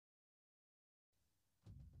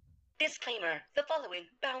Disclaimer: the following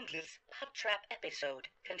Boundless Pub Trap episode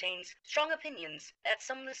contains strong opinions that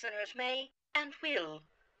some listeners may and will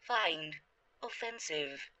find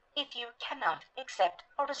offensive. If you cannot accept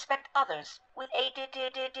or respect others with a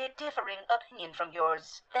differing opinion from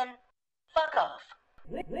yours, then fuck off.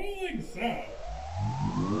 Rolling sound.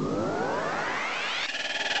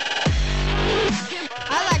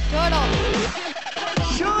 I like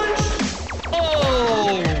turtles. Shush!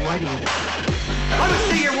 Alrighty. Let me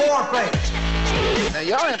see your war face. Now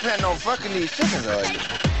y'all ain't planning on fucking these chickens, are you?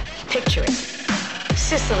 Picture it.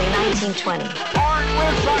 Sicily, 1920. Aren't we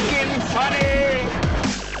fucking funny?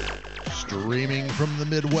 Streaming from the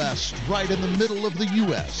Midwest, right in the middle of the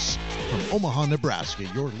U.S. From Omaha, Nebraska,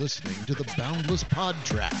 you're listening to the Boundless Pod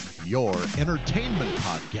Trap, your entertainment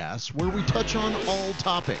podcast where we touch on all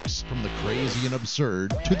topics, from the crazy and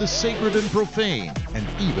absurd to the sacred and profane, and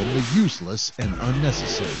even the useless and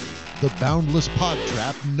unnecessary. The Boundless Pod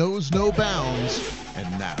Trap knows no bounds. And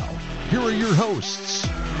now, here are your hosts.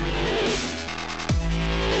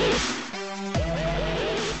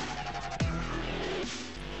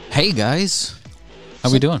 Hey guys,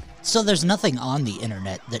 how we doing? So there's nothing on the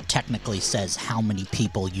internet that technically says how many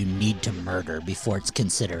people you need to murder before it's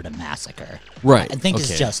considered a massacre. Right. I think okay.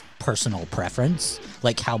 It's just personal preference,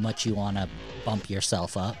 like how much you want to bump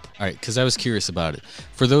yourself up. All right, because I was curious about it.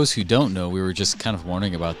 For those who don't know, we were just kind of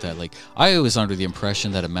wondering about that. Like, I was under the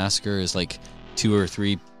impression that a massacre is like 2 or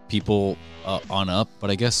 3 people on up,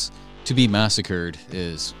 but I guess to be massacred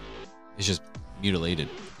is just mutilated,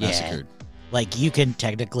 massacred. Yeah. Like, you can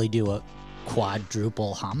technically do a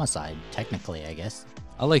quadruple homicide, technically, I guess.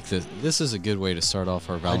 I like this. This is a good way to start off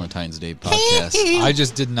our Valentine's Day podcast. I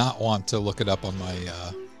just did not want to look it up on my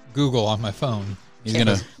Google on my phone. He's going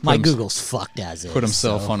to My Google's fucked as is. put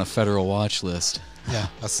himself on a federal watch list. Yeah,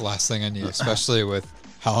 that's the last thing I need, especially with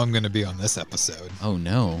how I'm going to be on this episode. Oh,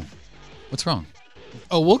 no. What's wrong?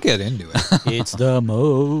 Oh, we'll get into it. It's the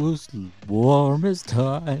most warmest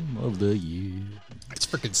time of the year. It's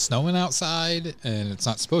freaking snowing outside, and it's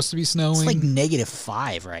not supposed to be snowing. It's like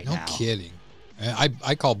 -5 right no now. No kidding.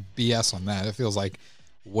 I call BS on that. It feels like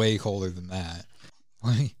way colder than that.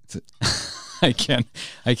 I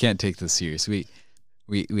can't take this serious. We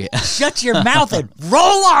Shut your mouth and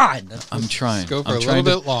roll on. I'm trying. Let's go for a little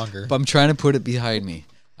bit longer. But I'm trying to put it behind me.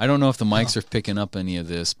 I don't know if the mics are picking up any of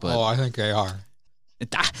this, but I think they are.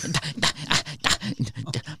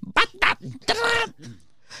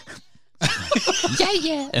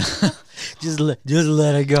 Yeah. just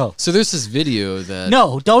let it go. So there's this video that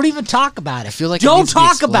No, don't even talk about it. I feel like don't it needs to be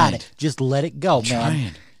talk about explained. it. Just let it go, man.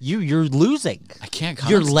 trying. You're losing. I can't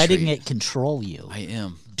You're concentrate. letting it control you. I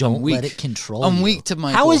am. Don't I'm weak. let it control you. I'm weak to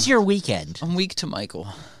Michael. How was your weekend? I'm weak to Michael.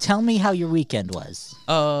 Tell me how your weekend was.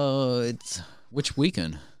 It's which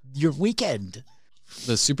weekend? Your weekend.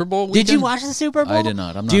 The Super Bowl weekend? Did you watch the Super Bowl? I did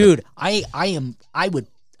not. I'm not. Dude,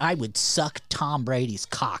 I would suck Tom Brady's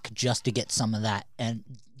cock just to get some of that and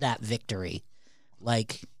that victory.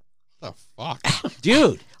 Like, The fuck?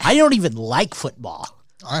 dude, I don't even like football.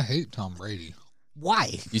 I hate Tom Brady.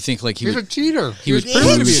 Why? You think like He's a cheater. he would He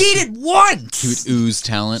proven to be cheated once. he would ooze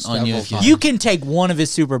talent on you. Several If you, times. You can take one of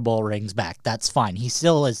his Super Bowl rings back. That's fine. He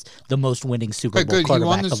still is the most winning Super Okay, Bowl good. He quarterback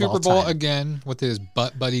won the of Super all Bowl time. again with his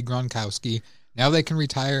butt buddy Gronkowski. Now they can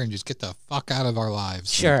retire and just get the fuck out of our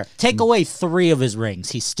lives. Sure. Take away 3 of his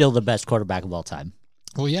rings. He's still the best quarterback of all time.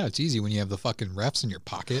 Well, yeah, it's easy when you have the fucking refs in your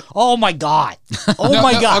pocket. Oh, my God. Oh, No,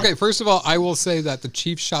 my no, God. Okay, first of all, I will say that the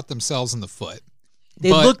Chiefs shot themselves in the foot. They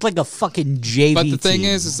but- looked like a fucking JV But the thing team.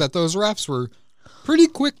 is that those refs were pretty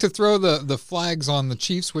quick to throw the flags on the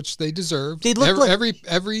Chiefs, which they deserved. They looked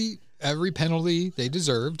every penalty they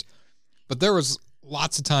deserved. But there was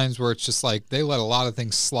lots of times where it's just like they let a lot of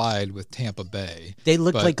things slide with Tampa Bay. They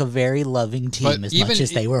looked But- like a very loving team but as even much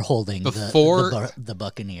as they were holding before- the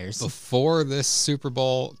Buccaneers. Before this Super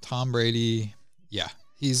Bowl, Tom Brady, yeah,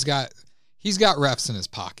 he's got refs in his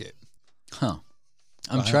pocket. huh?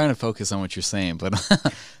 I'm trying to focus on what you're saying, but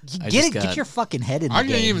Get your fucking head in the I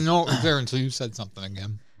game. didn't even know it was there until you said something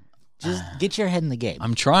again. Just get your head in the game.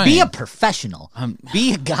 I'm trying. Be a professional.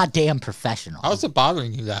 Be a goddamn professional. How's it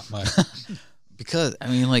bothering you that much? because I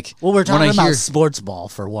mean, like, Well, we're when talking I about hear- sports ball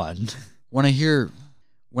for one. when I hear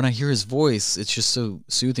his voice, it's just so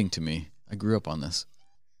soothing to me. I grew up on this.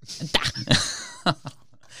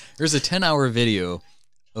 There's a 10-hour video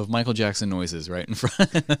of Michael Jackson noises right in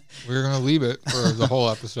front. We're gonna leave it for the whole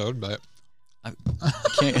episode, but I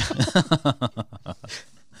can't.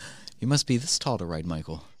 You must be this tall to ride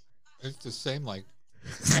Michael. it's the same like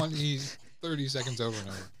 20, 30 seconds over and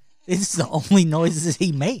over. It's the only noises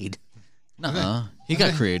he made. Nuh-uh. He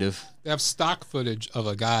got creative. They have stock footage of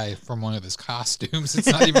a guy from one of his costumes. It's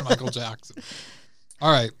not even Michael Jackson.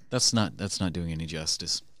 All right. That's not doing any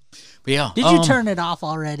justice. But yeah. Did you turn it off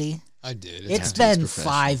already? I did. It's been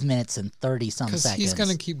 5 minutes and 30-some seconds. Because he's going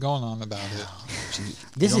to keep going on about it.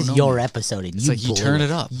 This is your episode, and you blew turn it.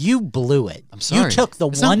 it up. You blew it. I'm sorry. You took the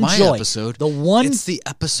It's one not my joy. episode. It's the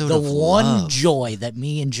episode the of one love. joy that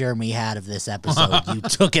me and Jeremy had of this episode. You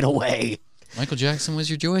took it away. Michael Jackson was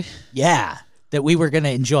your joy? Yeah, that we were going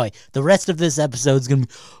to enjoy. The rest of this episode is going to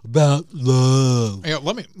be about love. Yeah,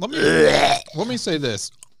 let me say this.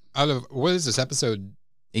 Out of, what is this, episode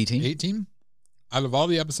 18? 18? Out of all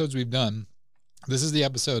the episodes we've done, this is the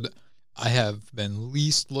episode I have been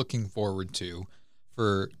least looking forward to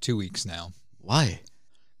for 2 weeks now. Why?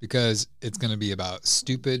 Because it's going to be about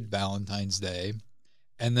stupid Valentine's Day.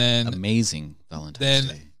 And then Amazing Valentine's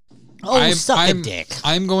Day. Oh, suck a dick.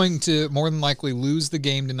 I'm going to more than likely lose the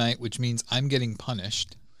game tonight, which means I'm getting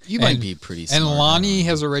punished. You might be pretty smart. And Lonnie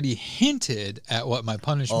has already hinted at what my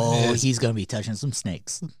punishment Oh, is. he's going to be touching some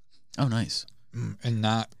snakes. Oh, nice. And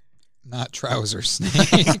not trouser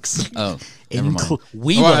snakes. Oh, never mind.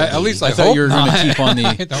 At least I thought you were going to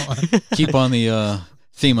to keep on the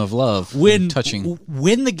theme of love. When touching.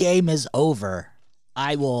 When the game is over,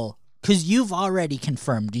 I will, because you've already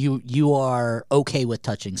confirmed you are okay with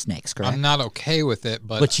touching snakes, correct? I'm not okay with it,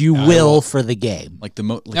 but you will for the game. Like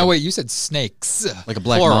wait, you said snakes. Like a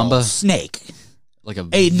black Plural. mamba? Snake. Like a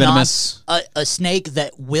venomous... a snake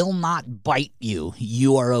that will not bite you,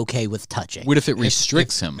 you are okay with touching. What if it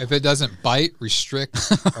restricts him? If it doesn't bite,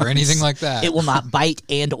 restrict, or anything like that. It will not bite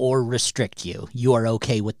and or restrict you. You are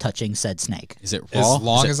okay with touching said snake. Is it raw? As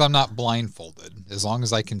long as I'm not blindfolded. As long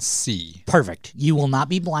as I can see. Perfect. You will not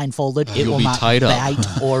be blindfolded. It You'll will be not tied up.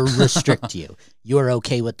 bite or restrict you. You are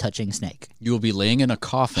okay with touching snake. You will be laying in a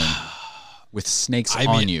coffin with snakes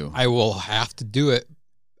on you. I will have to do it.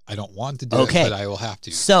 I don't want to do it, but I will have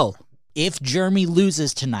to. So, if Jeremy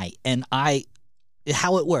loses tonight,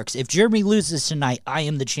 how it works, if Jeremy loses tonight, I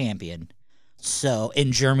am the champion. So,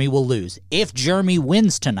 and Jeremy will lose. If Jeremy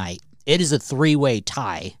wins tonight, it is a 3-way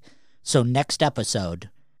tie. So, next episode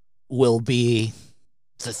will be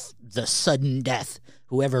the sudden death.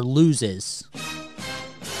 Whoever loses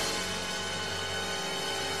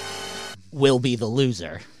will be the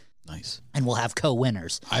loser. Nice. And we'll have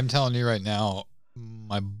co-winners. I'm telling you right now,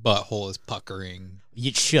 my butthole is puckering.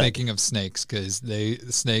 You should. Thinking of snakes, because the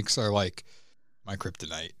snakes are like my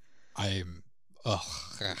kryptonite.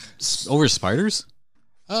 Over spiders?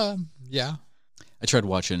 Yeah. I tried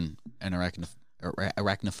watching an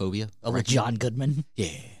arachnophobia. Oh, with John Goodman?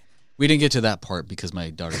 Yeah. We didn't get to that part because my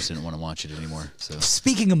daughters didn't want to watch it anymore. So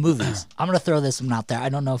speaking of movies, I'm gonna throw this one out there. I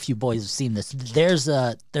don't know if you boys have seen this. There's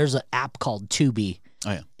an app called Tubi.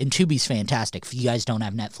 Oh yeah. And Tubi's fantastic. If you guys don't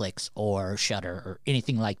have Netflix or Shudder or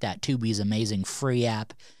anything like that, Tubi's amazing free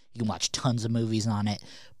app. You can watch tons of movies on it.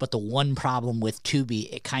 But the one problem with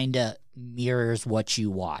Tubi, it kind of mirrors what you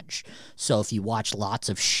watch. So if you watch lots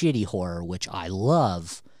of shitty horror, which I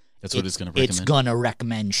love, that's what it's going to recommend. It's going to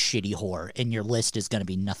recommend shitty horror, and your list is going to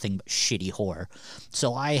be nothing but shitty horror.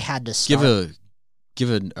 So I had to start.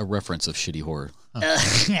 Give a reference of shitty horror.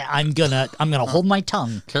 I'm gonna hold my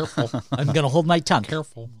tongue. Careful. I'm gonna hold my tongue.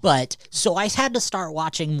 Careful. But so I had to start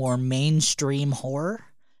watching more mainstream horror,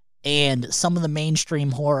 and some of the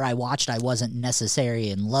mainstream horror I watched I wasn't necessarily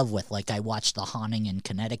in love with. Like I watched The Haunting in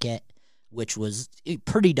Connecticut, which was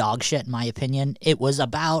pretty dog shit in my opinion. It was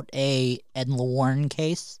about a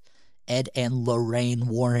Ed and Lorraine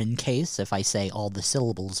Warren case, if I say all the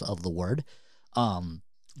syllables of the word.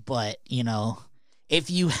 But you know, if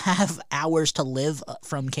you have hours to live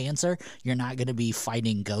from cancer, you're not going to be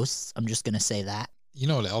fighting ghosts. I'm just going to say that. You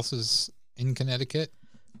know what else is in Connecticut?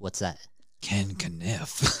 What's that? Ken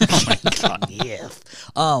Kniff. Kniff.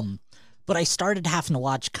 But I started having to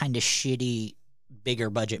watch kind of shitty, bigger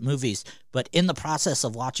budget movies. But in the process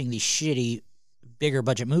of watching these shitty, bigger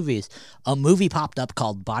budget movies, a movie popped up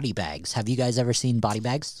called Body Bags. Have you guys ever seen Body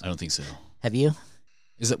Bags? I don't think so. Have you?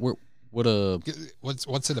 Is it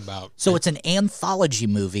what's it about? So it's an anthology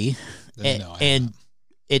movie, and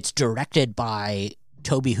it's directed by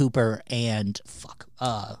Toby Hooper and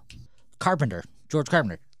George Carpenter,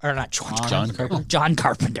 or not John Carpenter. John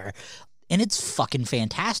Carpenter, and it's fucking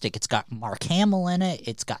fantastic. It's got Mark Hamill in it.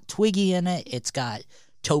 It's got Twiggy in it. It's got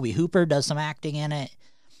Toby Hooper does some acting in it.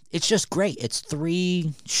 It's just great. It's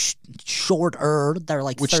 3 shorter. They're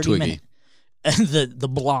like Which 30 Twiggy? minutes. the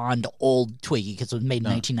blonde old Twiggy, because it was made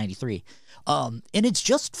in 1993. And it's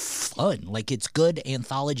just fun. Like, it's good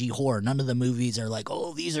anthology horror. None of the movies are like,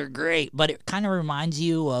 oh, these are great. But it kind of reminds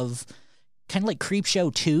you of kind of like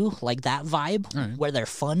Creepshow 2, like that vibe, All right. where they're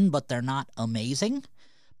fun but they're not amazing.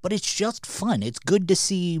 But it's just fun. It's good to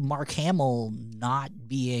see Mark Hamill not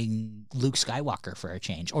being Luke Skywalker for a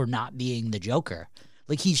change, or not being the Joker.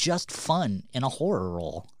 Like, he's just fun in a horror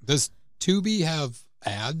role. Does Tubi have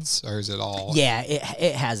ads, or is it all? Yeah,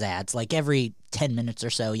 it has ads. Like, every 10 minutes or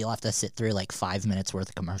so, you'll have to sit through like 5 minutes worth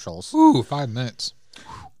of commercials. Ooh, 5 minutes.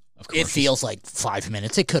 Of It commercials. feels like 5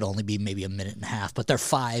 minutes. It could only be maybe a minute and a half, but they're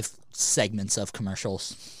 5 segments of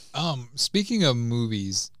commercials. Speaking of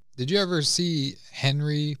movies, did you ever see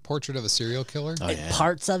Henry, Portrait of a Serial Killer? Oh, yeah.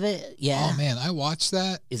 Parts of it, yeah. Oh man, I watched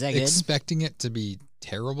that. Is that good? Expecting it to be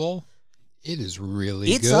terrible. It is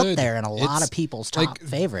really It's good. up there in a lot It's of people's top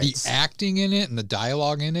favorites. The acting in it and the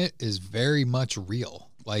dialogue in it is very much real.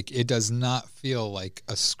 Like, it does not feel like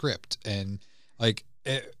a script, and like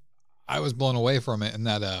I was blown away from it. And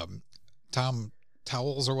that Tom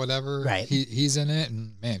Towles or whatever, Right. He's in it,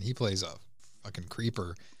 and man, he plays a fucking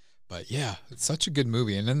creeper. But yeah, it's such a good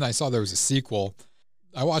movie. And then I saw there was a sequel.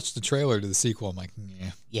 I watched the trailer to the sequel. I'm like,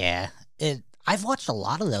 yeah. Yeah, I've watched a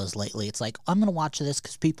lot of those lately. It's like, I'm going to watch this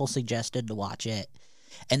because people suggested to watch it.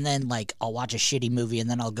 And then, like, I'll watch a shitty movie, and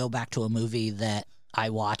then I'll go back to a movie that I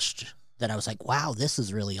watched that I was like, wow, this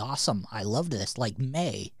is really awesome. I loved this. Like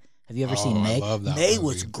May. Have you ever seen I May? love that May movie.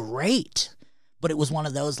 was great. But it was one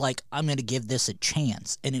of those, like, I'm going to give this a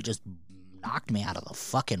chance. And it just knocked me out of the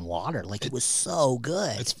fucking water. Like, it was so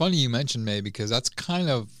good. It's funny you mentioned May, because that's kind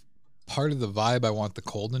of part of the vibe I want the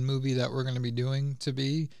Colden movie that we're going to be doing to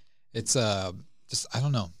be. It's just, I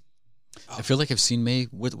don't know. I feel like I've seen May.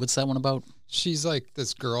 What's that one about? She's like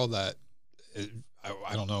this girl that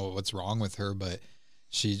I don't know what's wrong with her, but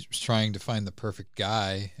she's trying to find the perfect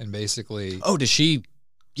guy, and basically Oh, does she?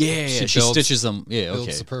 Yeah, She she builds- stitches them. Yeah, builds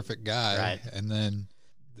okay. the perfect guy. Right. And then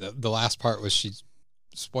the last part was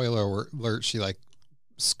spoiler alert, she like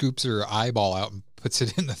scoops her eyeball out and puts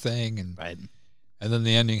it in the thing, and Right. and then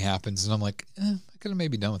the ending happens, and I'm like, I could have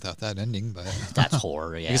maybe done without that ending, but That's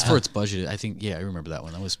horror, yeah. I guess for its budget, I think. Yeah, I remember that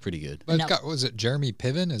one. That was pretty good. but No. it's got, was it Jeremy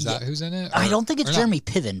Piven? Is that who's in it? I Or- don't think it's or not? Jeremy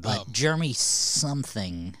Piven, but Oh. Jeremy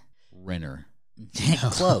something. Renner.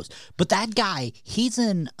 Close. But that guy, he's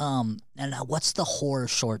in and what's the horror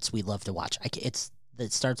shorts we love to watch? It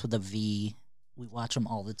starts with a V. We watch them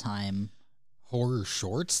all the time. Horror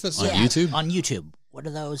shorts. That's On YouTube? On YouTube. What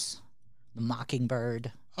are those? The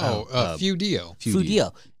Mockingbird. Fudio.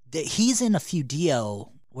 Fudio. He's in a Fudio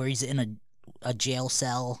where he's in a jail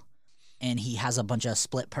cell, and he has a bunch of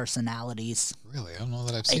split personalities. Really, I don't know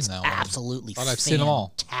that I've seen It's that one. absolutely Thought I've seen them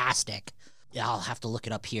all. fantastic. Yeah, I'll have to look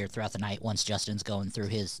it up here throughout the night once Justin's going through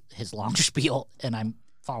his long spiel and I'm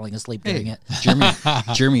falling asleep during it.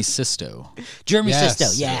 Jeremy Sisto. Jeremy Yes,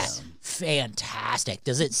 Sisto, yeah. yes. Fantastic.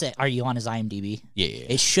 Does it say, are you on his IMDb? Yeah.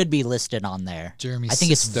 It should be listed on there. Jeremy I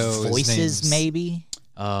think it's Sisto, his Voices, name's- maybe.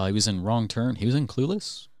 He was in Wrong Turn. He was in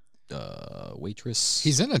Clueless. Waitress.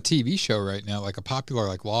 He's in a TV show right now, like a popular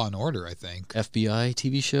like Law and Order, I think. FBI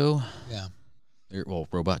TV show. Yeah. Well,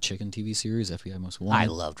 Robot Chicken TV series. FBI Most Wanted. I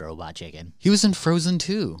loved Robot Chicken. He was in Frozen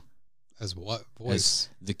 2 As what as voice?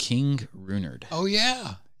 the King Runard. Oh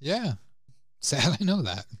yeah, yeah. Sad I know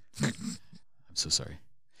that. I'm so sorry.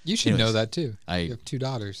 You should know Anyways, that too. I- You have 2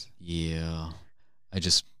 daughters. Yeah. I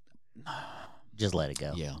just. Just let it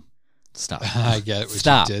go. Yeah. Stop. I get what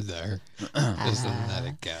Stop. you did there. Just let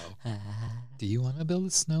it go. Do you want to build a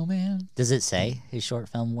snowman? Does it say his short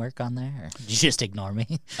film work on there? Or did you just ignore me?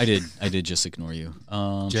 I did just ignore you.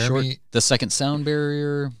 Jeremy- The Second Sound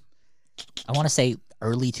Barrier. I want to say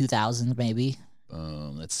early 2000s, maybe.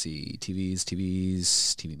 Let's see. TV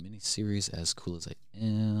miniseries, As Cool as I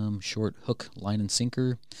Am. Short, Hook, Line and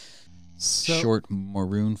Sinker. Short,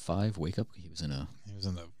 Maroon 5, Wake Up. He was in He was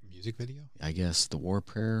in the music video. I guess, The War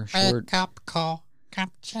Prayer. Short. call. I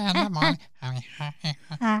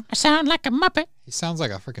sound like a Muppet. He sounds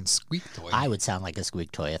like a freaking squeak toy. I would sound like a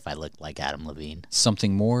squeak toy if I looked like Adam Levine.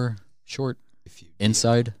 Something More. Short. If you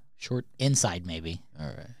Inside. Short. Inside, maybe. All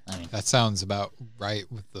right. I mean, That sounds about right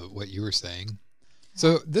with what you were saying.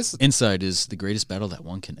 So this Inside is the greatest battle that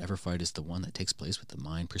one can ever fight is the one that takes place with the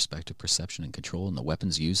mind, perspective, perception, and control, and the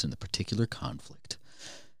weapons used in the particular conflict.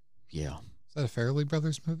 Yeah. is that a Farrelly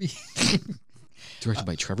Brothers movie? Directed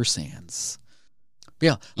by Trevor Sands.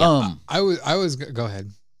 But I was go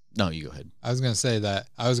ahead. no, you go ahead. I was going to say that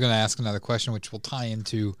I was going to ask another question, which will tie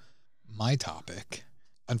into my topic.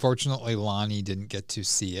 Unfortunately, Lonnie didn't get to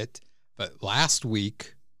see it, but last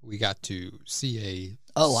week we got to see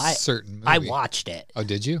a certain movie. I watched it. Oh,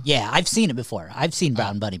 did you? Yeah, I've seen it before. I've seen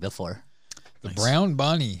Brown Bunny before. The Brown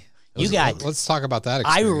Bunny. You got- Let's talk about that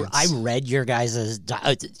I experience. read your guys'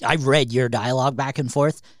 I read your dialogue back and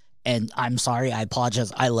forth, And I'm sorry, I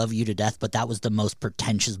apologize. I love you to death, but that was the most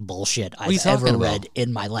pretentious bullshit are you I've ever talking read about?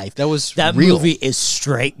 in my life. That real. Movie is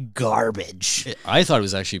straight garbage. I thought it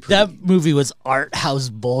was actually pretty. That movie was art house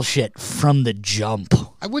bullshit from the jump.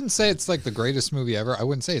 I wouldn't say it's like the greatest movie ever. I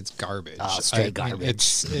wouldn't say it's garbage. Straight I mean,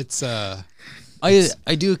 garbage. It's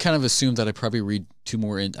I do kind of assume that I probably read too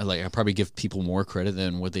more in, like I probably give people more credit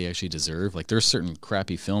than what they actually deserve. Like there's certain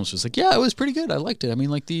crappy films was like, yeah, it was pretty good. I liked it. I mean,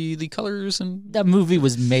 like the colors and That movie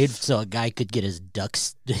was made so a guy could get his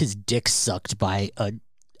dick sucked by a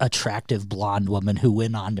attractive blonde woman who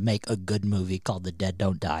went on to make a good movie called The Dead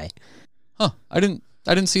Don't Die. Huh. I didn't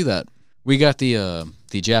see that. We got the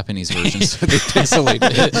Japanese version, so they pixelated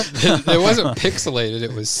it. it wasn't pixelated.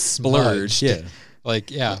 It was Blurred, smudged. yeah.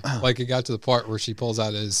 Like it got to the part where she pulls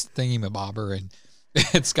out his thingy-mabobber and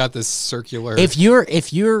it's got this circular. If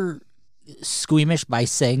you're squeamish by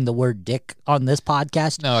saying the word dick on this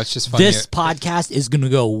podcast, no, it's just funny. This podcast is gonna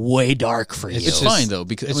go way dark for you. It's fine though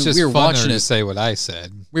because It's I mean, just we were funner watching to it. say what I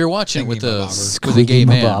said. We were watching it with a Thingy-mabobber. gay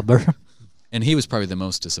man, Thingy-mabobber. and he was probably the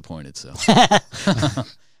most disappointed. So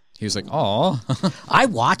he was like, "Aw."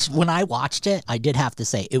 When I watched it, I did have to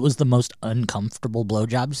say it was the most uncomfortable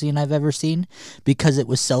blowjob scene I've ever seen because it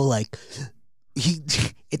was so like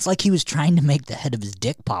it's like he was trying to make the head of his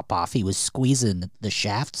dick pop off. He was squeezing the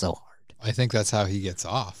shaft so hard. I think that's how he gets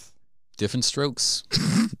off. Different strokes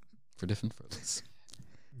for different folks.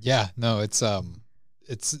 Yeah, no, it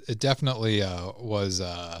definitely was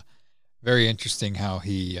very interesting how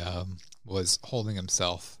he was holding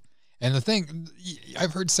himself. And the thing,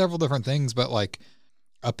 I've heard several different things, but like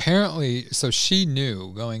apparently, so she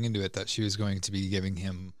knew going into it that she was going to be giving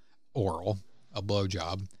him a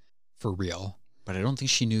blowjob for real. But I don't think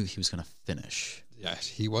she knew he was going to finish. Yeah,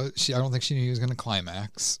 he was. I don't think she knew he was going to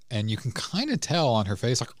climax, and you can kind of tell on her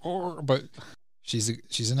face, like, oh, but she's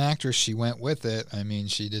an actress. She went with it. I mean,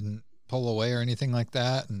 she didn't pull away or anything like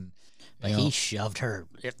that, and But he shoved her.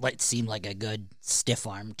 It seemed like a good stiff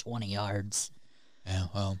arm, 20 yards. Yeah,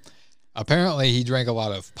 well, apparently he drank a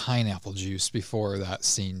lot of pineapple juice before that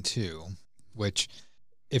scene too, which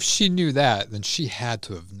if she knew that, then she had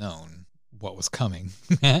to have known what was coming.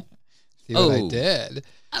 See what I did?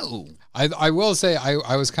 Oh, I will say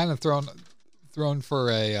I was kind of thrown for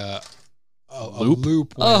a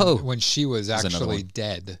loop when she was actually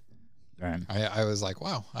dead. Right. I was like,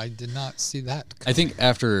 wow, I did not see that coming. I think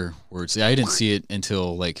afterwards, I didn't see it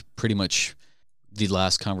until like pretty much the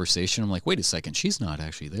last conversation. I'm like, wait a second, she's not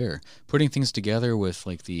actually there. Putting things together with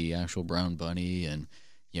like the actual brown bunny and,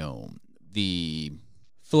 you know, the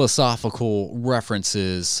philosophical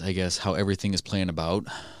references, I guess, how everything is playing about.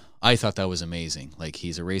 I thought that was amazing. Like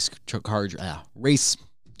he's a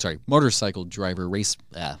motorcycle driver,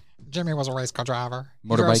 Jimmy was a race car driver. He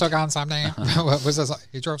Motorbike. drove so goddamn what was this?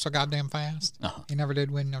 He drove so goddamn fast. Uh-huh. He never did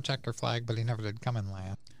win no checker flag, but he never did come in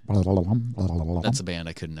last. That's a band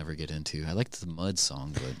I could never get into. I liked the Mud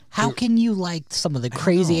song, but How can you like some of the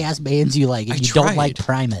crazy ass bands you like and you don't like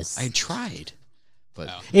Primus? I tried. But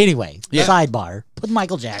Anyway, Yeah. sidebar. Put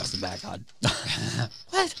Michael Jackson back on.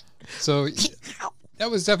 what? So that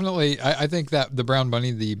was definitely. I think that the Brown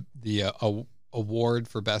Bunny, the award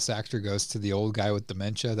for best actor goes to the old guy with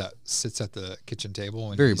dementia that sits at the kitchen table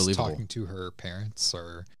and Very he's believable. talking to her parents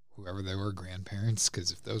or whoever they were, grandparents.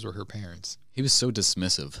 Because if those were her parents, He was so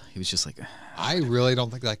dismissive. He was just like, I really don't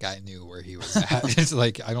think that guy knew where he was at. It's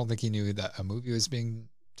like I don't think he knew that a movie was being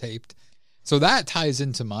taped. So that ties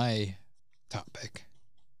into my topic.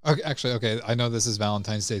 Okay, actually, okay. I know this is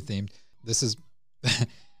Valentine's Day themed. This is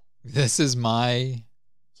this is my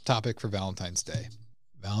topic for Valentine's Day.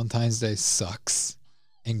 Valentine's Day sucks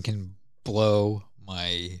and can blow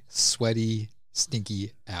my sweaty,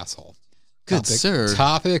 stinky asshole. Good sir.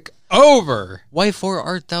 Topic over. why for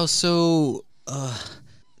art thou so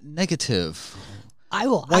negative? Why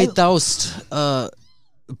I thou'st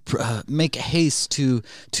make haste to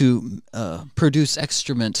produce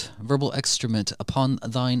verbal excrement upon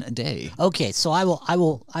thine day? Okay, so I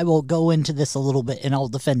will go into this a little bit and I'll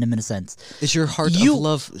defend him in a sense. Is your heart You- of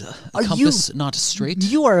love are compass not straight?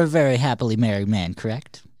 You are a very happily married man,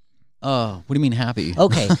 correct? What do you mean happy?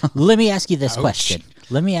 Okay, let me ask you this Ouch. question.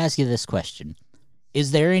 Let me ask you this question.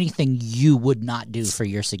 Is there anything you would not do for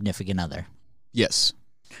your significant other? Yes.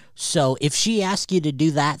 So if she asked you to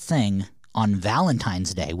do that thing on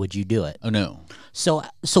Valentine's Day, would you do it? Oh no. So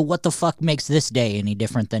what the fuck makes this day any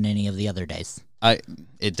different than any of the other days?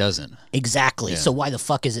 It doesn't. Exactly. Yeah. So why the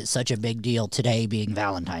fuck is it such a big deal today being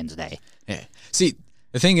Valentine's Day? Yeah. See,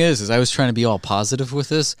 the thing is I was trying to be all positive with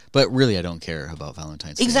this, but really I don't care about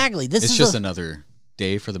Valentine's Day. Exactly. This It's is just another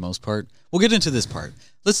day for the most part. We'll get into this part.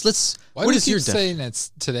 Let's. Why what do is you your keep def- saying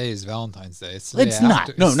today is Valentine's Day? It's, the It's day not.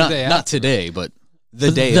 after. No, It's the not day not after. today, but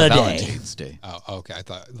the day The of day. Valentine's Day. Oh, okay. I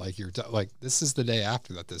thought like you're like this is the day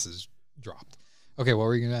after that this is dropped. Okay, what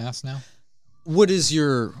were you going to ask now? What is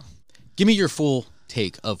your? Give me your full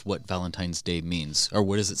take of what Valentine's Day means, or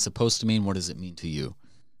what is it supposed to mean? What does it mean to you?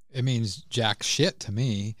 It means jack shit to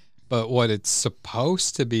me, but what it's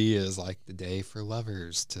supposed to be is like the day for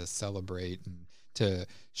lovers to celebrate and to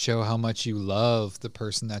show how much you love the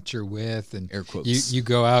person that you're with. And Air quotes. you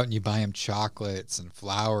go out and you buy them chocolates and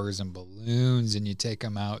flowers and balloons and you take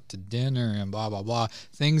them out to dinner and blah, blah, blah.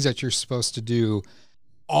 Things that you're supposed to do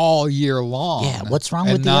all year long. Yeah, what's wrong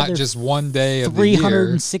and with the not other just one day of the year.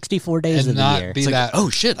 364 days and of the not year. be It's like, that oh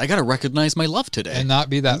shit, I gotta recognize my love today. and not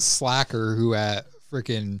be that slacker who at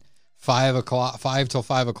freaking 5 till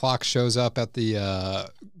 5 o'clock shows up at the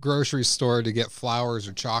grocery store to get flowers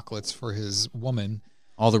or chocolates for his woman.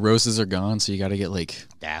 All the roses are gone, so you got to get like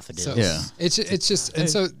Daffodils. So Yeah. it's just, and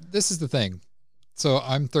so this is the thing. So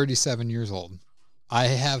I'm 37 years old. I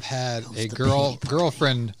have had a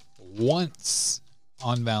girlfriend once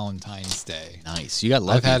on Valentine's Day. nice. You got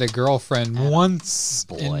lucky. I've had a girlfriend once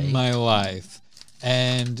boy. in my life,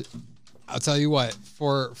 and I'll tell you what,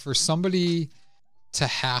 for somebody to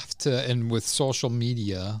have to, and with social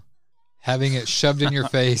media, having it shoved in your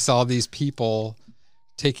face, all these people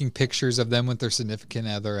taking pictures of them with their significant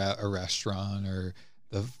other at a restaurant or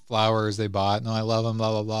the flowers they bought, no, I love them,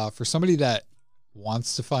 blah, blah, blah. For somebody that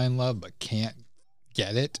wants to find love but can't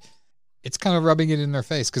get it, it's kind of rubbing it in their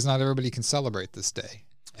face because not everybody can celebrate this day.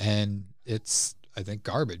 And it's, I think,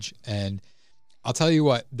 garbage. And I'll tell you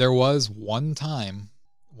what, there was one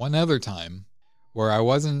other time where I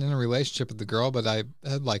wasn't in a relationship with the girl, but I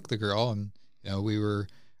had liked the girl, and we were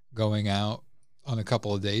going out on a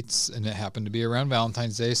couple of dates, and it happened to be around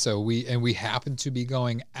Valentine's Day. So we happened to be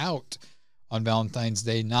going out on Valentine's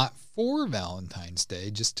Day, not for Valentine's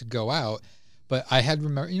Day, just to go out. But I had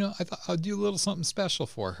remember, I thought I'd do a little something special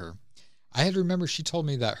for her. I had remember she told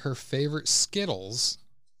me that her favorite Skittles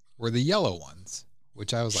were the yellow ones,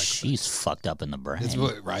 which I was like, She's fucked up in the brain. Is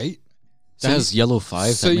what, right? That has yellow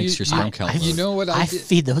 5. so That makes you- your sperm I- count I- low. you know what I I did?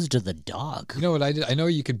 feed those to the dog. You know what I did? I know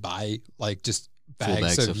you could buy like just Full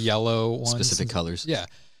bags of yellow ones. specific colors. Yeah.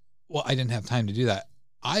 Well, I didn't have time to do that.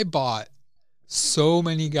 I bought so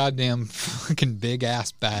many goddamn fucking big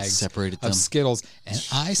ass bags Separated of them. Skittles, and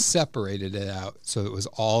I separated it out so it was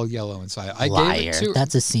all yellow inside. I Liar. gave it to her.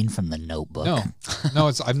 That's a scene from The Notebook.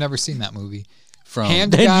 No, I've never seen that movie. From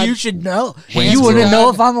Hand to Then God, you should know. Wayne's You wouldn't World. know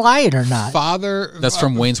if I'm lying or not. father. That's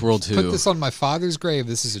from Wayne's World Put 2. this on my father's grave.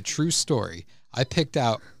 This is a true story. I picked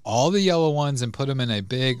out all the yellow ones and put them in a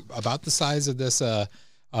big, about the size of this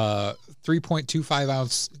 3.25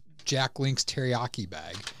 ounce Jack Link's teriyaki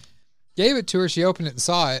bag. Gave it to her. She opened it and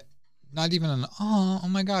saw it. Not even an oh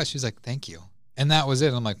my gosh. She's like, thank you. And that was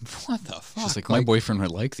it. I'm like, what the fuck? She's like, my boyfriend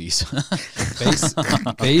would like these.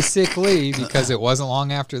 Basically, because it wasn't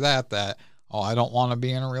long after that, I don't want to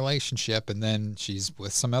be in a relationship. And then she's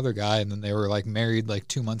with some other guy. And then they were like married like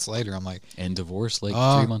 2 months later. I'm like, And divorced like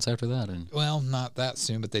Oh. 3 months after that. And well, not that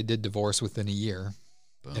soon, but they did divorce within a year.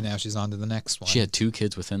 And now she's on to the next one. she had 2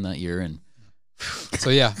 kids within that year. And So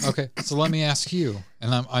yeah, okay. So let me ask you,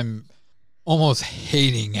 and I'm almost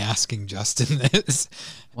hating asking Justin this.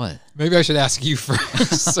 what? Maybe I should ask you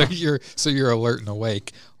first, so you're alert and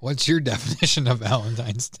awake. What's your definition of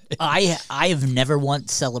Valentine's Day? I have never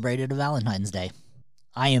once celebrated a Valentine's Day.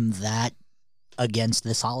 I am that against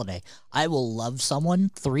this holiday. I will love someone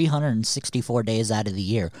 364 days out of the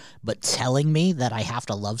year, but telling me that I have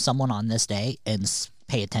to love someone on this day and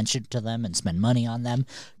pay attention to them and spend money on them,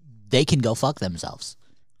 they can go fuck themselves.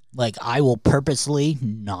 Like, I will purposely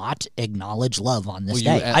not acknowledge love on this Will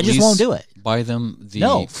you day. at I just least won't do it. Buy them the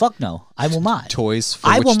No, fuck no. I will not. toys for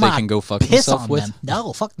I will which they not can go fuck piss themselves on with? them.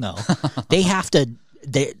 No, fuck no. They have to.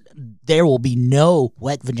 There will be no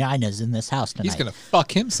wet vaginas in this house tonight. He's gonna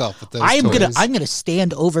fuck himself with those I'm toys. gonna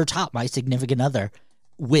stand over top my significant other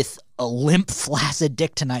with a limp, flaccid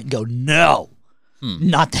dick tonight and go, no.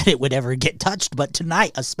 Not that it would ever get touched, but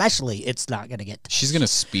tonight especially, it's not gonna get touched. She's going to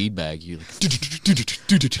speed bag you.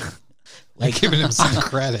 like giving him some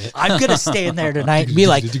credit. I'm gonna stand there tonight and be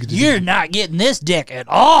like, you're not getting this dick at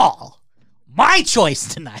all. My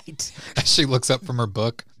choice tonight. As she looks up from her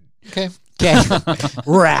book. Okay. Okay,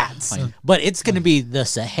 rats. But it's going to be the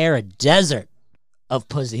Sahara Desert of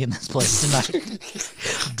pussy in this place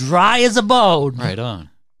tonight. Dry as a bone. Right on.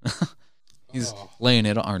 He's laying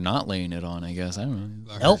it on, or not laying it on, I guess. I don't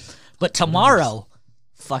know. Nope. But tomorrow,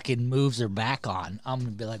 fucking moves her back on. I'm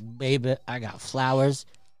going to be like, baby, I got flowers,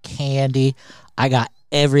 candy. I got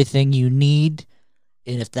everything you need.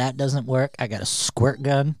 And if that doesn't work, I got a squirt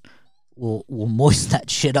gun. We'll moisten that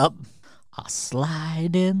shit up. I'll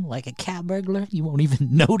slide in like a cat burglar. You won't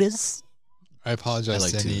even notice. I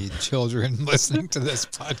apologize to any children listening to this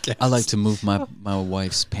podcast. I like to move my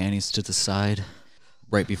wife's panties to the side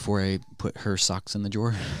right before I put her socks in the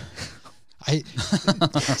drawer. I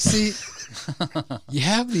see. You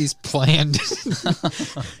have these planned.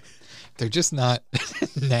 They're just not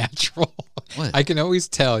natural. What? I can always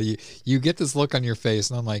tell you. You get this look on your face,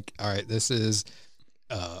 and I'm like, all right, this is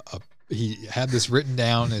he had this written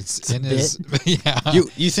down. It's in his. Yeah.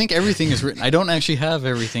 You think everything is written? I don't actually have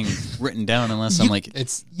everything written down unless I'm like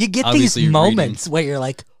you get these obviously moments where you're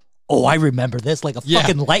like, oh, I remember this. Like a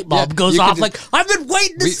fucking light bulb goes off. Like, I've been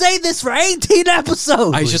waiting to say this for 18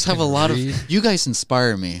 episodes. I just have a lot of. You guys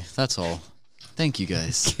inspire me. That's all. Thank you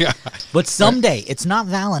guys. Yeah. But someday, it's not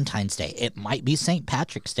Valentine's Day. It might be St.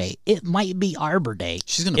 Patrick's Day. It might be Arbor Day.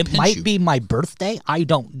 She's gonna. It might be my birthday. I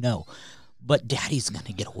don't know. But Daddy's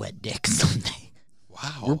gonna get a wet dick someday.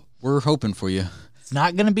 Wow. We're hoping for you. It's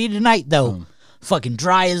not gonna be tonight though. Fucking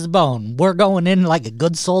dry as a bone. We're going in like a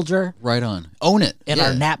good soldier. Right on. Own it. In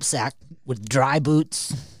our knapsack with dry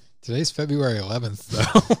boots. Today's February 11th,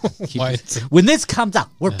 though. When this comes out,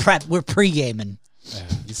 we're We're pre-gaming. Yeah.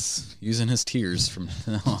 He's using his tears from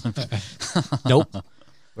now on. Nope.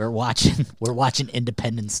 We're watching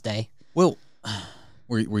Independence Day. Well,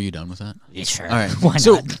 were you done with that? Yeah, sure. All right. Why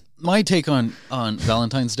so not? My take on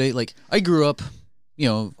Valentine's Day, like I grew up,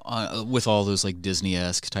 with all those like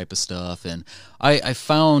Disney-esque type of stuff, and I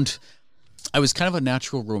found I was kind of a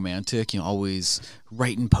natural romantic, always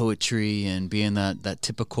writing poetry and being that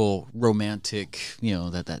typical romantic,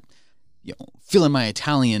 that feeling my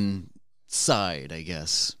Italian side, I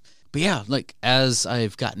guess. But yeah, like as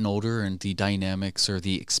I've gotten older and the dynamics or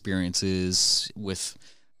the experiences with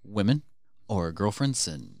women or girlfriends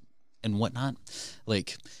and whatnot,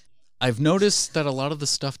 like I've noticed that a lot of the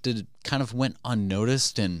stuff kind of went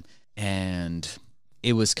unnoticed and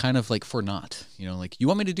it was kind of like for naught, like you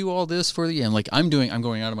want me to do all this for you, and like I'm going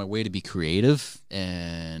out of my way to be creative,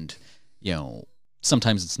 and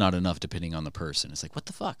sometimes it's not enough depending on the person. It's like, what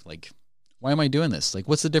the fuck, like why am I doing this? Like,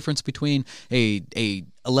 what's the difference between a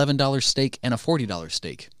 $11 steak and a $40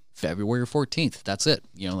 steak? February 14th, that's it.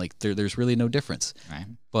 Like there's really no difference. Right.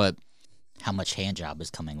 But how much hand job is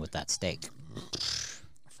coming with that steak?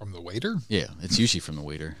 From the waiter? Yeah, it's usually from the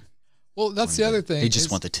waiter. Well, that's the other thing. They just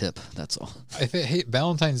want the tip. That's all. I think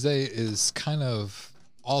Valentine's Day is kind of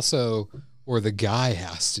also where the guy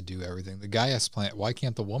has to do everything. The guy has to plan. Why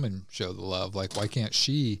can't the woman show the love? Like, why can't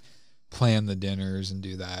she plan the dinners and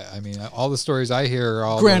do that? I mean, all the stories I hear are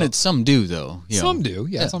all. Granted, some do though. Some do.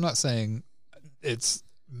 Yes, yeah. I'm not saying it's.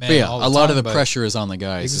 But yeah, a lot of the pressure is on the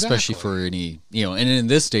guys, especially for any, and in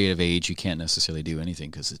this day of age, you can't necessarily do anything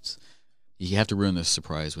because you have to ruin the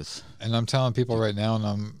surprise with. And I'm telling people right now, and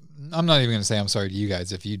I'm not even going to say I'm sorry to you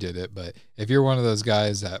guys if you did it, but if you're one of those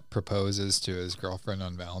guys that proposes to his girlfriend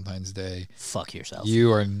on Valentine's Day, fuck yourself.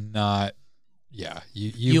 You are not. Yeah,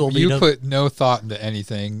 you put no thought into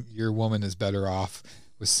anything. Your woman is better off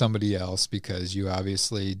with somebody else because you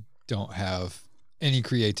obviously don't have any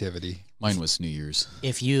creativity. Mine was New Year's.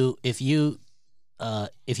 But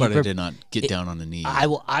I did not get down on the knee. I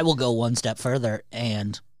will go one step further,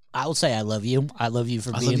 and I will say I love you. I love you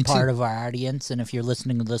for being part of our audience, and if you're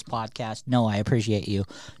listening to this podcast, no, I appreciate you.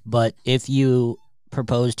 But if you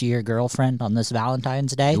propose to your girlfriend on this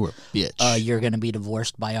Valentine's Day, you're a bitch. You're going to be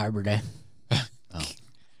divorced by Arbor Day. Oh.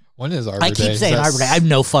 When is Arbor Day? I keep saying Arbor Day. I have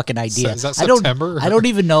no fucking idea. Is that September? I don't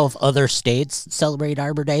even know if other states celebrate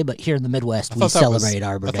Arbor Day, but here in the Midwest, we celebrate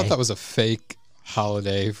Arbor Day. I thought that was a fake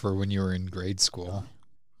holiday for when you were in grade school.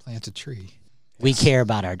 Plant a tree. We care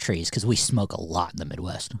about our trees because we smoke a lot in the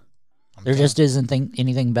Midwest. There just isn't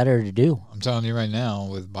anything better to do. I'm telling you right now,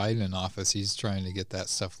 with Biden in office, he's trying to get that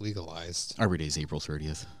stuff legalized. Arbor Day is April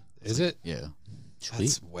 30th. Is it? Yeah.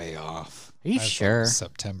 That's way off. Are you sure?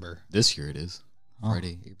 September. This year it is.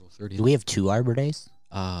 Friday, April 30th. Do we have 2 Arbor Days?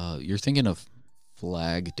 You're thinking of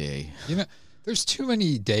Flag Day. There's too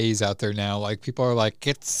many days out there now. Like, people are like,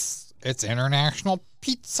 it's International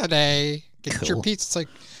Pizza Day. Get your pizza. It's like,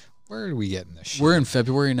 where are we getting this shit? We're in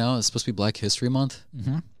February now. It's supposed to be Black History Month.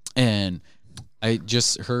 Mm-hmm. And I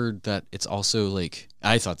just heard that it's also like,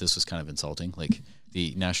 I thought this was kind of insulting, like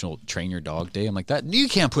the National Train Your Dog Day. I'm like, that you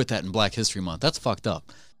can't put that in Black History Month. That's fucked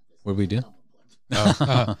up. What do we do? Yeah.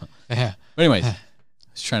 But anyways, I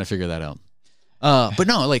was trying to figure that out. But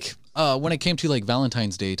no, like when it came to like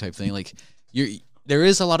Valentine's Day type thing, like there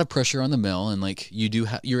is a lot of pressure on the male, and like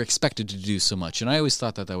you're expected to do so much. And I always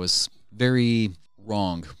thought that was very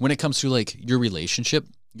wrong when it comes to like your relationship.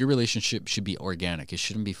 your relationship should be organic. It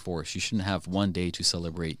shouldn't be forced. You shouldn't have one day to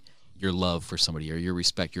celebrate your love for somebody or your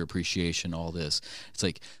respect, your appreciation, all this. It's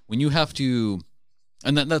like when you have to,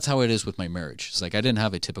 and that's how it is with my marriage. It's like I didn't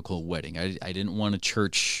have a typical wedding. I didn't want a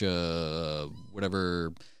church,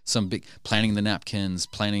 whatever, some big planning the napkins,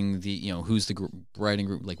 planning the, who's the bride and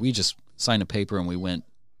groom. Like we just signed a paper and we went,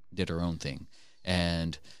 did our own thing.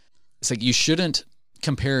 And it's like you shouldn't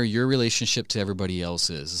compare your relationship to everybody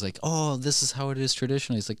else's. It's like, oh, this is how it is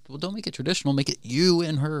traditionally. It's like, well, don't make it traditional. Make it you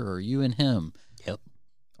and her or you and him. Yep.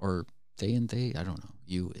 Or they and they. I don't know.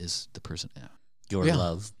 You is the person. Yeah. Your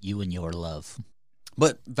love. You and your love.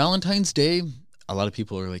 But Valentine's Day, a lot of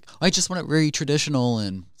people are like, I just want it very traditional.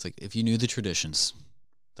 And it's like, if you knew the traditions,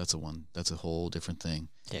 that's a whole different thing.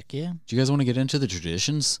 Heck yeah. Do you guys want to get into the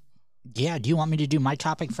traditions? Yeah. Do you want me to do my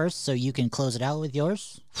topic first so you can close it out with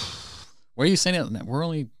yours? Why are you saying it? We're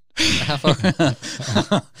only a half hour.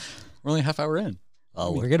 We're only a half hour in.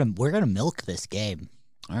 Oh, we're gonna milk this game.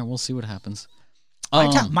 All right, we'll see what happens.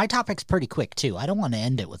 My topic's pretty quick too. I don't want to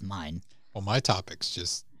end it with mine. Well, my topic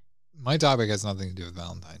has nothing to do with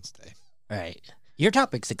Valentine's Day. All right. Your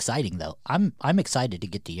topic's exciting though. I'm excited to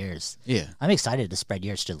get to yours. Yeah. I'm excited to spread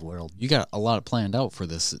yours to the world. You got a lot planned out for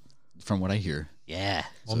this, from what I hear. Yeah.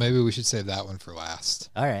 Well, maybe we should save that one for last.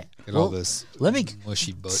 All right. Get all this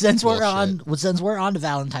mushy bullshit. Since we're on to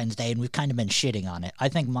Valentine's Day and we've kind of been shitting on it, I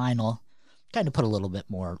think mine will kind of put a little bit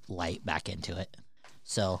more light back into it.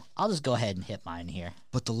 So I'll just go ahead and hit mine here.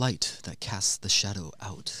 But the light that casts the shadow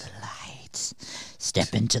out. The light.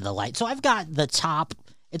 Step into the light. So I've got the top.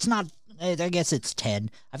 It's not. I guess it's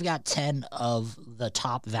 10. I've got 10 of the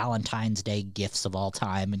top Valentine's Day gifts of all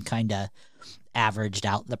time, and kind of averaged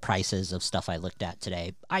out the prices of stuff I looked at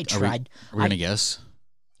today. I tried. Are we gonna guess?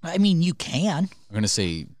 I mean, you can. I'm gonna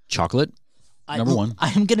say chocolate. Number one.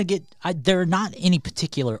 I'm gonna get. They're not any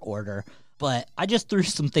particular order, but I just threw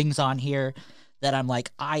some things on here that I'm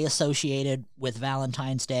like I associated with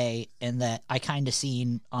Valentine's Day, and that I kind of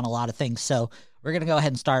seen on a lot of things. So we're gonna go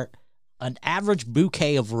ahead and start. An average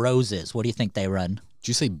bouquet of roses. What do you think they run? Did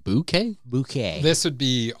you say bouquet? Bouquet. This would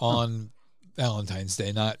be on Valentine's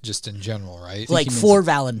Day, not just in general, right? Like for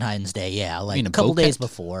Valentine's Day, yeah. Like a couple days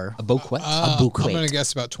before. A bouquet? A bouquet. I'm going to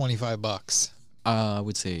guess about $25. I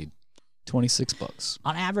would say $26.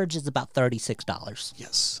 On average, it's about $36.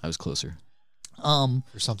 Yes, I was closer.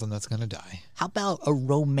 For something that's going to die. How about a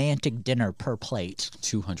romantic dinner per plate?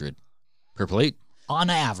 $200 per plate? On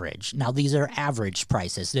average. Now, these are average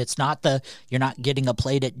prices. It's not you're not getting a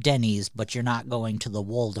plate at Denny's, but you're not going to the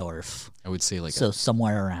Waldorf. I would say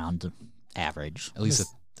somewhere around average. At least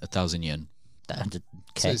 1,000 yen. Okay.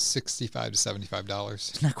 So $65 to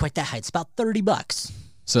 $75. Not quite that high. It's about $30.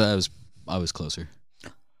 So I was closer.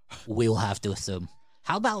 We'll have to assume.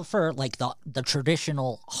 How about for like the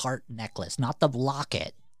traditional heart necklace, not the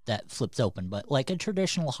locket that flips open, but like a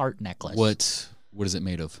traditional heart necklace? What is it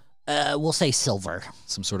made of? We'll say silver.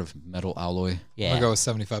 Some sort of metal alloy. Yeah. I'll go with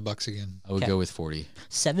 $75 again. I would go with 40.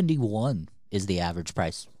 71 is the average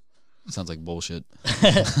price. Sounds like bullshit.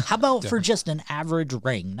 How about for just an average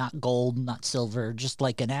ring? Not gold, not silver, just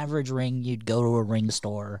like an average ring you'd go to a ring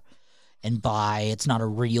store and buy. It's not a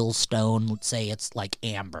real stone. Let's say it's like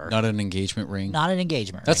amber. Not an engagement ring. Not an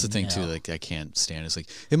engagement That's ring. the thing too. Like I can't stand. It's like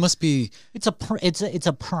it must be. It's a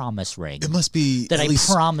promise ring. It must be that at I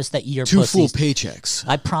least promise that your two pussy's, full paychecks.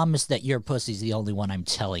 I promise that your pussy's the only one I'm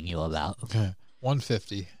telling you about. Okay.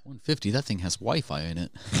 $150. $150. That thing has Wi-Fi in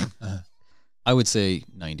it. I would say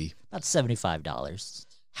 $90. About $75.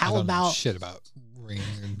 I don't know shit about ring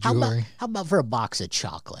and jewelry. How about for a box of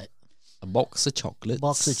chocolate? A box of chocolates.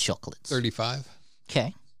 Box of chocolates. 35.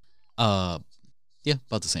 Okay. Yeah,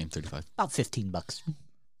 about the same. 35. About $15.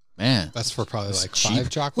 Man, that's for probably like cheap. 5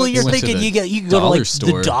 chocolates. Well, you're thinking you can go to like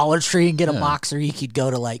the Dollar Tree and get a box, or you could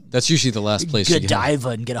go to like that's usually the last place. Godiva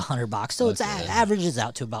and get $100. So it's averages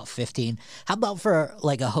out to about 15. How about for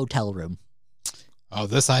like a hotel room? Oh,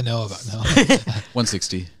 this I know about. No,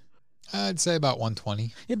 160. I'd say about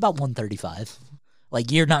 120. About 135.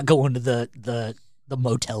 Like you're not going to the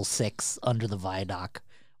Motel 6 under the viaduct,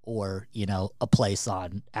 or a place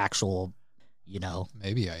on actual.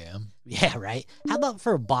 Maybe I am. Yeah, right. How about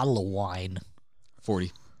for a bottle of wine?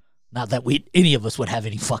 40. Not that any of us would have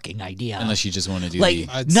any fucking idea. Unless you just want to do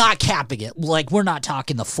not capping it. Like we're not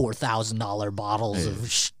talking the $4,000 bottles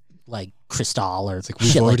of like Cristal or like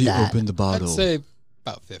shit like that. We've already opened the bottle. I'd say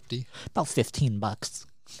about 50. About $15.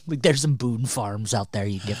 Like there's some Boone Farms out there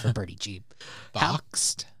you can get for pretty cheap.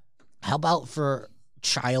 Boxed. How about for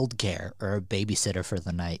childcare or a babysitter for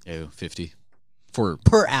the night? Oh, 50. Per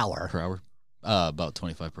hour. Per hour. About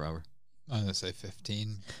 25 per hour. I'm gonna say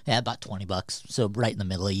 15. Yeah, about $20. So right in the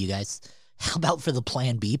middle of you guys. How about for the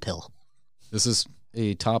Plan B pill? This is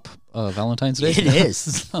a top Valentine's Day? It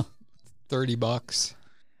is. $30.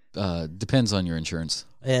 Depends on your insurance.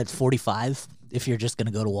 At 45 if you're just going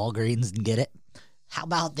to go to Walgreens and get it. How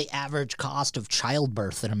about the average cost of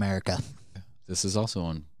childbirth in America? This is also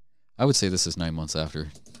on, I would say this is 9 months after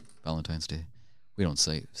Valentine's Day. We don't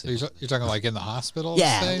say. So you're talking like in the hospital?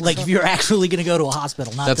 Yeah, like if you're actually going to go to a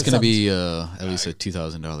hospital. Not that's going to be at least a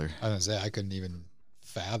 $2,000. I was going to say, I couldn't even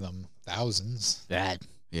fathom thousands. That.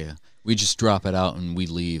 Yeah. We just drop it out and we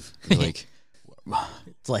leave. We're like,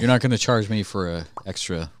 It's like, you're not going to charge me for a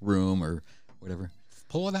extra room or whatever.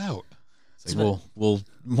 Pull it out. It's like,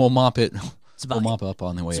 we'll mop it. about, we'll mop up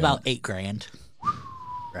on the way it's out. about $8,000.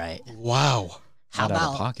 Right. Wow. How Not about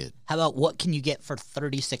out of pocket. How about what can you get for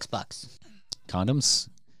 $36? Condoms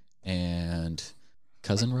and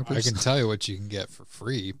cousin rubbers. I can tell you what you can get for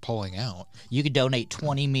free pulling out. You could donate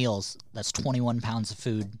 20 meals. That's 21 pounds of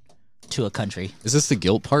food to a country. Is this the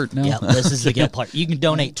guilt part now? Yeah, this is the guilt part. You can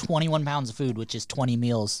donate 21 pounds of food, which is 20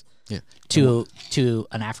 meals, Yeah. to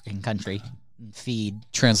an African country and feed.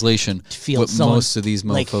 Translation, feel what someone- most of these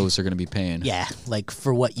like- mofos are going to be paying. Yeah, like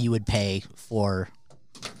for what you would pay for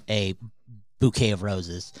a bouquet of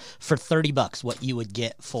roses. For $30, what you would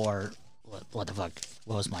get for what the fuck?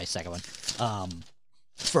 What was my second one?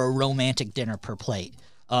 For a romantic dinner per plate,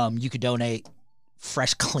 you could donate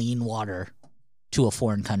fresh, clean water to a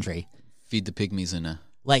foreign country. Feed the pygmies in a...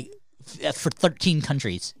 Like for 13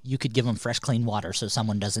 countries, you could give them fresh, clean water so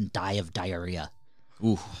someone doesn't die of diarrhea.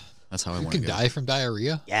 Ooh, that's how I You want to can go. die from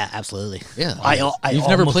diarrhea? Yeah, absolutely. Yeah. You've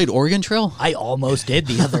never played Oregon Trail? I almost did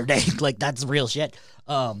the other day. Like, that's real shit.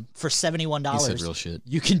 For $71, You said real shit.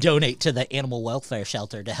 you can donate to the animal welfare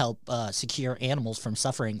shelter to help secure animals from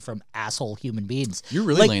suffering from asshole human beings. You're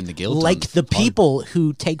really laying the guilt Like on the hard. people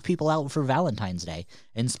who take people out for Valentine's Day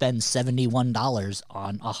and spend $71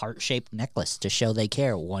 on a heart-shaped necklace to show they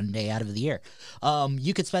care one day out of the year.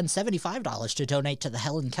 You could spend $75 to donate to the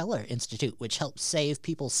Helen Keller Institute, which helps save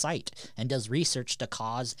people's sight and does research to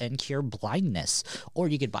cause and cure blindness. Or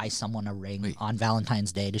you could buy someone a ring on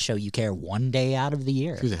Valentine's Day to show you care one day out of the year.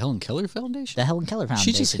 Through the Helen Keller Foundation? The Helen Keller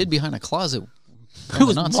Foundation. She just hid behind a closet. Who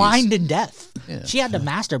was the Nazis. blind and deaf. Yeah. She had to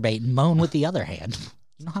masturbate and moan with the other hand.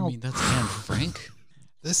 You know how I mean, that's Anne Frank.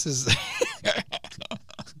 This is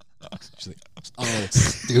She's like, oh, it's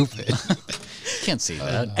stupid. can't say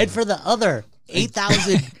that. and for the other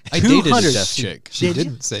 8,200. I dated a deaf chick. She Did you?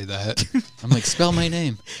 didn't say that. I'm like, spell my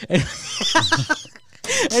name.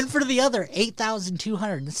 And for the other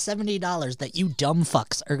 $8,270 that you dumb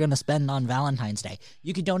fucks are going to spend on Valentine's Day,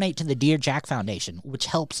 you can donate to the Dear Jack Foundation, which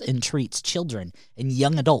helps and treats children and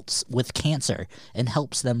young adults with cancer and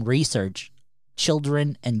helps them research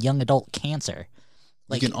children and young adult cancer.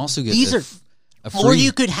 Like, you can also get these a are, free... or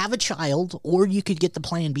you could have a child, or you could get the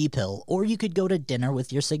Plan B pill, or you could go to dinner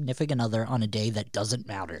with your significant other on a day that doesn't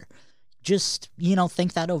matter. Just,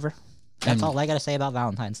 think that over. That's And- all I got to say about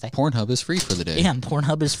Valentine's Day. Pornhub is free for the day. Yeah, and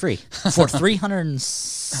Pornhub is free for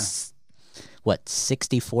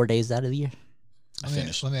 64 days out of the year.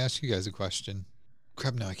 Let me ask you guys a question.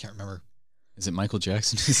 Crap, no, I can't remember. Is it Michael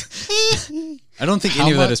Jackson? I don't think How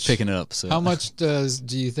any of that is much- picking it up. So How much do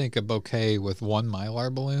you think a bouquet with one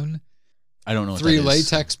Mylar balloon, I don't know. What 3 that is.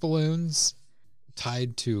 latex balloons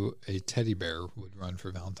tied to a teddy bear would run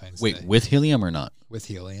for Valentine's Wait, Day? with helium or not? With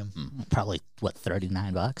helium. Probably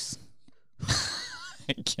 $39.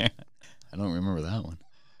 I can't. I don't remember that one.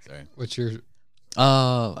 Sorry. What's your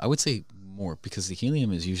I would say more because the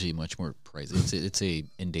helium is usually much more pricey. It's a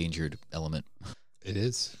endangered element. It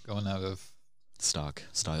is going out of Stock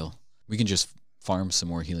style. We can just farm some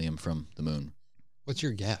more helium from the moon. what's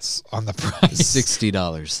your guess on the price?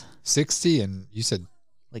 $60. 60 and you said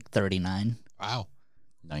Like 39. wow.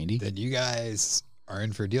 90. Then you guys are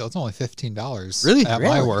in for a deal. It's only $15 Really? at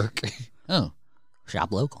my Really? work. Oh,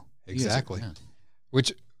 Shop local. Exactly. Yeah.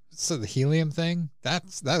 So the helium thing, that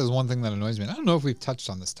is one thing that annoys me. And I don't know if we've touched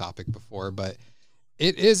on this topic before, but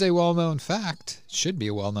it is a well-known fact, should be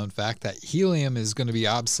a well-known fact, that helium is going to be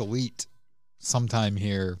obsolete sometime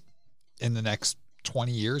here in the next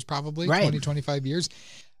 20 years, probably, Right. 20, 25 years.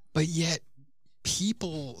 But yet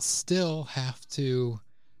people still have to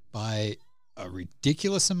buy a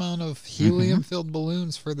ridiculous amount of helium-filled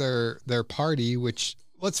balloons for their party, which,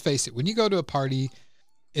 let's face it, when you go to a party,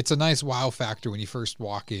 it's a nice wow factor when you first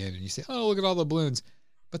walk in and you say, oh, look at all the balloons.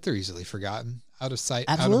 But they're easily forgotten, out of sight,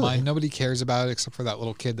 out Absolutely. of mind. Nobody cares about it except for that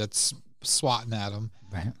little kid that's swatting at them.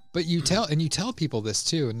 Right. But you tell people this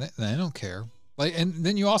too, and they don't care. Like, and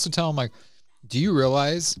then you also tell them, like, do you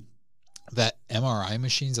realize that MRI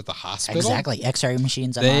machines at the hospital. Exactly. X-ray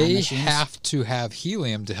machines, MRI They machines. have to have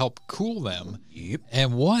helium to help cool them. Yep.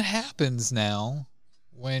 And what happens now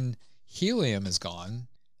when helium is gone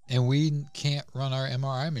and we can't run our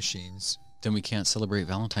MRI machines? Then we can't celebrate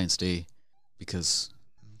Valentine's Day because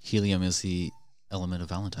helium is the element of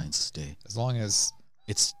Valentine's Day. As long as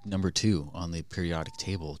It's number 2 on the periodic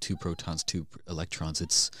table. 2 protons, 2 electrons.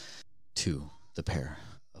 It's 2. The pair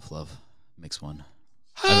of love makes 1.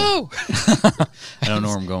 oh, I don't know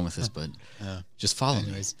where I'm going with this, but just follow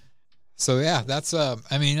anyways. So yeah, that's I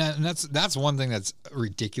mean, and that's one thing that's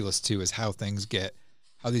ridiculous too, is how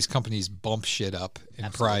these companies bump shit up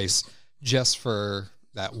in price just for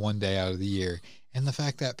that one day out of the year, and the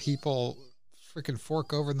fact that people freaking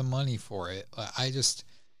fork over the money for it. I just,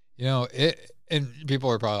 it. And people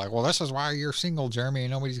are probably like, well, this is why you're single, Jeremy,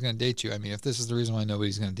 and nobody's going to date you. I mean, if this is the reason why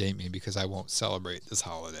nobody's going to date me, because I won't celebrate this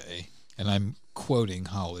holiday, and I'm quoting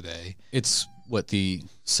holiday. It's what, the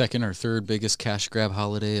second or third biggest cash grab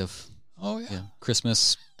holiday of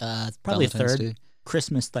Christmas, probably Valentine's third. Day.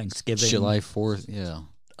 Christmas, Thanksgiving. July 4th, yeah.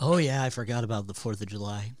 Oh, yeah, I forgot about the 4th of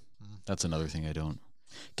July. That's another thing I don't.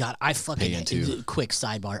 God, I fucking... Pay into. Quick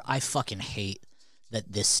sidebar. I fucking hate that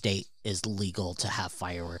this state is legal to have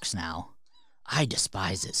fireworks now. I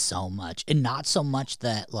despise it so much. And not so much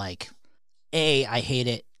that, like, I hate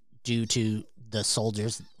it due to the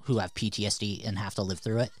soldiers who have PTSD and have to live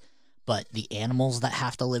through it, but the animals that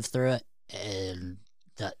have to live through it, and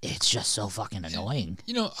it's just so fucking annoying.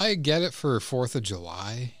 I get it for 4th of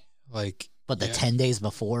July, like... But the 10 days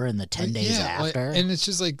before and the 10 days after. And it's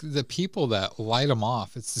just like the people that light them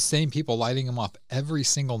off. It's the same people lighting them off every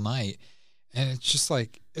single night. And it's just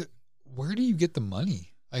like, where do you get the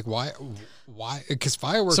money? Like, why? Because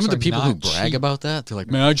fireworks Some of the people who brag about that, they're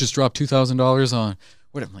like, man, I just dropped $2,000 on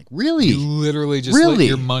what? I'm like, really? You literally just lit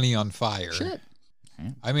your money on fire. Shit.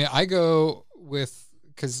 I mean, I go with,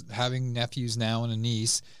 because having nephews now and a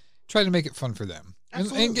niece, try to make it fun for them. And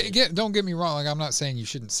don't get me wrong. Like, I'm not saying you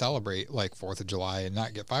shouldn't celebrate like 4th of July and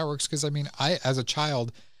not get fireworks. Because I mean, as a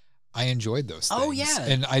child, I enjoyed those things. Oh yeah.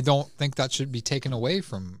 And I don't think that should be taken away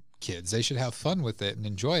from kids. They should have fun with it and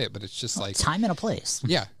enjoy it. But it's just like time and a place.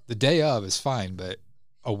 Yeah, the day of is fine, but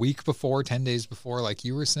a week before, 10 days before, like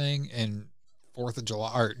you were saying, and 4th of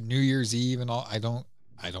July or New Year's Eve and all, I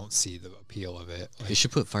don't see the appeal of it. Like, they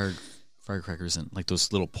should put firecrackers in, like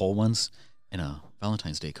those little pole ones, in a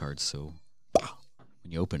Valentine's Day card. So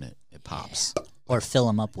when you open it, it pops. Yeah. Or fill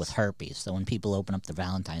them up with herpes. So when people open up their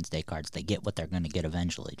Valentine's Day cards, they get what they're going to get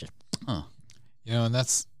eventually. Just, and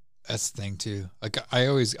that's the thing too. Like I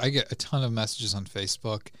get a ton of messages on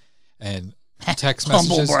Facebook and text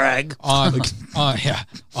messages brag. on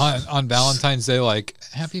Valentine's Day, like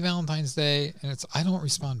Happy Valentine's Day, and I don't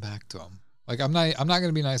respond back to them. Like I'm not going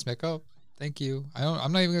to be nice. Make thank you.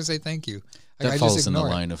 I'm not even going to say thank you. That falls in the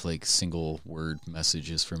line of like single word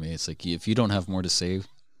messages for me. It's like, if you don't have more to say,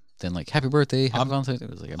 then like happy birthday, happy Valentine's Day.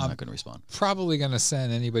 It was like, I'm not going to respond. Probably going to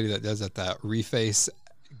send anybody that does that reface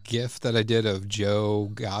GIF that I did of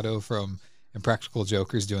Joe Gatto from Impractical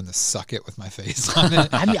Jokers doing the suck it with my face on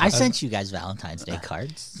it. I mean, I sent you guys Valentine's Day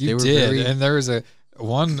cards. You did, and there was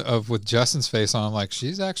one with Justin's face on. I'm like,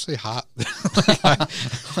 she's actually hot.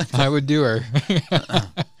 I would do her.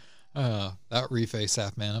 That reface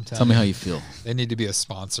app, man. I'm telling you. Tell me how you feel. They need to be a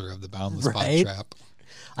sponsor of the Boundless Right? Pod Trap.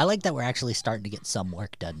 I like that we're actually starting to get some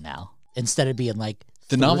work done now. Instead of being like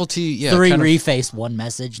the novelty, three reface, one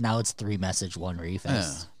message. Now it's 3 message, 1 reface.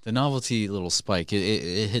 Yeah, the novelty little spike.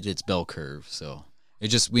 It hit its bell curve. So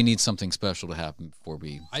we need something special to happen before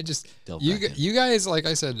we. You guys, like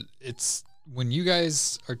I said, it's when you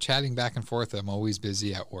guys are chatting back and forth. I'm always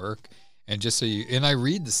busy at work. And just so and I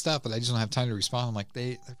read the stuff, but I just don't have time to respond. I'm like,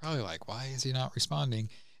 they're probably like, why is he not responding?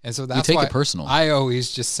 And so that's why it personal. I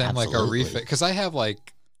always just send Absolutely. like a reface, because I have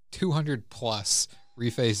like 200 plus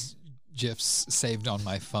reface GIFs saved on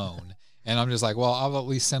my phone. And I'm just like, well, I'll at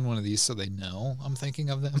least send one of these so they know I'm thinking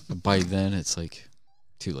of them. By then, it's like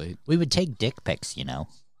too late. We would take dick pics,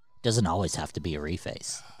 Doesn't always have to be a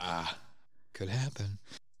reface. Could happen.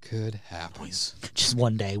 Could happen. Just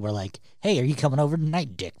one day, we're like, hey, are you coming over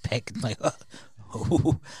tonight, dick pic? I'm like,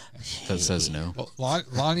 oh. That says no. Well,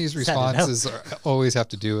 Lonnie's responses always have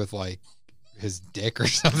to do with like his dick or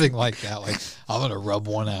something like that. Like, I'm going to rub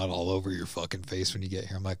one out all over your fucking face when you get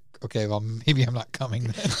here. I'm like, okay, well, maybe I'm not coming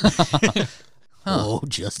then. Oh,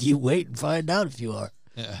 just you wait and find out if you are.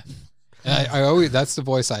 Yeah. And I always, that's the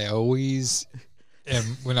voice I always am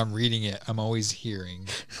when I'm reading it. I'm always hearing.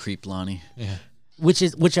 Creep Lonnie. Yeah.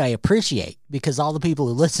 which I appreciate, because all the people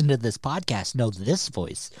who listen to this podcast know this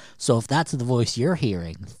voice. So if that's the voice you're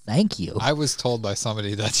hearing, thank you. I was told by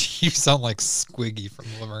somebody that you sound like Squiggy from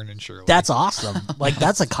Laverne and Shirley. That's awesome. Like,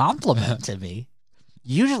 that's a compliment to me.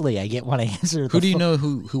 Usually I get when I answer the Who do you know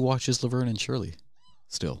who watches Laverne and Shirley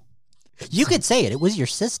still? You could say it. It was your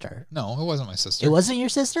sister. No, it wasn't my sister. It wasn't your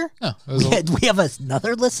sister? No, it was We have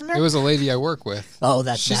another listener? it was a lady I work with. Oh,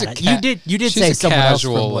 that's She's bad. a ca- You did she's say a someone else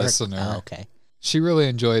casual from work. listener. Oh, okay. She really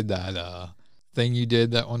enjoyed that thing you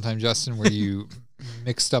did that one time, Justin, where you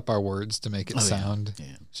mixed up our words to make it sound. Yeah.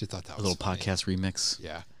 She thought that A was little funny. podcast remix.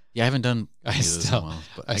 Yeah. Yeah, I haven't done I any of those in a still, while,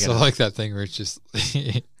 but I still like that thing where it's just,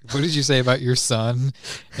 what did you say about your son?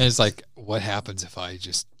 And it's like, what happens if I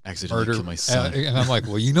just accidentally murder kill my son. And I'm like,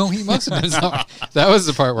 well, he must have been something. That was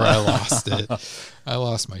the part where I lost it. I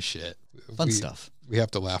lost my shit. Fun stuff. We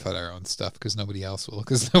have to laugh at our own stuff because nobody else will,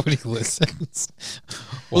 because nobody listens.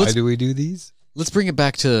 Well, Why do we do these? Let's bring it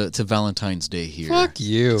back to Valentine's Day here. Fuck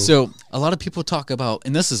you. So a lot of people talk about,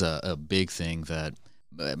 and this is a big thing that,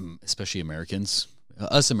 especially Americans,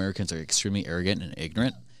 us Americans are extremely arrogant and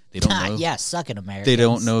ignorant. They don't know. Yeah, suck it, Americans. They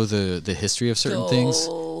don't know the history of certain things.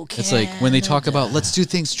 It's like when they talk about let's do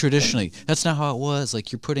things traditionally. That's not how it was.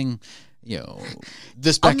 Like you're putting,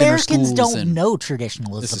 this back Americans in our schools. don't know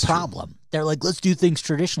traditional is This the is true. problem. They're like, let's do things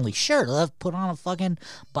traditionally. Sure, let's put on a fucking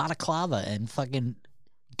balaclava and fucking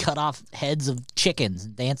cut off heads of chickens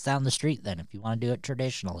and dance down the street then if you want to do it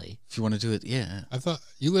traditionally. If you want to do it, yeah. I thought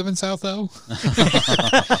you live in South O.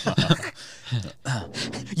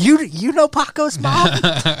 You know Paco's mom?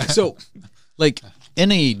 So, like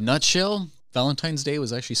in a nutshell, Valentine's Day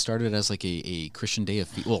was actually started as like a Christian day of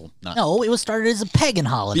not No, it was started as a pagan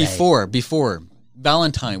holiday. before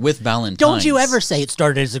Valentine with Valentine's. Don't you ever say it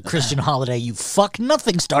started as a Christian holiday, you fuck.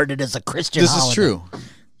 Nothing started as a Christian This holiday. is true.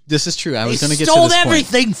 This is true. I was They going to get to stole this point.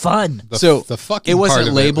 everything fun. The fucking it wasn't part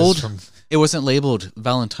of labeled. It, was from, it wasn't labeled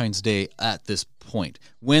Valentine's Day at this point.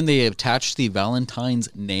 When they attached the Valentine's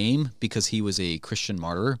name because he was a Christian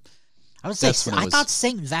martyr. I would say That's when it I was- thought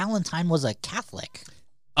Saint Valentine was a Catholic.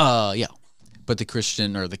 Yeah. But the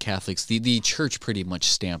Christian or the Catholics, the church pretty much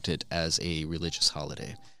stamped it as a religious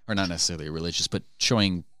holiday, or not necessarily religious, but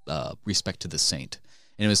showing respect to the saint.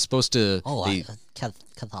 And it was supposed to.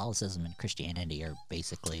 Catholicism and Christianity are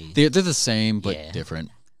basically They're the same, but Yeah.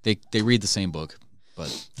 different. They read the same book,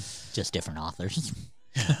 but just different authors.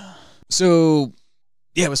 so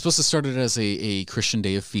yeah, it was supposed to start it as a Christian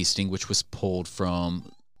day of feasting, which was pulled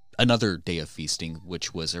from another day of feasting,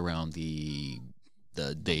 which was around the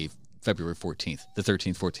day February 14th, the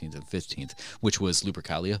 13th, 14th, and 15th, which was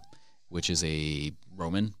Lupercalia, which is a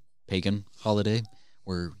Roman pagan holiday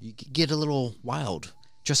where you get a little wild,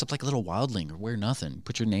 dress up like a little wildling or wear nothing,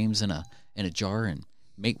 put your names in a jar and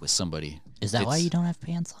mate with somebody. Is that why you don't have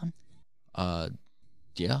pants on?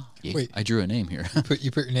 Yeah. Wait. I drew a name here.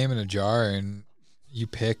 you put your name in a jar and you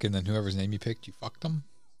pick, and then whoever's name you picked, you fucked them?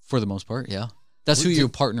 For the most part, yeah. That's who Did- you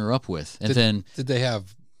partner up with. And then Did they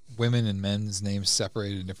have women and men's names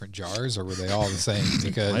separated in different jars, or were they all the same?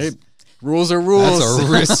 Because Right. Rules are rules. that's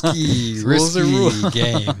a risky, Rules are risky rules.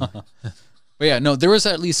 game. But yeah, no, there was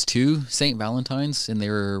at least two St. Valentines, and they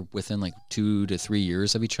were within like 2 to 3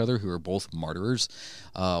 years of each other, who were both martyrs.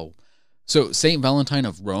 So St. Valentine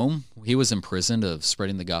of Rome, he was imprisoned of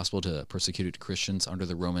spreading the gospel to persecuted Christians under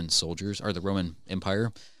the Roman soldiers, or the Roman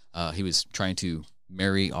Empire. He was trying to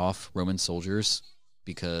marry off Roman soldiers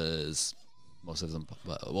because most of them,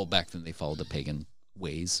 well, back then they followed the pagan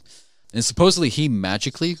ways. And supposedly he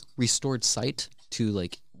magically restored sight to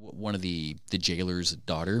like one of the jailer's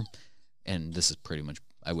daughter. And this is pretty much,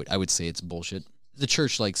 I would say it's bullshit. The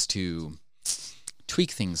church likes to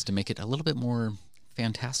tweak things to make it a little bit more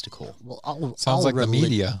fantastical. Well, Sounds like the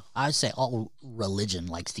media. I say all religion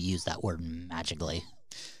likes to use that word magically.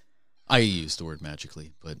 I use the word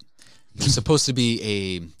magically, but it's supposed to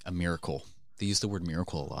be a miracle. They use the word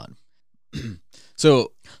miracle a lot.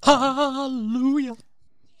 So, Hallelujah.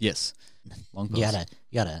 yes. Long pause.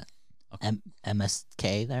 You got a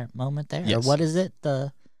MSK there moment there, or Yes. what is it?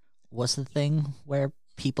 What's the thing where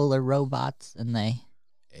people are robots and they?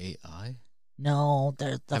 AI? No,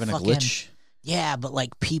 they're the Having fucking a glitch? Yeah, but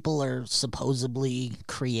like people are supposedly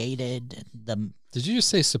created. Did you just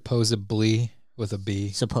say supposedly with a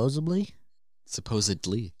B? Supposedly.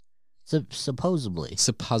 Supposedly. Supposedly.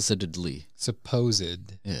 Supposedly.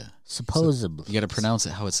 Supposed. Yeah. Supposedly. You got to pronounce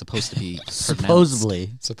it how it's supposed to be pronounced. Supposedly.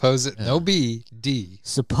 Supposed. No B. D.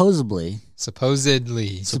 Supposedly.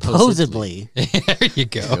 Supposedly. Supposedly. There you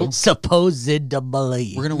go.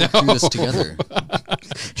 Supposedly. We're going to work through this together.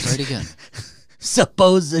 Try it again.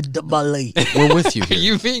 Supposedly. We're with you Are here.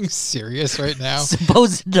 you being serious right now?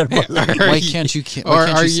 Supposedly. Why can't you? Or Why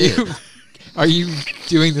can't are you say you? it? Are you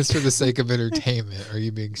doing this for the sake of entertainment? Are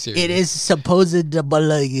you being serious? It is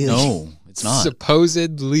supposedly. No, it's not.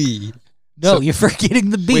 Supposedly. No, you're forgetting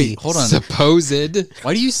the B. Wait, hold on. Supposed.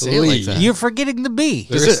 Why do you say it like that? You're forgetting the B.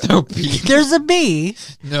 There is no B. There's a B.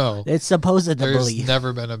 No. It's supposedly. There's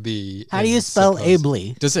never been a B. How do in you spell supposed.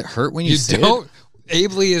 ably? Does it hurt when you, You say don't.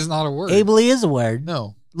 Ably is not a word. Ably is a word.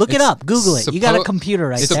 No. Look it It's up. Google it. You got a suppo- computer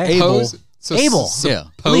right there. Suppose- so Able. it? Yeah.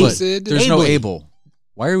 Supposed. There's no Ably. able.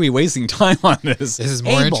 Why are we wasting time on this? This is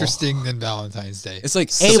more Able. interesting than Valentine's Day. It's like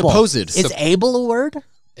Able. supposed. Is able a word?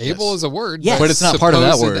 Able is a word. Yes. But it's not part of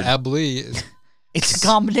that supposed word. Ably is It's a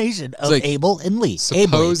combination of like able and Lee. Ably.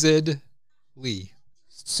 supposedly.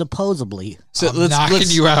 Supposedly. So I'm knocking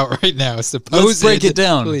you out right now. Supposedly. Let's break it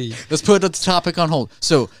down. Let's put the topic on hold.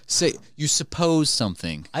 So say you suppose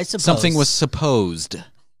something. I suppose. Something was supposed.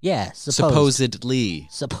 Yeah, supposed. Supposedly.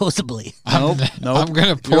 Supposedly. Nope. Nope. I'm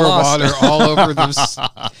gonna pour You're lost. water all over this.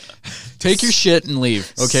 Take your shit and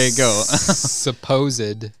leave. Okay, go.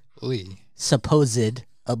 Supposedly. Supposedly.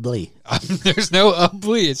 There's no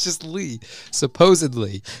Lee. It's just Lee.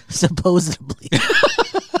 Supposedly. Supposedly.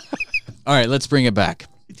 All right, let's bring it back.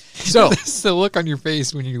 So, It's the look on your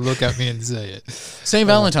face when you look at me and say it. Saint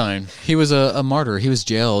Valentine, he was a martyr. He was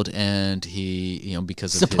jailed, and he,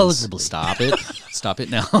 because of Supposedly. Stop it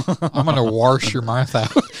now. I'm gonna wash your mouth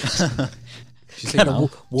out. She said Gotta no.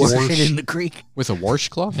 wash it in the creek. With a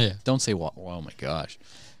washcloth? Yeah. Don't say oh my gosh.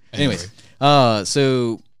 Anyway. Anyways,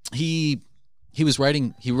 so he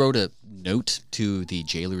wrote a note to the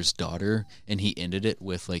jailer's daughter, and he ended it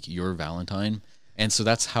with like your Valentine, and so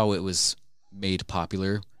that's how it was made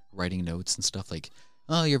popular. Writing notes and stuff like,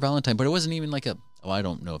 oh, your Valentine, but it wasn't even like I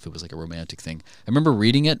don't know if it was like a romantic thing. I remember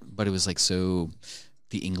reading it, but it was like so,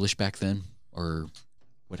 the English back then or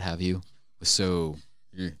what have you was so.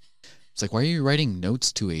 It's like, why are you writing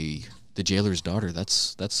notes to the jailer's daughter?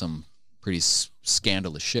 That's some pretty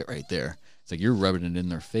scandalous shit right there. It's like you're rubbing it in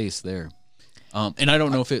their face there. And I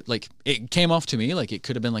don't know if it came off to me like it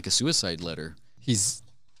could have been like a suicide letter. Do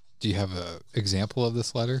you have a example of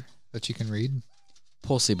this letter that you can read?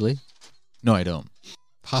 Possibly. No, I don't.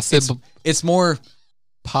 It's more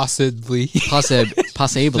possibly.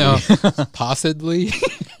 Possibly. No. Possibly.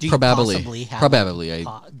 Do you Probably. possibly have Probably.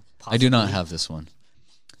 I do not have this one.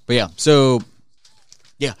 But yeah, so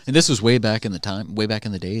yeah, and this was way back in the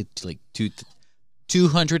day, like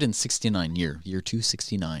 269 year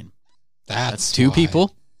 269. That's two why.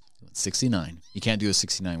 people. 69. You can't do a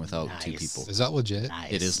 69 without two Nice. people. Is that legit?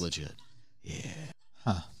 Nice. It is legit. Yeah.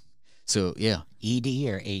 Huh. So yeah, ED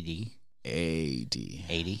or AD? AD.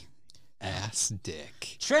 80. Ass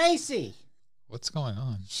dick. Tracy! What's going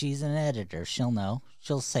on? She's an editor. She'll know.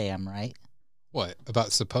 She'll say I'm right. What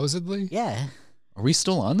about supposedly? Yeah. Are we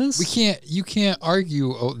still on this? You can't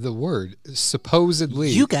argue the word supposedly.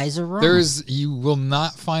 You guys are wrong. You will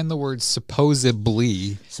not find the word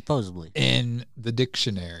supposedly Supposedly. in the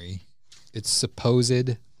dictionary. It's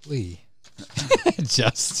supposedly.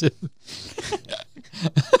 Justin.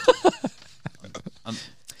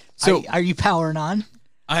 So Are you powering on?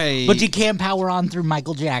 But you can't power on through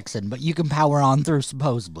Michael Jackson, but you can power on through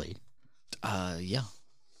supposedly. Yeah.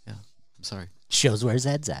 I'm sorry. Shows where his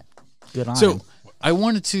head's at. Good on So him.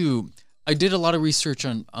 I did a lot of research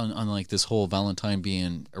on like this whole Valentine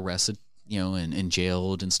being arrested, and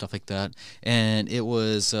jailed and stuff like that. And it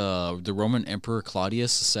was the Roman Emperor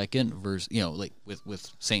Claudius II versus, like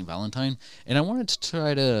with Saint Valentine. And I wanted to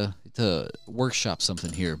try to workshop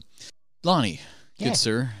something here. Lonnie, Yeah. good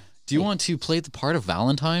sir, do you want to play the part of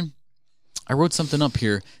Valentine? I wrote something up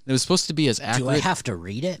here that was supposed to be as accurate. Do I have to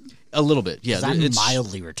read it? A little bit, yeah. 'Cause I'm It's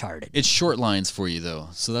mildly retarded. It's short lines for you though,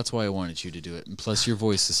 so that's why I wanted you to do it. And plus, your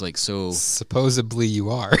voice is like so. Supposedly you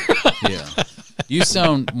are. Yeah, you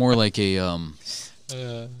sound more like a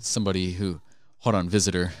somebody who. Hold on,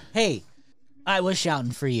 visitor. Hey, I was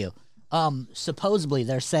shouting for you. Supposedly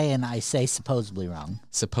they're saying I say supposedly wrong.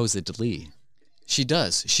 Supposedly, she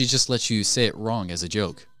does. She just lets you say it wrong as a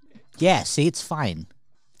joke. Yeah, see, it's fine.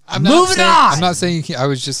 Moving on. I'm not saying you can't. I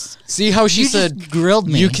was just. See how she You said just grilled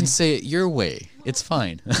me. you can say it your way. It's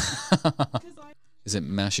fine. Is it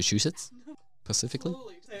Massachusetts? Pacifically?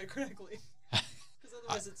 Say it correctly.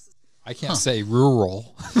 I can't say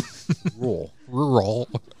rural. Rural.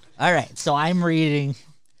 All right, so I'm reading.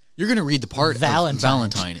 You're going to read the part Valentine. of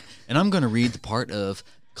Valentine, and I'm going to read the part of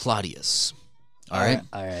Claudius. All right?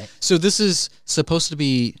 All right. So this is supposed to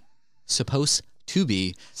be as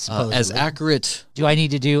Supposedly. accurate. Do I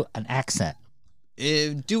need to do an accent?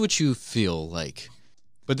 Do what you feel like.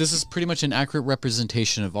 But this is pretty much an accurate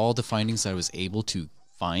representation of all the findings that I was able to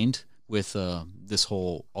find with this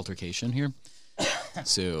whole altercation here.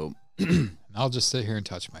 So I'll just sit here and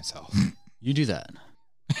touch myself. you do that.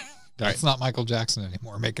 That's not Michael Jackson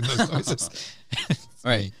anymore making those noises.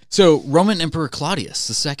 All right. So Roman Emperor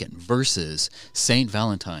Claudius II versus Saint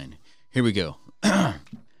Valentine. Here we go.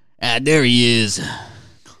 There he is.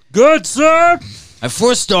 Good, sir.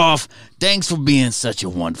 First off, thanks for being such a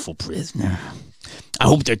wonderful prisoner. I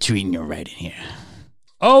hope they're treating you right in here.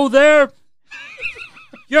 Oh, there.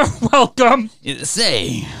 You're welcome.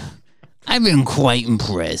 Say, I've been quite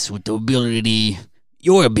impressed with your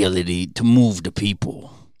ability to move the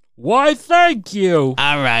people. Why, thank you.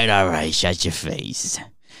 All right, shut your face.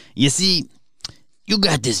 You see, you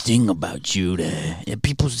got this thing about you that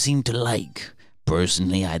people seem to like.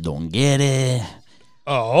 Personally, I don't get it.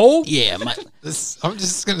 Oh? Yeah, I'm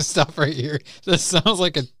just going to stop right here. This sounds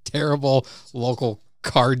like a terrible local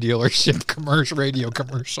car dealership radio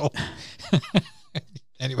commercial.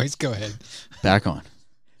 Anyways, go ahead. Back on.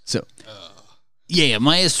 So, yeah,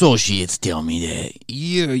 my associates tell me that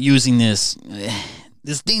you're using this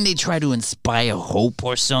thing they try to inspire hope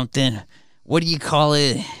or something. What do you call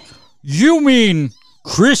it? You mean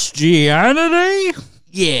Christianity?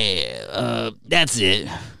 Yeah, that's it.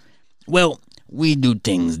 Well, we do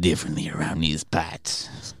things differently around these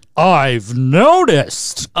parts. I've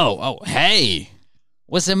noticed. Oh, hey.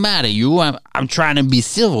 What's the matter, you? I'm trying to be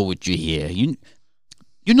civil with you here. You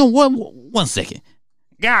know what? 1 second.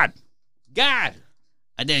 God. There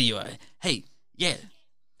you are. Hey, yeah.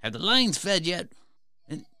 Have the lions fed yet?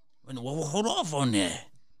 Well, hold off on that.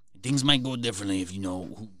 Things might go differently if you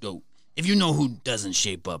know who doesn't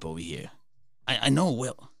shape up over here. I know.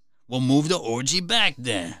 We'll move the orgy back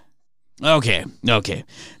then. Okay.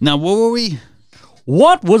 Now, what were we?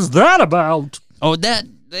 What was that about? Oh,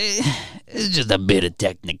 it's just a bit of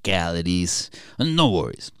technicalities. No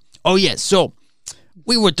worries. Oh, yeah, so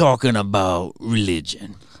we were talking about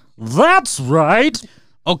religion. That's right.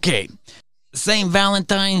 Okay, Saint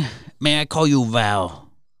Valentine, may I call you Val?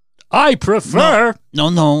 I prefer...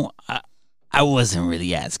 No, I wasn't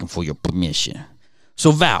really asking for your permission.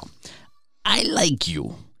 So, Val, I like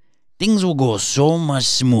you. Things will go so much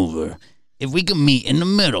smoother if we can meet in the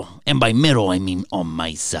middle. And by middle, I mean on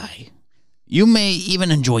my side. You may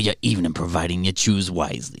even enjoy your evening, providing you choose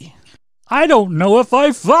wisely. I don't know if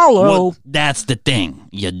I follow. Well, that's the thing.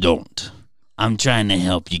 You don't. I'm trying to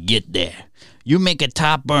help you get there. You make a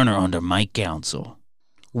top burner under my counsel.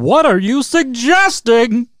 What are you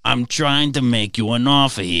suggesting? I'm trying to make you an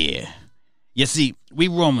offer here. You see, we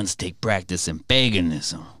Romans take practice in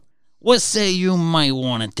paganism. What say you might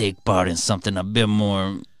want to take part in something a bit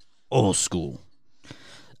more old school?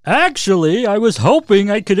 Actually, I was hoping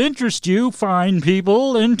I could interest you fine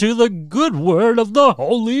people into the good word of the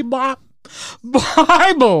Holy Bible.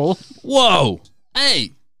 Whoa!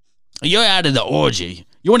 Hey! You're out of the orgy.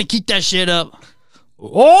 You want to keep that shit up?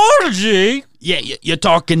 Orgy? Yeah, you're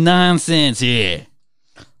talking nonsense here.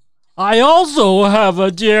 I also have a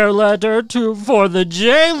dear letter for the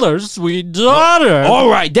jailer's sweet daughter. All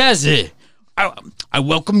right, that's it. I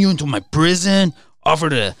welcome you into my prison, offer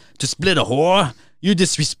to split a whore. You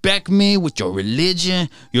disrespect me with your religion.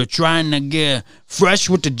 You're trying to get fresh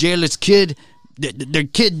with the jailer's kid, their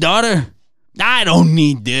kid daughter. I don't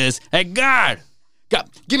need this. Hey, God,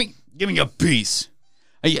 give me your piece.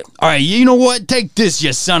 All right, you know what? Take this,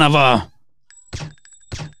 you son of a...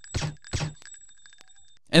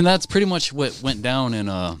 and that's pretty much what went down in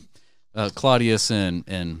Claudius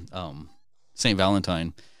and Saint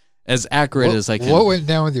Valentine. As accurate as I can. What went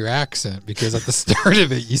down with your accent? Because at the start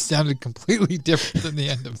of it, you sounded completely different than the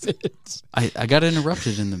end of it. I got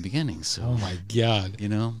interrupted in the beginning, so. Oh my God. You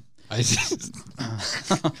know?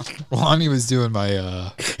 Lonnie was doing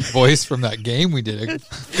my voice from that game we did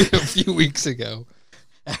a few weeks ago.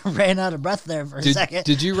 I ran out of breath there for a second.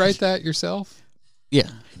 Did you write that yourself? Yeah.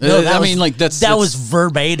 No, that was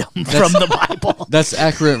verbatim from the Bible. That's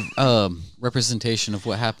accurate representation of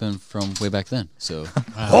what happened from way back then. So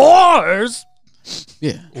whores.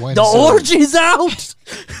 Yeah. The orgy's out.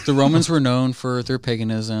 The Romans were known for their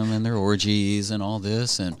paganism and their orgies and all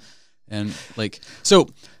this and like so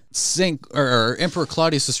Emperor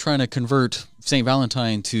Claudius is trying to convert Saint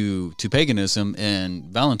Valentine to paganism, and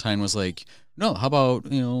Valentine was like, no, how about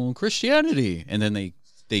Christianity? And then they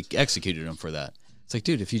executed him for that. It's like,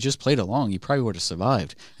 dude, if you just played along, you probably would have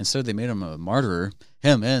survived. Instead, they made him a martyr,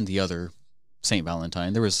 him and the other Saint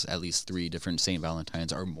Valentine. There was at least 3 different Saint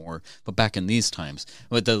Valentines or more, but back in these times,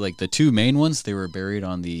 but the 2 main ones, they were buried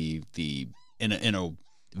on in a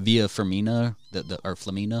Via Femina, or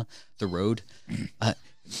Flamina, the road.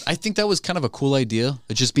 I think that was kind of a cool idea.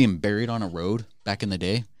 Of just being buried on a road back in the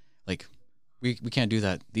day. Like, we can't do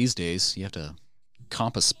that these days. You have to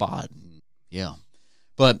comp a spot. Yeah.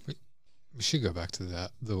 But we should go back to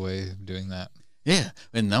that, the way of doing that. yeah,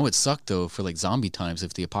 and that would suck though for like zombie times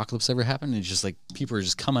if the apocalypse ever happened and it's just like people are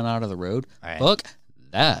just coming out of the road. Right. Fuck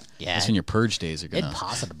that. Yeah. That's when your purge days are gonna. It'd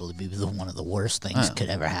possibly be one of the worst things could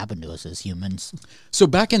ever happen to us as humans. So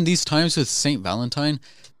back in these times with St. Valentine,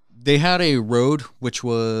 they had a road which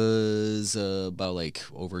was about like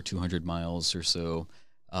over 200 miles or so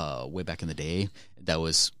way back in the day.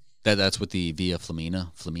 That's what the Via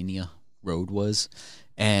Flaminia road was.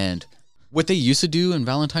 And what they used to do in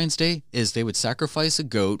Valentine's Day is they would sacrifice a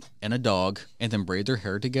goat and a dog and then braid their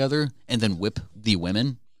hair together and then whip the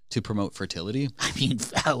women to promote fertility. I mean,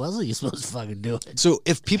 how else are you supposed to fucking do it? So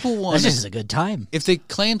if people want, That's just a good time, if they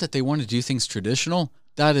claim that they want to do things traditional,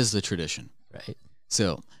 that is the tradition. right?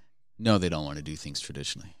 So no, they don't want to do things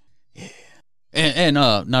traditionally. Yeah. And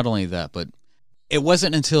not only that, but it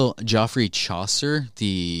wasn't until Geoffrey Chaucer,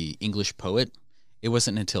 the English poet, it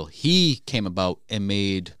wasn't until he came about and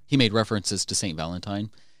made references to St. Valentine,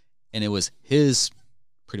 and it was his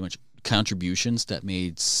pretty much contributions that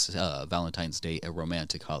made Valentine's Day a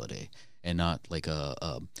romantic holiday and not like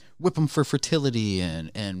a whip them for fertility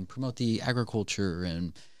and promote the agriculture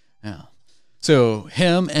and yeah. So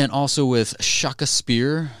him and also with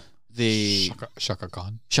Shakespeare, Shaka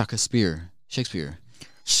Khan. Shakespeare.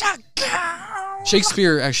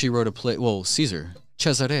 Shakespeare actually wrote a play. Well, Caesar,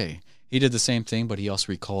 Cesare. He did the same thing, but he also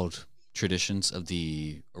recalled traditions of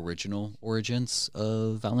the original origins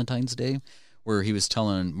of Valentine's Day, where he was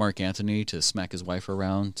telling Mark Antony to smack his wife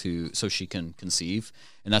around so she can conceive,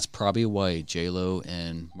 and that's probably why J-Lo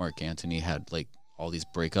and Mark Antony had like all these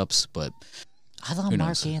breakups. But I thought who Mark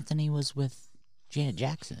knows? Anthony was with Janet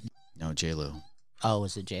Jackson. No, J-Lo. Oh,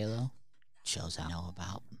 was it J-Lo? Shows I know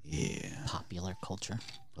about Yeah, popular culture.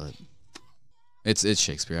 but it's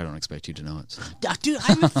Shakespeare. I don't expect you to know it. Dude, I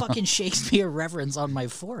have a fucking Shakespeare reference on my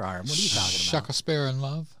forearm. What are you talking about? Shaka Spear in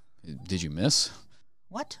love. Did you miss?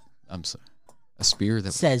 What? I'm sorry. A spear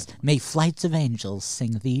that Says, may flights of angels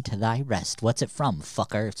sing thee to thy rest. What's it from,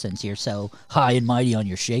 fucker, since you're so high and mighty on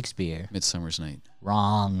your Shakespeare? Midsummer's Night.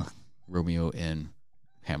 Wrong. Romeo and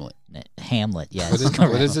Hamlet. Hamlet, yes.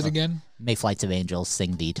 What is it again? May flights of angels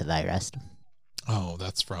sing thee to thy rest. Oh,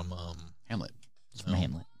 that's from Hamlet. It's from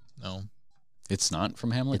Hamlet. no, It's not from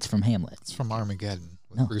Hamlet. It's from Hamlet. it's from Armageddon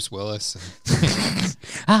with No. Bruce Willis. And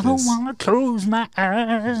I don't This- want to close my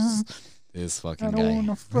eyes. This fucking I guy. don't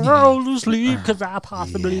want to fall asleep because I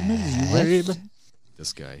possibly miss you, baby.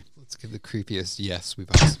 This guy. let's give the creepiest yes we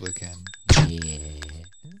possibly can. Yeah.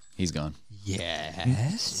 He's gone.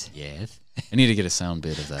 Yes, Yes. I need to get a sound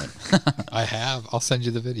bit of that. I have. I'll send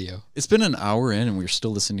you the video. It's been an hour in, and we're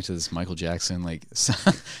still listening to this Michael Jackson. Like,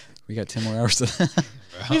 we got 10 more hours.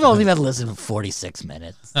 We've only been listening for 46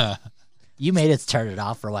 minutes. You made us turn it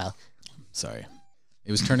off for a while. Sorry,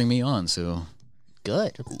 it was turning me on. So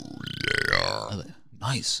Good.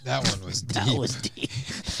 nice. That one was deep. That was deep.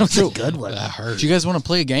 That was a good one. That hurt. Do you guys want to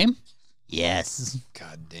play a game? Yes.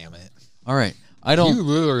 God damn it! All right. I don't. You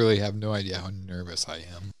literally have no idea how nervous I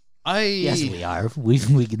am. Yes, we are. We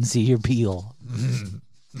can see your peel.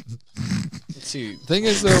 Let's see. Thing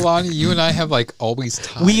is, though, Lonnie, you and I have like always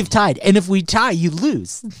tied. We've tied, and if we tie, you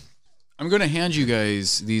lose. I'm going to hand you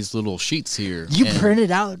guys these little sheets here. You and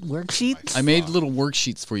printed out worksheets. I made little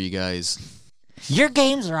worksheets for you guys. Your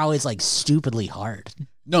games are always like stupidly hard.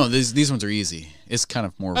 No, these ones are easy. It's kind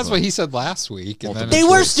of more. That's of a, what he said last week. And then They it's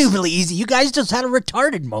were like- stupidly easy. You guys just had a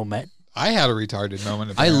retarded moment. I had a retarded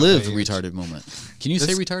moment. I apparently. lived retarded moment. Can you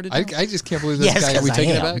say retarded? now? I just can't believe this Yes, guy. 'cause We I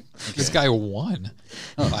taking it am. back. This guy won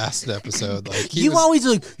last episode. Like he You was, always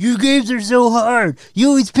like, your games are so hard. You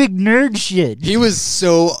always pick nerd shit. He was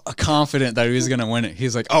so confident that he was going to win it.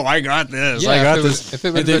 He's like, "Oh, I got this. Yeah, I got if it was- this." if it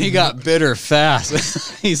And would've then he been- got bitter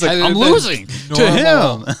fast. He's like, had it "I'm been losing to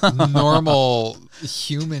him." normal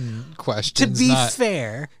human questions. To be not,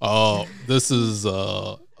 fair, oh, this is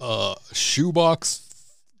shoebox.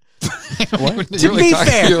 To be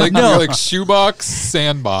fair, you're like, no. you're like shoebox,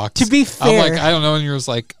 sandbox. To be I'm like, fair- I don't know, and you're just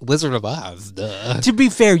like Wizard of Oz. Duh. to be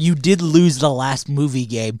fair, you did lose the last movie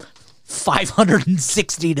game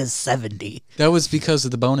 560 to 70. That was because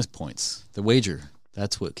of the bonus points, the wager.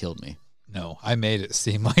 That's what killed me. No, I made it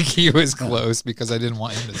seem like he was close because I didn't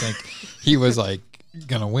want him to think he was like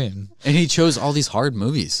gonna win. And he chose all these hard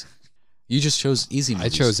movies. You just chose easy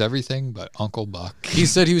movies. I chose everything but Uncle Buck. He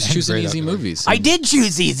said he was And choosing Great easy Outdoors. movies. I did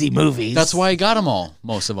choose easy movies. That's why I got them all,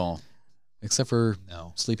 most of all. except for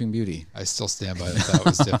No. Sleeping Beauty. I still stand by that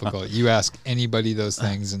was difficult. You ask anybody those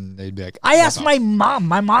things and they'd be like, I asked my mom.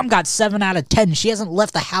 My mom got 7 out of 10. She hasn't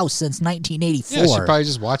left the house since 1984. Yeah, she probably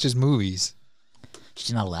just watches movies.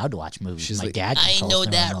 She's not allowed to watch movies. She's My like, dad. I controls know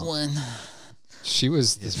their that remote. one. She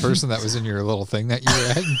was this person that was in your little thing that you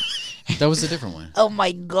read. That was a different one. Oh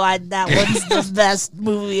my god, that one's the best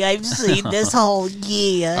movie I've seen this whole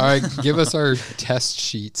year. All right, give us our test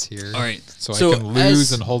sheets here. All right. So So I can lose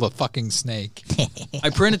as- and hold a fucking snake. I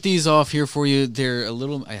printed these off here for you. They're a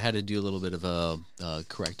little. I had to do a little bit of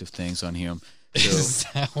corrective things on here. Is So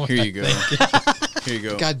that what here I you go. think? Here you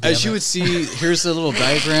go. God damn As you it. would see, here's a little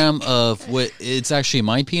diagram of what it's actually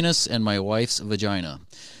my penis and my wife's vagina.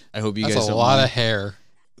 I hope you That's guys a don't lot mind. of hair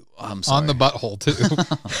I'm sorry. on the butthole too.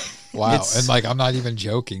 Wow, It's- and like I'm not even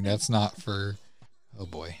joking. That's not for. Oh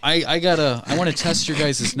boy. I want to test your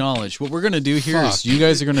guys' knowledge. What we're gonna do here is Fuck. you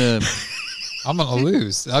guys are gonna. I'm gonna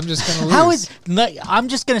lose. I'm just gonna lose. How is? I'm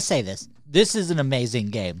just gonna say this. This is an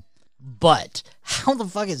amazing game, but how the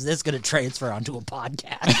fuck is this gonna transfer onto a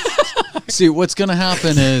podcast? See, what's gonna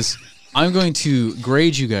happen is I'm going to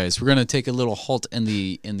grade you guys. We're gonna take a little halt in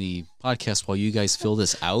the podcast while you guys fill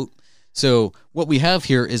this out. So what we have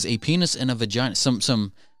here is a penis and a vagina,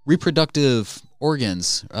 some reproductive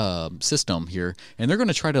organs system here, and they're going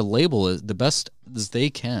to try to label it the best as they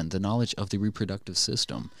can, the knowledge of the reproductive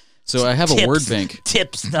system. So I have a word bank.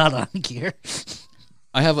 Tips not on here.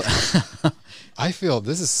 I have a I feel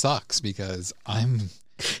this sucks because I'm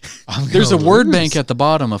there's a gonna word lose. bank at the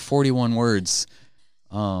bottom of 41 words.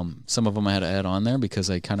 Some of them I had to add on there because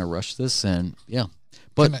I kind of rushed this, and yeah,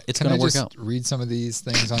 but it's Can going I to work just out. read some of these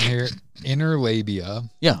things on here. Inner labia,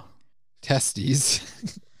 Yeah. testes.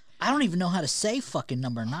 I don't even know how to say fucking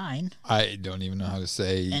number 9. I don't even know how to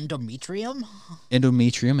say Endometrium.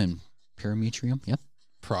 Endometrium and perimetrium. Yep.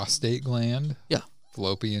 prostate gland. Yeah.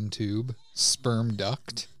 Fallopian tube, sperm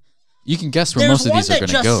duct. You can guess where There's most of one these are that going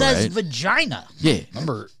to just go, says right? vagina. Yeah.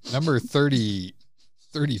 Number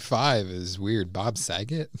 35 is weird. Bob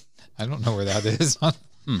Saget. I don't know where that is.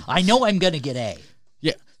 I know I'm gonna get A.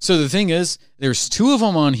 Yeah. So the thing is, there's 2 of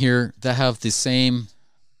them on here that have the same.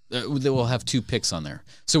 That will have 2 picks on there.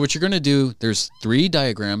 So what you're going to do, there's 3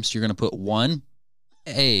 diagrams. You're going to put one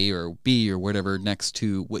A or B or whatever next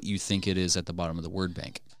to what you think it is at the bottom of the word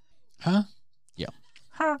bank. Huh? Yeah.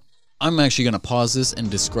 Huh. I'm actually going to pause this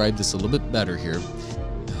and describe this a little bit better here.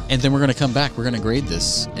 And then we're going to come back. We're going to grade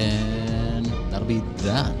this. And that'll be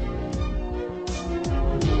that.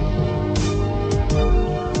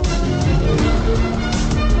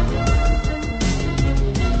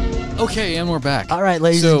 Okay, and we're back. All right,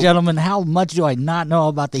 ladies So- and gentlemen, how much do I not know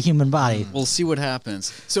about the human body? We'll see what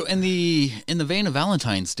happens. So in the vein of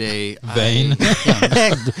Valentine's Day, Vein.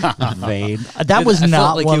 Vain. That was I felt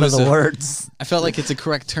not like one it of was the a- words. I felt like it's a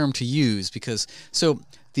correct term to use because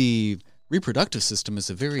the reproductive system is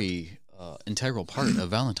a very integral part of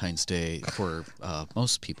Valentine's Day for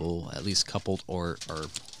most people, at least coupled or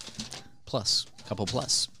couple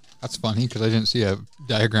plus. That's funny because I didn't see a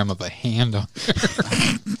diagram of a hand on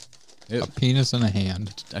there. A penis and a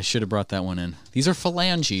hand. I should have brought that one in. These are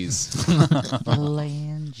phalanges.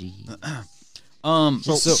 Phalange.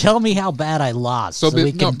 So Tell me how bad I lost so,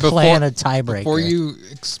 we can before- plan a tiebreaker. Before you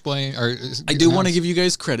explain, or I do want to give you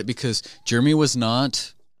guys credit because Jeremy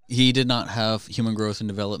he did not have human growth and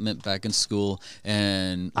development back in school,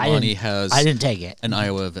 and Lonnie has I didn't take it. an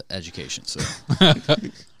Iowa education. So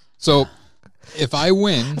So, if I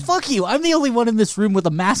win, Fuck you. I'm the only one in this room with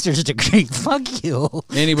a master's degree. Fuck you.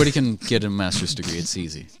 anybody can get a master's degree. It's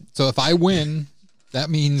easy. so if I win,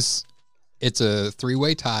 that means it's a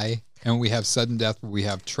 3-way tie, and we have sudden death where we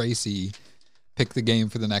have Tracy pick the game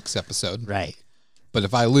for the next episode. Right. But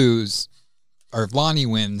if I lose, or if Lonnie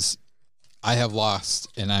wins, I have lost,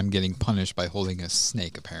 and I'm getting punished by holding a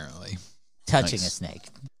snake, apparently. Touching Nice. a snake.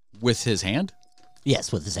 With his hand,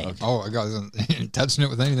 Yes, with his hand. Oh, I wasn't touching it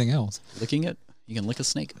with anything else. licking it, you can lick a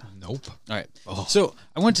snake. Nope. All right. So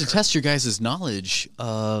I wanted to test your guys' knowledge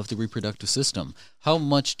of the reproductive system. How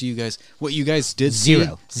much do you guys? What you guys did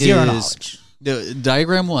Zero. see Zero is- knowledge. The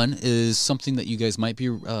diagram 1 is something that you guys might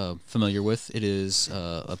be familiar with. It is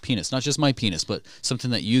a penis, not just my penis, but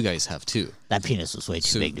something that you guys have too. That penis was way too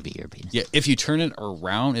So- big to be your penis. Yeah, if you turn it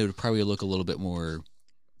around, it would probably look a little bit more,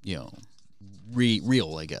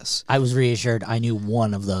 real, I guess. I was reassured I knew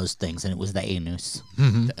one of those things, and it was the anus.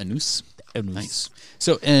 The anus. Anus. Nice.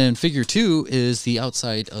 So, and figure 2 is the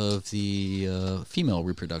outside of the female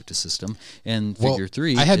reproductive system, and figure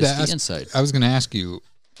 3 I had is to the ask, inside. I was going to ask you,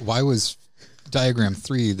 why was diagram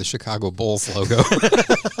 3 the Chicago Bulls logo?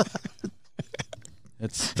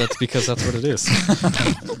 That's because that's what it is.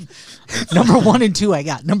 Number 1 and 2 I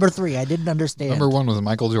got. Number 3 I didn't understand. Number 1 was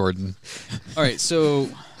Michael Jordan. All right, so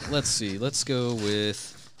let's see. Let's go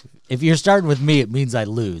with. If you're starting with me, it means I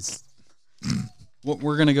lose.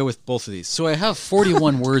 We're gonna go with both of these. So I have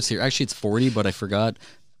 41 words here. Actually, it's 40, but I forgot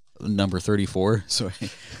number 34. So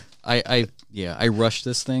I rushed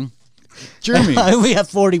this thing. Jeremy, I only have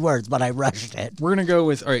 40 words, but I rushed it. we're gonna go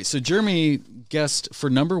with. All right, so Jeremy guessed for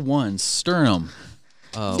number 1, sternum.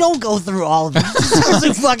 Don't go through all of it. This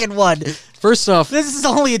is fucking one. First off, This is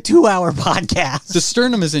only a 2-hour podcast. the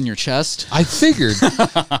sternum is in your chest. I figured,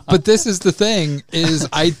 but this is the thing: is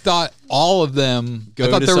I thought all of them. Go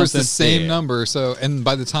I thought to there was the something- same yeah. number. So, and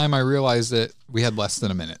by the time I realized it, we had less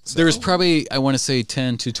than a minute. So. There was probably, I want to say,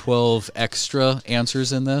 10 to 12 extra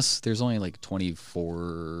answers in this. There's only like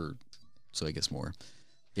 24, so I guess more.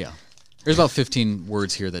 Yeah. There's about 15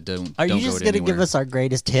 words here that don't Are don't you go just to going to anywhere. give us our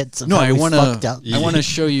greatest hits? Of No, how I we want fucked to. up? I want to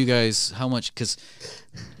show you guys how much, because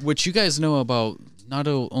what you guys know about not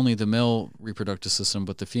only the male reproductive system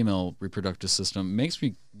but the female reproductive system makes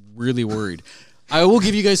me really worried. I will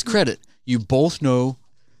give you guys credit. You both know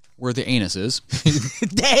where the anus is.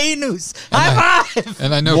 Danus. High five.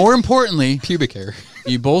 And I know More importantly, pubic hair.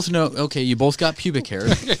 you both know. Okay, you both got pubic hair,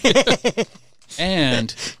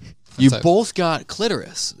 and you That's it. both got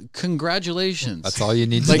clitoris. Congratulations. That's all you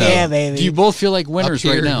need to Like, know. Yeah, baby. do you both feel like winners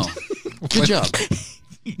right here. now? Good job.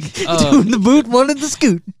 Two in the boot, one in the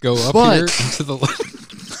scoot. Go up But- here to the left.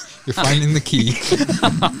 You're finding the key.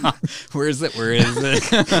 Where is it? Where is it?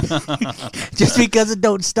 Just because it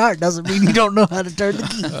don't start doesn't mean you don't know how to turn the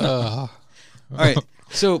key. All right.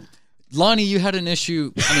 So, Lonnie, you had an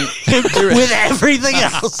issue. I mean, With everything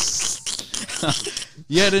else.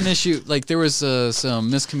 you had an issue. Like there was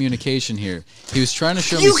some miscommunication here. He was trying to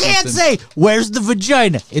show me You can't something. say, where's the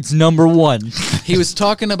vagina? It's number 1. He was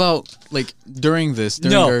talking about like during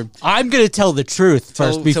No, our. I'm going to tell the truth Tell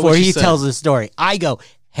first what before you he said. tells the story. I go,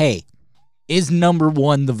 hey, is number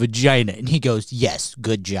 1 the vagina? And he goes, yes,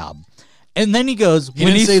 good job. And then he goes, when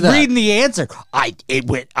didn't he's say that. reading the answer, I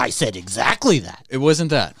said exactly that. It wasn't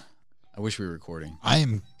that. I wish we were recording. I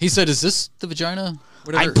am. He said, "Is this the vagina?"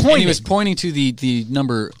 Whatever. I And he pointed. was pointing to the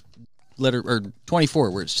number letter or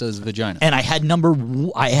 24 where it says vagina. And I had number 2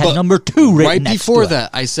 written Right next before to it. that,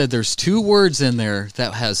 I said there's 2 words in there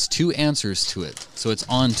that has 2 answers to it. So it's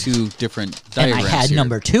on 2 different And diagrams I had here.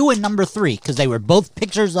 number 2 and number 3 because they were both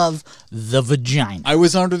pictures of the vagina. I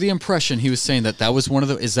was under the impression he was saying that was one of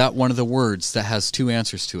the. Is that one of the words that has 2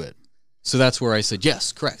 answers to it? So that's where I said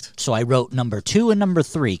yes, correct. So I wrote number 2 and number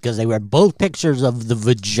 3 because they were both pictures of the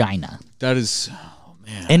vagina. That is, oh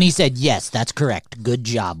man. And he said, yes, that's correct. Good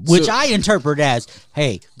job. Which So- I interpret as,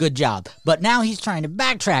 hey, good job. But now he's trying to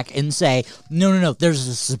backtrack and say, no. There's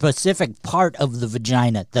a specific part of the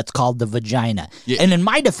vagina that's called the vagina. Yeah. And in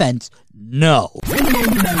my defense, no.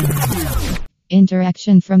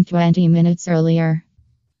 Interaction from 20 minutes earlier.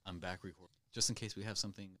 I'm back recording just in case we have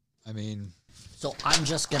something. I mean, So I'm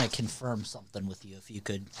just going to confirm something with you if you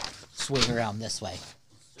could swing around this way.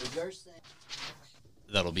 So you're saying...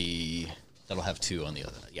 That'll have 2 on the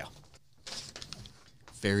other. Yeah.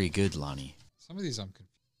 Very good, Lonnie. some of these I'm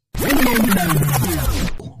confused.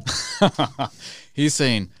 He's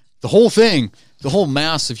saying the whole thing, the whole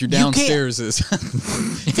mass. If you're You can't- downstairs, is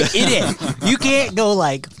It is. You can't go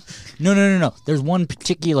like, no. There's one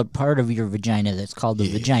particular part of your vagina that's called the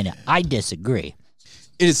vagina. I disagree.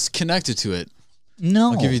 it is connected to it.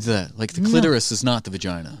 No. I'll give you that. Like the clitoris is not the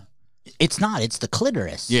vagina. It's not. It's the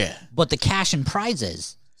clitoris. Yeah. But the cash and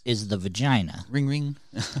prizes is the vagina. Ring ring.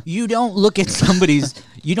 You don't look at somebody's,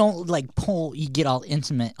 you don't like pull, you get all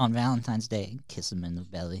intimate on Valentine's Day, kiss them in the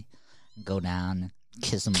belly, go down,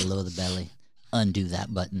 kiss them below the belly, undo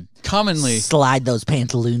that button. Commonly, Slide those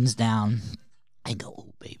pantaloons down and go,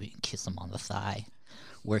 oh, baby, and kiss them on the thigh.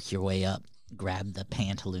 Work your way up, grab the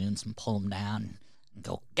pantaloons and pull them down. And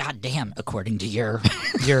go, God damn, according to your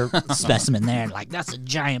specimen there. Like, that's a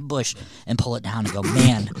giant bush. And pull it down and go,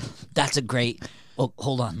 man, that's a great... Oh,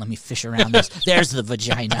 hold on, let me fish around this. There's the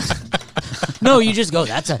vagina. No, you just go,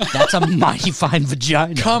 that's a mighty fine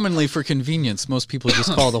vagina. commonly for convenience, most people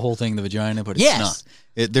just call the whole thing the vagina, but it's Yes.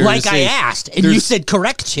 not. There Like is I a- asked, and you there's said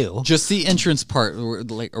correct to. just the entrance part,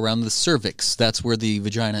 like around the cervix. That's where the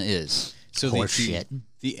vagina is. So Horse shit.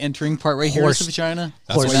 The entering part right here is the vagina.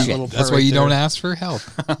 That's why, Horse you, shit. that's why you don't ask for help.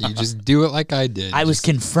 You just do it like I did. I was Just-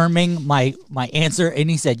 confirming my answer, and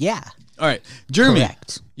he said, yeah. All right, Jeremy.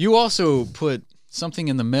 Correct. You also put something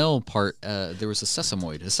in the male part. There was a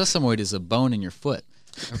sesamoid. A sesamoid is a bone in your foot.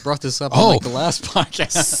 I brought this up on like the last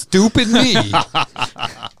podcast. Stupid me.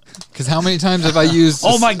 Because how many times have I used...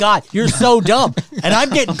 Oh my God, you're so dumb. And I'm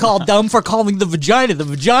getting called dumb for calling the vagina the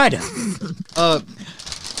vagina.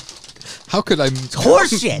 How could I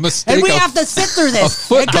Horseshit. mistake And we a- have to sit through a this.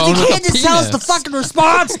 foot Because bone he with can't a just tell us the penis? fucking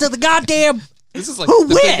response to the goddamn. This is like Who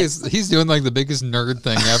the wins? biggest. He's doing like the biggest nerd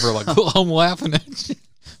thing ever. Like, I'm laughing at you.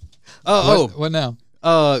 What now?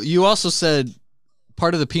 You also said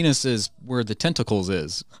part of the penis is where the tentacles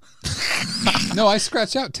is. No, I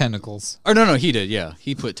scratched out tentacles. Or no, he did. Yeah,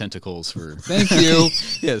 he put tentacles for. Thank you.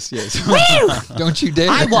 yes. Don't you dare.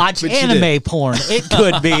 I watch But you anime porn. It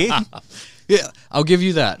could be. Yeah, I'll give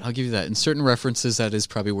you that. In certain references, that is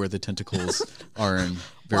probably where the tentacles are in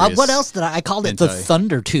various. What else did I called it? The hentai.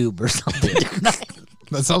 Thunder Tube or something. didn't I?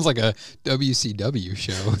 That sounds like a WCW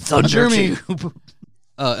show. Thunder Jeremy. Tube.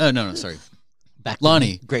 No, sorry. Back to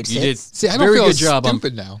Lonnie, great you hits. did See, I don't very feel good job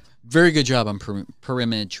stupid now. Very good job on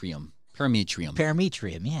perimetrium. Perimetrium.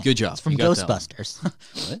 Parametrium, yeah. Good job. It's from You got that one.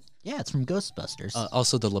 Ghostbusters. What? Yeah, it's from Ghostbusters.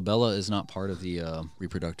 Also, the labella is not part of the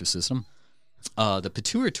reproductive system. The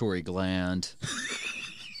pituitary gland.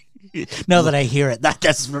 now that I hear it,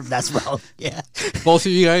 that's wrong. Yeah. Both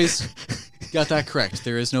of you guys got that correct.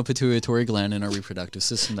 There is no pituitary gland in our reproductive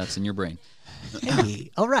system. That's in your brain.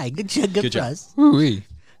 Hey, all right. Good Good for job. us. Ooh-wee.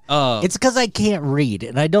 It's because I can't read,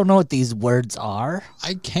 and I don't know what these words are.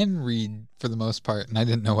 I can read for the most part, and I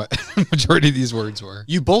didn't know what the majority of these words were.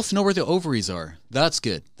 You both know where the ovaries are. That's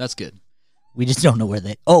good. We just don't know where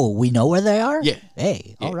they... Oh, we know where they are? Yeah.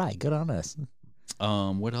 Hey, Yeah. all right. Good on us.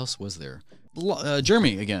 What else was there?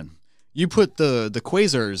 Jeremy, again. You put the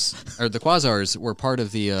quasars, or the quasars were part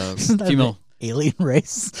of the Isn't that female... the alien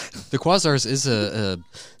race? The quasars is a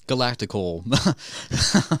galactical...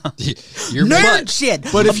 You're Nerd shit!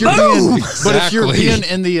 But if you're being, Exactly. but if you're being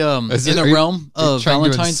in the Is in it- the are you- realm are you of trying to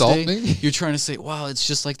Valentine's insult Day, me? you're trying to say, "Wow, it's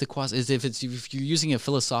just like the quas." As if you're using a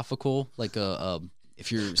philosophical, like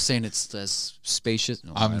if you're saying it's as spacious.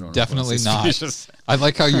 No, I don't know if I I'm wanna definitely say not. spacious. I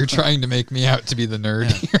like how you're trying to make me out to be the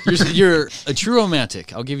nerd. here. You're a true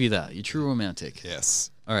romantic. I'll give you that. You're true romantic. Yes.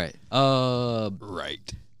 All right. Right.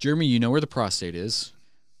 Jeremy, you know where the prostate is.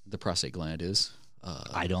 The prostate gland is.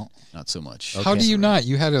 I don't. Not so much. How do you not?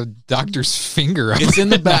 You had a doctor's finger. It's in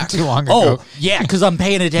the not back. too long ago. Oh, yeah, because I'm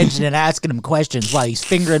paying attention and asking him questions while he's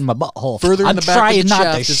fingering my butthole. Further in I'm the back of trying the not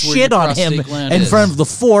to shaft is where shit your on him prostate gland in is. front of the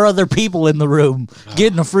 4 other people in the room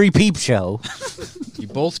getting a free peep show. You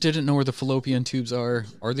both didn't know where the fallopian tubes are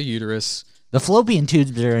or the uterus. The fallopian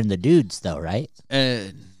tubes are in the dudes, though, right?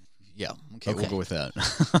 Yeah. Okay, we'll go with that.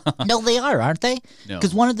 No, they are, aren't they? No.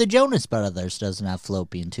 Because one of the Jonas Brothers doesn't have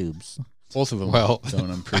fallopian tubes. Both of them. Well, don't,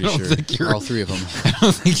 I'm pretty I don't sure. think you're- All 3 of them. I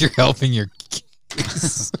don't think you're helping your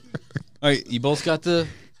case. All right, you both got the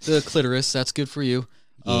clitoris. That's good for you.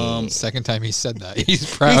 Second time he said that.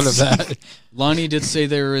 He's proud of that. Lonnie did say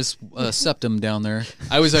there is a septum down there.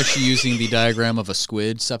 I was actually using the diagram of a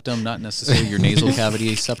squid septum, not necessarily your nasal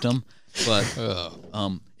cavity septum. But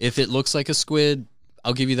if it looks like a squid,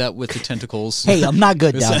 I'll give you that with the tentacles. Hey, I'm not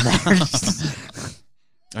good down there.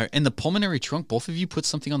 All right, and the pulmonary trunk. Both of you put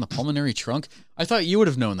something on the pulmonary trunk. I thought you would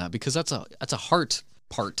have known that because that's a heart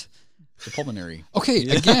part. The pulmonary. Okay,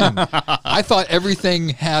 again, I thought everything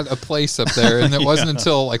had a place up there, and it wasn't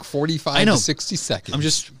until like 45 to 60 seconds. I'm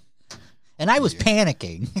just. And I was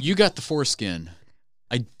panicking. You got the foreskin.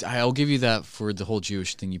 I'll give you that for the whole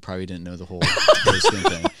Jewish thing. You probably didn't know the whole foreskin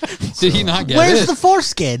thing. Did he not get Where's it? the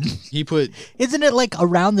foreskin? He put. Isn't it like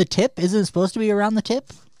around the tip? Isn't it supposed to be around the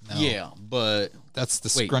tip? No. Yeah, but That's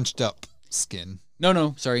the Wait. scrunched up skin.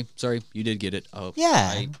 no. Sorry. You did get it. Oh,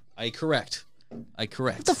 Yeah. I correct.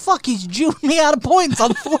 What the fuck? He's jewing me out of points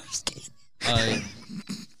on foreskin.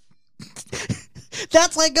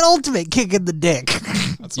 That's like an ultimate kick in the dick.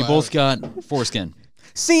 That's You why both got foreskin.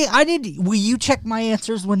 See, will you check my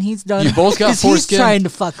answers when he's done? You both got 'Cause foreskin. He's trying to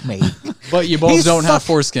fuck me. But you both He's don't have fuck-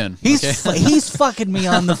 foreskin. He's okay? he's fucking me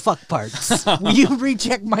on the fuck parts. Will you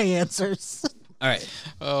recheck my answers? All right.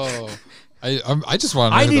 Oh, I just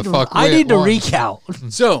want to know I who need the fuck I need to won. recount.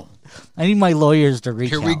 So I need my lawyers to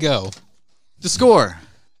recount. Here we go. the score.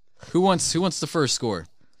 Who wants the first score?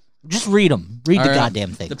 Just read them. Read All the right.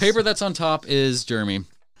 goddamn thing. The paper that's on top is Jeremy.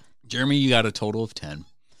 Jeremy, you got a total of 10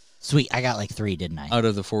 Sweet. I got like 3, didn't I? out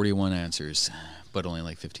of the 41 answers, but only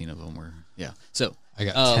like 15 of them were. Yeah. So I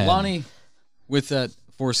got 10. Lonnie, with that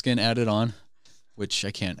foreskin added on, which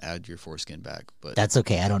I can't add your foreskin back, but That's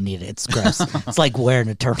okay. I don't need it. It's gross. It's like wearing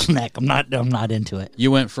a turtleneck. I'm not into it.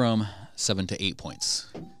 you went from 7 to 8 points.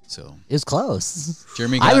 So It was close.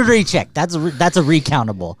 Jeremy I got, would recheck. That's a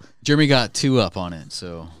recountable. Jeremy got 2 up on it.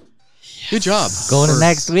 So good job. Going to for-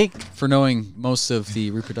 next week. for knowing most of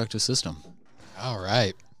the reproductive system. All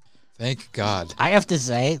right. Thank God. I have to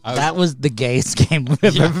say that was the gayest game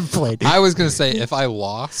we've ever played. I was going to say if I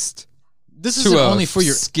lost, This to isn't a only for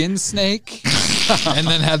your skin snake, and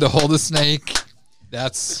then had to hold a snake.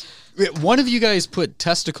 That's One of you guys put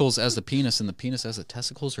testicles as the penis and the penis as the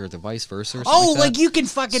testicles, or the vice versa. Or Oh, something like that. you can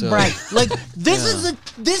fucking So- brag. Like this is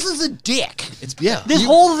a dick. It's yeah. This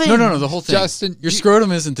whole thing. No, the whole thing. Justin, your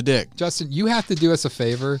scrotum isn't the dick. Justin. You have to do us a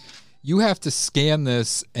favor. You have to scan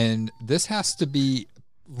this, and this has to be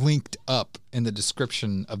linked up in the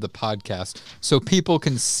description of the podcast so people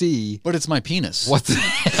can see But it's my penis. what the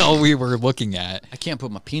hell we were looking at. I can't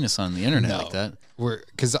put my penis on the internet like that.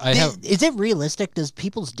 Because I have Is it realistic? Does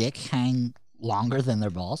people's dick hang longer than their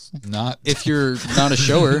balls? not If you're not a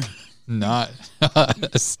shower, not.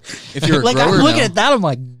 if you're a Like grower, I'm looking no. at that, I'm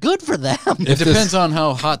like, good for them. It depends on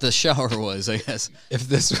how hot the shower was, I guess. if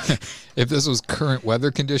this was current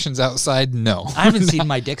weather conditions outside, no, I haven't seen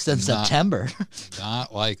my dick since Not- September.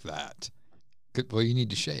 not like that. Good, well, you need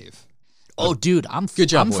to shave. Oh, dude, I'm Good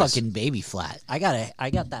job, I'm boys. fucking baby flat. I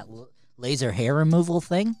got that laser hair removal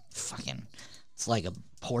thing. Fucking, it's like a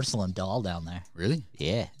porcelain doll down there. Really?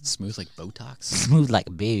 Yeah, Smooth like Botox. smooth like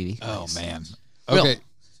a baby. Oh man. Well, Okay.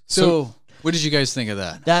 So, what did you guys think of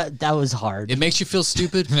that? That was hard. It makes you feel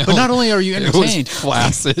stupid, No. but not only are you It was entertained,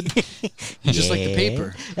 flaccid. just like the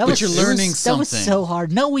paper. That But was- you're it learning was, That was something. so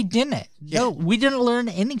hard. No, we didn't. No, we didn't learn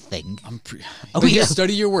anything. But yeah,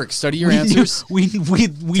 study your work, study your answers. We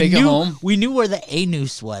Take it knew home. we knew where the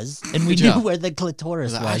anus was, and we Good knew job. where the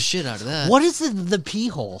clitoris Ah, was. shit out of that. What is the pee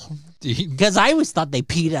hole? Because I always thought they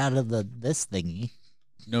peed out of this thingy.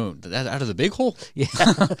 No, that out of the big hole? Yeah.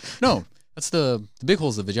 No, that's the big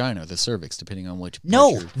hole's the vagina, or the cervix, depending on which.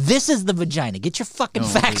 No, part you're- this is the vagina. Get your fucking No,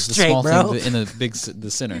 facts the straight, small bro. thing in the big, the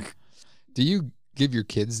center. Do you give your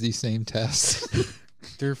kids these same tests?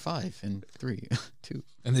 They're 5 and 3, 2.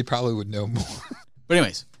 And they probably would know more. But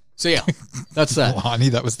anyways, so yeah, that's that. Lonnie,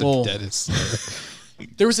 that was the Well, deadest.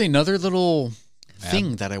 There was another little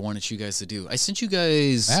thing that I wanted you guys to do. I sent you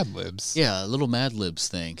guys Mad Libs. Yeah, a little Mad Libs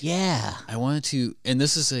thing. Yeah. I wanted to, and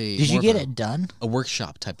this is a. Did you more get of it done? A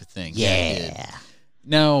workshop type of thing. I Yeah. did.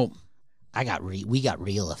 Now, we got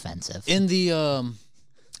real offensive. in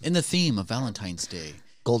the theme of Valentine's Day,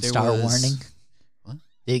 Gold there star was- warning. What?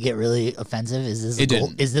 Did it get really offensive? Is this It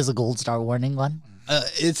is this a gold star warning one?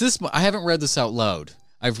 It's this. I haven't read this out loud.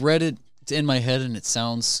 I've read it. It's in my head, and it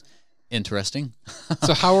sounds interesting.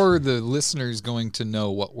 So how are the listeners going to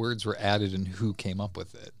know what words were added and who came up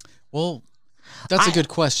with it? Well, that's a good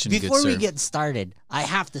question. Before good we sir. get started, I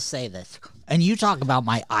have to say this. And you talk about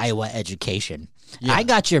my Iowa education. Yeah. I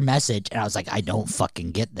got your message, and I was like, I don't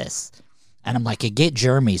fucking get this. And I'm like, I get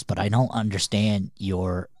Jeremy's, but I don't understand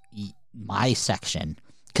my section.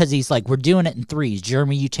 Because he's like, we're doing it in threes.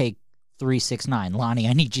 Jeremy, you take 369. Lonnie,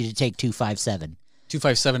 I need you to take 257.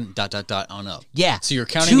 257 ... on up. Yeah. So you're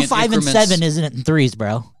counting 2, in 5, and increments. 7 isn't it in threes,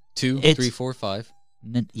 bro? 2, It's- 3, 4, 5,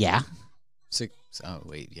 Yeah. 6. Oh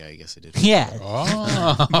wait, yeah, I guess I did. Yeah.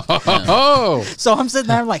 Oh. So I'm sitting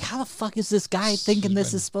there, I'm like, how the fuck is this guy thinking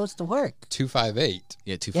this is supposed to work? 258.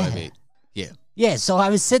 Yeah, 258. Yeah. Yeah, so I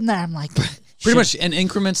was sitting there, I'm like, Pretty much in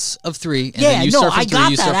increments of 3. And yeah, then you no, start from I 3,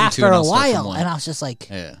 got you that start from 2, after and a I'll start from while, 1. and I was just like,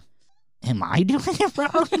 Yeah. am I doing it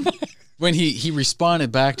wrong? When he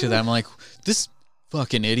responded back to that, I'm like, this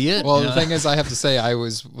fucking idiot. Well, Yeah. the thing is, I have to say, I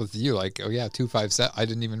was with you. Like, oh yeah, 257. I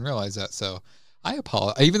didn't even realize that. So I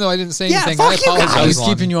apologize. Even though I didn't say Yeah, anything, fuck I you apologize. guys. I was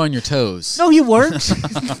Lonnie. keeping you on your toes. No, you weren't.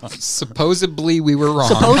 Supposedly, we were wrong.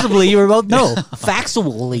 Supposedly, you were both no.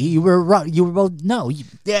 Factually, you were wrong. You were both no.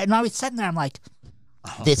 Yeah, and I was sitting there, I'm like,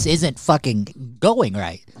 this isn't fucking going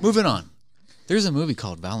right. Moving on. There's a movie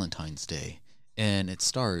called Valentine's Day, and it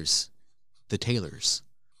stars the Taylors,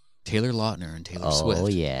 Taylor Lautner and Taylor Swift. Oh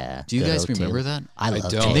yeah. Do you Good guys old remember Taylor. that? I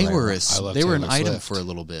love don't. And they Taylor. were I love they were an Taylor item Swift. for a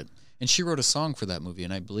little bit, and she wrote a song for that movie,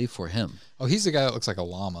 and I believe for him. Oh, he's the guy that looks like a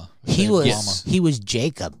llama. He Named was Llama. he was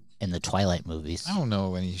Jacob in the Twilight movies. I don't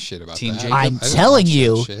know any shit about Team that. Jacob? I I'm didn't telling watch that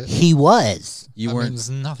you, shit. he was. You That weren't. means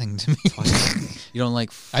nothing to me. You don't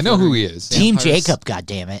like. I know who he is. Team Vampires, Jacob,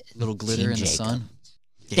 goddammit. Little glitter Team in the Jacob. sun.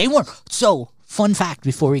 They weren't. So, fun fact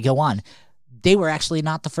before we go on, they were actually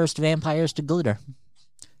not the first vampires to glitter.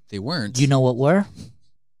 They weren't. You know what were?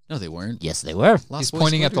 No, they weren't. Yes, they were. Lost He's Boys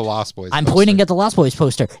pointing at the glittered. Lost Boys. I'm poster. pointing at the Lost Boys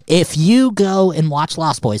poster. If you go and watch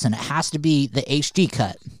Lost Boys, and it has to be the HD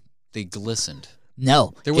cut. They glistened.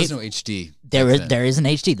 No, There was no HD. There back is then. there is an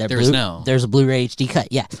HD. There is now. There's a Blu-ray HD cut.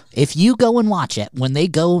 Yeah, if you go and watch it, when they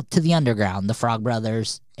go to the underground, the Frog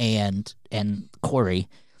Brothers and Corey,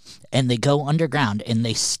 and they go underground and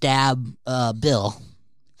they stab Bill.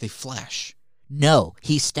 They flash. No,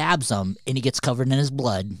 he stabs him and he gets covered in his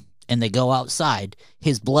blood, and they go outside,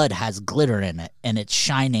 his blood has glitter in it, and it's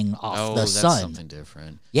shining off the that's sun. something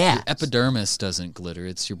different. Yeah. Your epidermis doesn't glitter.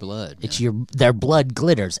 It's your blood. It's their blood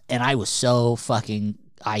glitters, and I was so fucking,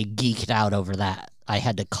 I geeked out over that. I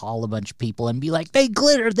had to call a bunch of people and be like, they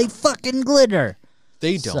glitter, they fucking glitter.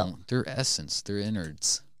 They don't. They're essence. They're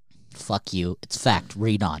innards. Fuck you. It's fact.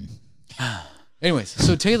 Read on. Anyways,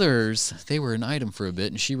 so Taylor's, they were an item for a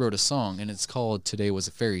bit, and she wrote a song, and it's called Today Was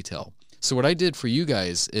a Fairy Tale. So what I did for you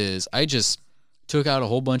guys is I just took out a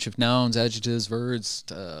whole bunch of nouns, adjectives, verbs,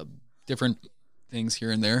 different things here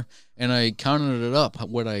and there, and I counted it up,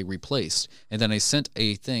 what I replaced, and then I sent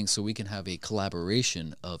a thing so we can have a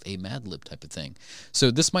collaboration of a Mad Lib type of thing. So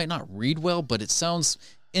this might not read well, but it sounds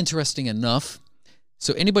interesting enough.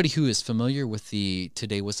 So anybody who is familiar with the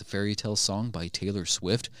Today Was a Fairy Tale song by Taylor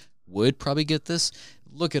Swift would probably get this.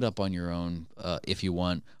 Look it up on your own if you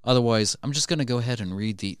want. Otherwise, I'm just going to go ahead and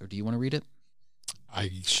read the... Or do you want to read it? I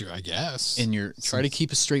guess. Try to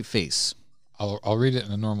keep a straight face. I'll read it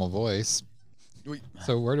in a normal voice.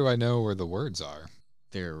 So where do I know where the words are?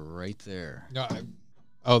 They're right there. No,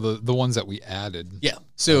 the ones that we added. Yeah.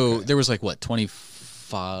 So there was like, what,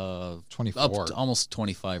 24 almost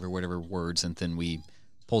 25 or whatever words, and then we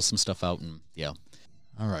pulled some stuff out, and yeah.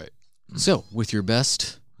 All right. So with your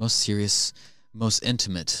best, most serious, most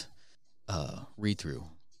intimate read through.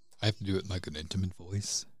 I have to do it in like an intimate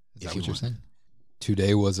voice. Is that you what you're want. saying?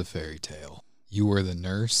 Today was a fairy tale. You were the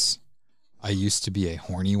nurse. I used to be a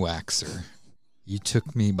horny waxer. You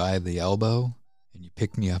took me by the elbow and you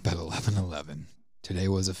picked me up at 11:11. Today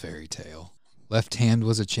was a fairy tale. Left hand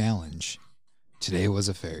was a challenge. Today was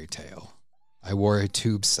a fairy tale. I wore a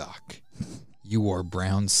tube sock. You wore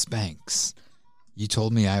brown Spanx. You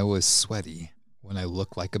told me I was sweaty when I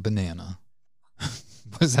looked like a banana.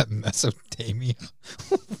 Was that Mesopotamia?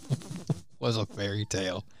 Was a fairy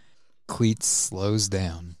tale. Cleats slows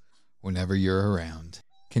down whenever you're around.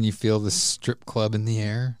 Can you feel the strip club in the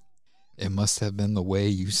air? It must have been the way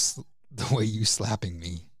you slapping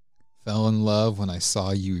me. Fell in love when I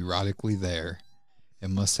saw you erotically there. It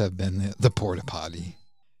must have been the porta potty.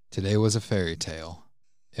 Today was a fairy tale.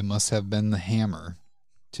 It must have been the hammer.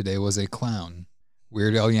 Today was a clown.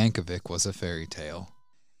 Weird Al Yankovic was a fairy tale.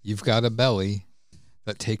 You've got a belly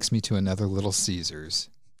that takes me to another Little Caesars.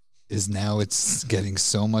 It's getting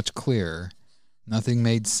so much clearer. Nothing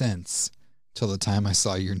made sense till the time I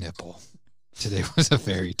saw your nipple. Today was a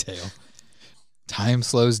fairy tale. Time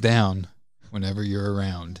slows down whenever you're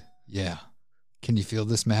around. Yeah. Can you feel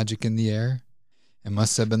this magic in the air? It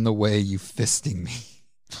must have been the way you fisting me.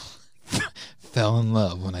 Fell in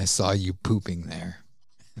love when I saw you pooping there.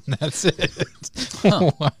 And that's it.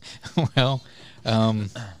 Huh. Well,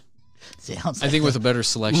 sounds I think with a better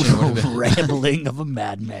selection, it would have been rambling of a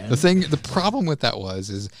madman. The problem with that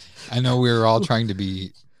is I know we were all trying to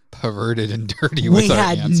be perverted and dirty with our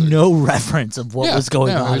answers. We had no reference of what was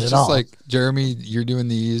going on it was at just all. like, Jeremy, you're doing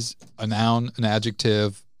these, a noun, an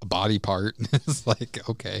adjective, a body part. It's like,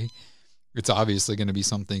 okay, it's obviously going to be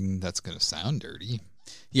something that's going to sound dirty.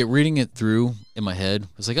 Yeah, reading it through in my head, I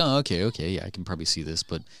was like, oh, okay, yeah, I can probably see this.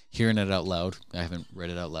 But hearing it out loud, I haven't read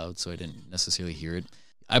it out loud, so I didn't necessarily hear it.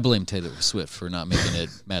 I blame Taylor Swift for not making it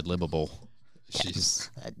Mad Libbable. She's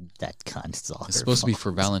that cunt's all It's supposed to be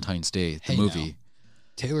for Valentine's Day, the movie. Now,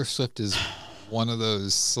 Taylor Swift is one of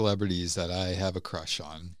those celebrities that I have a crush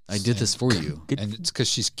on. I did this for you. And it's because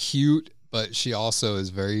she's cute, but she also is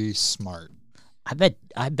very smart. I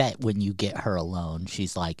bet when you get her alone,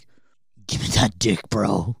 she's like, give me that dick,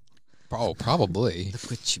 bro. Oh, probably.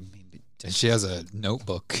 Look what you mean. And she has a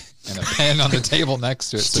notebook and a pen on the table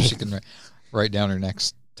next to it so she can write down her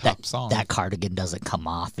next top song. That cardigan doesn't come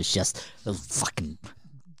off. It's just those fucking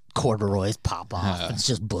corduroys pop off. It's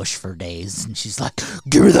just bush for days. And she's like,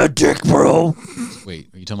 give me that dick, bro.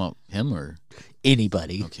 Wait, are you talking about him or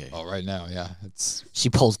anybody? Okay. Oh, right now, yeah. She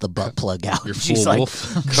pulls the butt plug out. You're She's full like,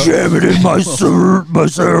 wolf. jam it in my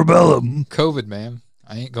cerebellum. COVID, man.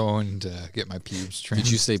 I ain't going to get my pubes trimmed.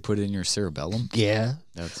 Did you say put it in your cerebellum? Yeah.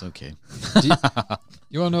 That's okay.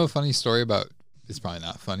 You want to know a funny story about, it's probably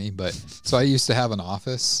not funny, but so I used to have an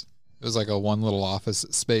office. It was like a one little office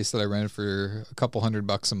space that I rented for a couple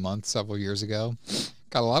 $100 a month several years ago.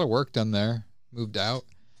 Got a lot of work done there. Moved out.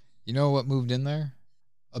 You know what moved in there?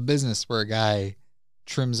 A business where a guy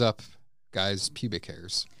trims up guys' pubic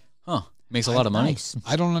hairs. Huh. Makes a lot of money. Nice.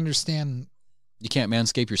 I don't understand. You can't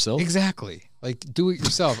manscape yourself? Exactly. Like, do it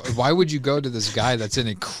yourself. Why would you go to this guy that's in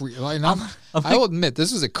a I will admit,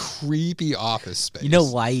 this is a creepy office space. You know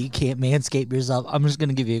why you can't manscape yourself? I'm just going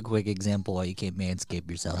to give you a quick example why you can't manscape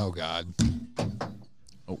yourself. Oh, God.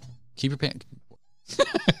 Oh, keep your pants.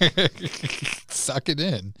 Suck it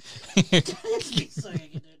in.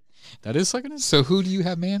 That is sucking it. So who do you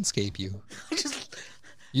have manscape you?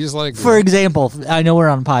 You just let it go. For example, I know we're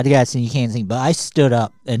on a podcast and you can't see, but I stood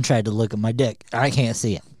up and tried to look at my dick. I can't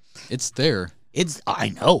see it. It's there. I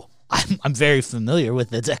know. I'm very familiar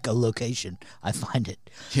with its echolocation. I find it.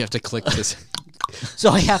 You have to click this. So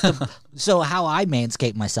I have to. So how I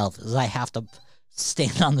manscape myself is I have to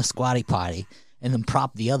stand on the squatty potty and then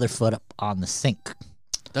prop the other foot up on the sink.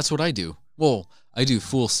 That's what I do. Well, I do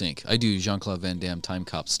full sink. I do Jean-Claude Van Damme time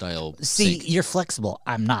cop style. See, sink. you're flexible.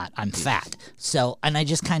 I'm not. I'm fat. So, and I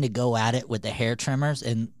just kind of go at it with the hair trimmers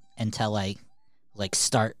until I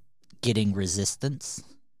start getting resistance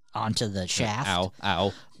onto the shaft.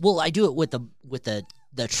 Ow. Well, I do it with the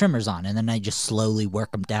trimmers on, and then I just slowly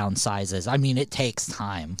work them down sizes. I mean, it takes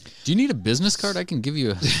time. Do you need a business card? I can give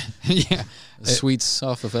you Yeah. sweets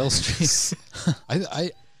off of L Street.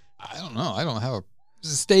 I don't know. I don't have a.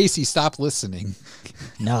 Stacy, stop listening.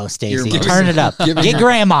 No, Stacy, Earmuffs. turn it up. Get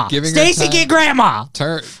grandma. giving her Stacy, time. get grandma.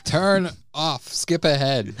 Turn off. Skip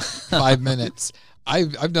ahead 5 minutes.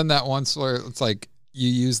 I've done that once where it's like you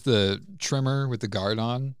use the trimmer with the guard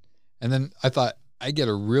on, and then I thought I get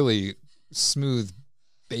a really smooth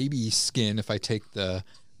baby skin if I take the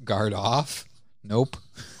guard off. Nope.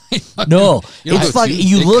 No, You don't it's go like too-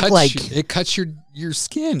 you look like it cuts your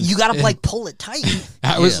skin. you gotta like pull it tight.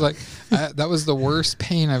 I was Yeah. like, that was the worst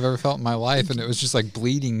pain I've ever felt in my life, and it was just like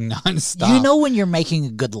bleeding nonstop. You know when you're making a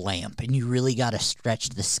good lamp and you really gotta stretch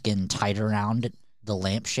the skin tight around the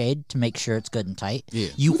lampshade to make sure it's good and tight. Yeah.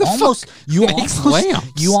 You Who the almost makes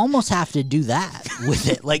lamps? you almost have to do that with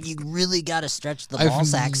it. Like you really gotta stretch the ball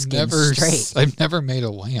sack skin straight. I've never made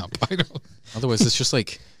a lamp. I don't. Otherwise, it's just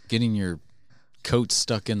like getting your coat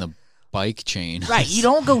stuck in the bike chain. Right, you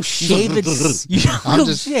don't go shaving. You don't I'm go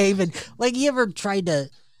just- shaving. Like you ever tried to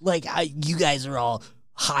you guys are all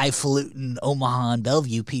highfalutin Omaha and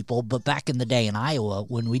Bellevue people, but back in the day in Iowa,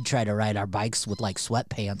 when we'd try to ride our bikes with like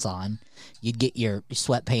sweatpants on, you'd get your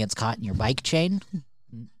sweatpants caught in your bike chain.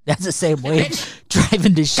 That's the same way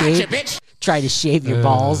driving to shave. Try to shave your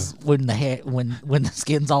balls when the hair when the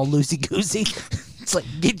skin's all loosey goosey. It's like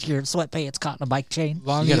get your sweatpants caught in a bike chain.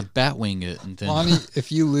 Lonnie, You got to bat wing it and then Lonnie,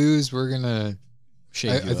 if you lose, we're gonna.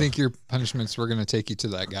 shave I think your punishments. We're gonna take you to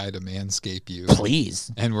that guy to manscape you,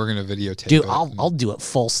 Please, and we're gonna videotape dude, it. I'll do it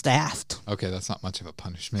full staffed. Okay, that's not much of a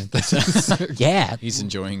punishment. Yeah, he's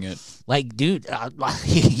enjoying it. like dude,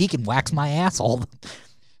 he can wax my asshole.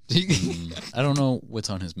 Do you, I don't know what's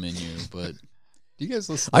on his menu, but do you guys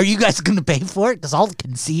listen? Are you guys gonna pay for it? Because I'll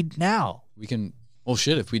concede now. we can. Well,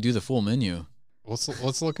 shit, if we do the full menu.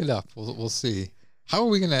 Let's look it up. We'll see. How are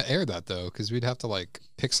we gonna air that though? Because we'd have to like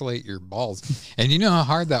pixelate your balls, and you know how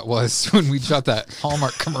hard that was when we shot that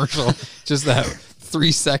Hallmark commercial. Just that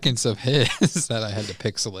 3 seconds of his that I had to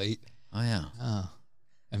pixelate. Oh yeah.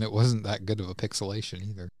 And it wasn't that good of a pixelation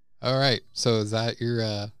either. All right, so is that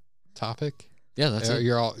your topic? Yeah, that's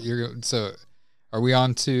it. So are we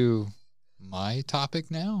on to my topic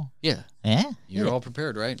now? Yeah. Yeah, You're all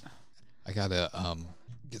prepared, right? I gotta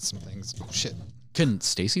get some things. Oh shit. Can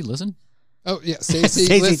Stacy listen? Oh yeah, Stacey.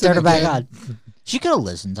 Stacey, listen turn it back again. on. She could have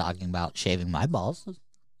listened talking about shaving my balls.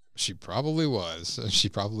 She probably was. She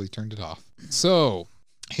probably turned it off. So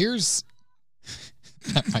here's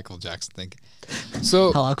that Michael Jackson thing.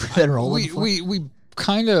 So How long have we been rolling for? we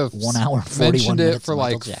kind of 1 hour and 41 mentioned it minutes for of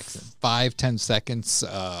Michael like Jackson. 5-10 seconds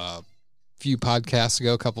a few podcasts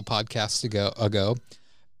ago, a couple podcasts ago.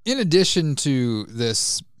 In addition to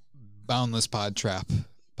this Boundless Pod Trap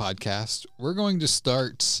podcast, we're going to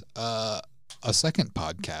start a second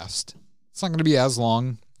podcast. It's not going to be as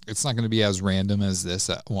long. It's not going to be as random as this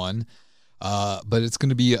one, but it's going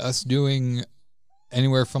to be us doing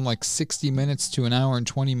anywhere from like 60 minutes to an hour and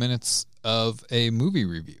 20 minutes of a movie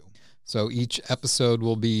review. So each episode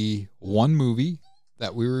will be one movie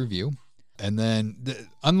that we review. And then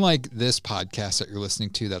unlike this podcast that you're listening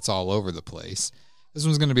to that's all over the place, this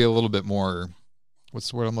one's going to be a little bit more, what's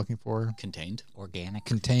the word I'm looking for? Contained. Organic.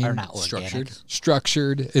 Contained. Or not organic.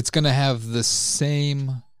 Structured. It's going to have the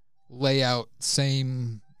same layout,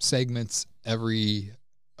 same segments every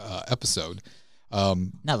episode.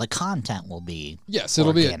 Now the content will be Yes,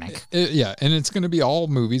 it'll organic. be yeah, and it's going to be all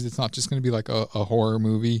movies. It's not just going to be like a horror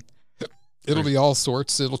movie. It'll be all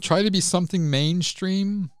sorts. It'll try to be something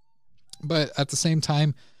mainstream, but at the same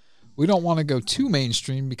time, we don't want to go too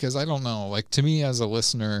mainstream because I don't know. Like to me as a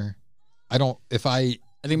listener, I think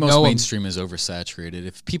most mainstream is oversaturated.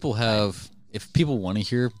 If people want to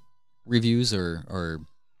hear reviews or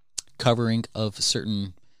covering of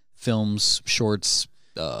certain films, shorts,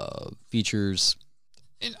 features.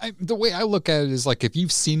 And the way I look at it is like if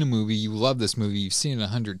you've seen a movie, you love this movie, you've seen it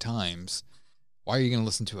 100 times. Why are you going to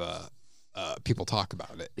listen to people talk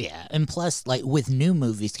about it. Yeah, and plus, like with new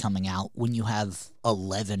movies coming out, when you have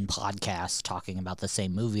 11 podcasts talking about the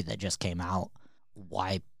same movie that just came out,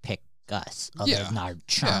 why pick us other than our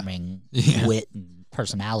charming wit and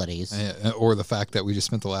personalities? Or the fact that we just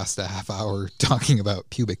spent the last half hour talking about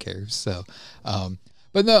pubic hairs. So,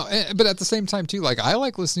 but no, but at the same time too, like I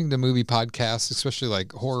like listening to movie podcasts, especially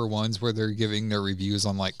like horror ones where they're giving their reviews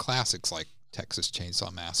on like classics like Texas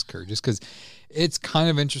Chainsaw Massacre, just because it's kind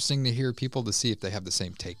of interesting to hear people to see if they have the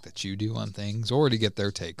same take that you do on things or to get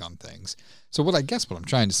their take on things. So what I'm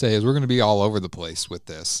trying to say is we're going to be all over the place with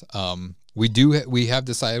this. We have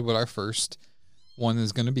decided what our first one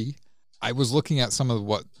is going to be. I was looking at some of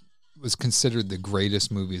what was considered the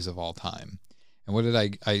greatest movies of all time. And what did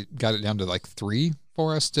I got it down to like 3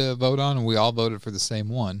 for us to vote on, and we all voted for the same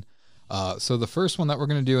one. So the first one that we're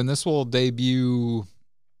going to do, and this will debut,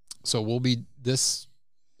 so we'll be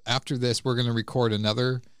after this, we're going to record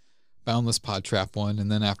another Boundless Pod Trap one,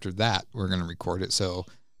 and then after that, we're going to record it. So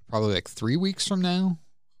probably like 3 weeks from now.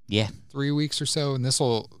 Yeah. 3 weeks or so, and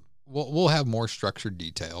we'll have more structured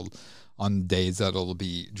detail on days that it'll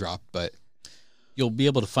be dropped, but you'll be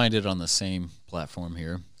able to find it on the same platform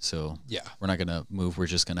here. So yeah, we're not going to move. We're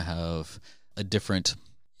just going to have a different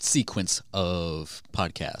sequence of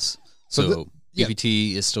podcasts. So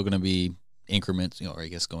BPT is still going to be increments, or I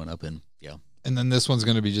guess going up, and yeah. And then this one's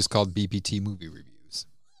going to be just called BPT Movie Reviews.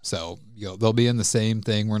 So, they'll be in the same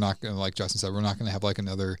thing. We're not going to, like Justin said, we're not going to have like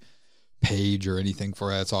another page or anything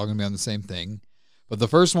for it. It's all going to be on the same thing. But the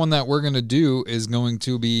first one that we're going to do is going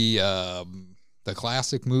to be the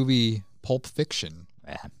classic movie Pulp Fiction,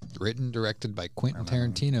 written, directed by Quentin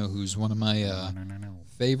Tarantino, who's one of my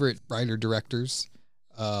favorite writer-directors.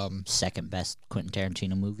 Second best Quentin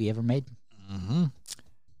Tarantino movie ever made. Mm-hmm.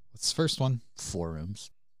 What's the first one? 4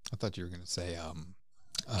 Rooms. I thought you were going to say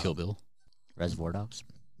Kill Bill. Reservoir Dogs.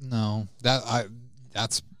 No,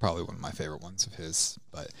 that's probably one of my favorite ones of his.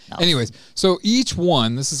 But anyways, so each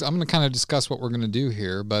one, I'm going to kind of discuss what we're going to do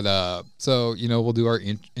here. But so we'll do our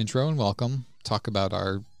intro and welcome, talk about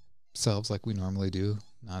ourselves like we normally do,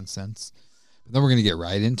 nonsense. But then we're going to get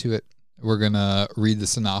right into it. We're going to read the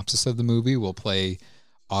synopsis of the movie. We'll play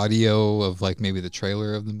audio of like maybe the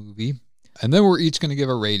trailer of the movie, and then we're each going to give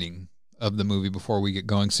a rating of the movie before we get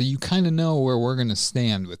going, so you kind of know where we're going to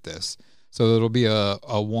stand with this. So it'll be a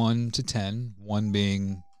 1 to 10, 1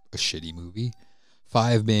 being a shitty movie,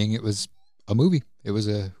 5 being it was a movie. It was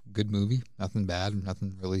a good movie, nothing bad,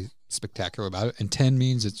 nothing really spectacular about it, and 10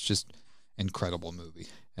 means it's just incredible movie.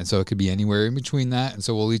 And so it could be anywhere in between that, and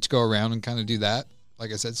so we'll each go around and kind of do that,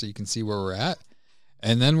 like I said, so you can see where we're at.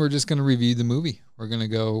 And then we're just going to review the movie. We're going to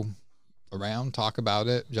go around, talk about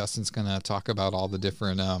it. Justin's going to talk about all the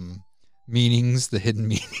different meanings, the hidden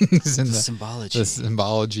meanings, and the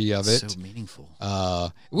symbology of it. So meaningful.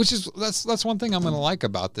 Which is that's one thing I'm going to like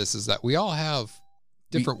about this is that we all have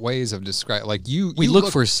different ways of describing. Like we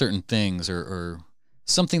look for certain things or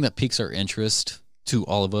something that piques our interest. To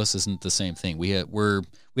all of us isn't the same thing. We have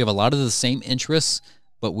a lot of the same interests,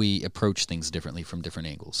 but we approach things differently from different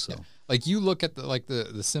angles. So, like you look at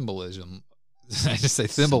the symbolism. I just say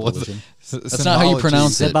symbolism. That's not how you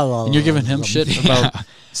pronounce it. And you're giving him shit about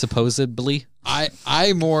supposedly.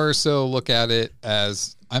 I more so look at it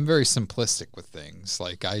as I'm very simplistic with things.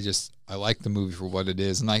 Like I like the movie for what it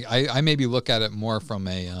is, and I maybe look at it more from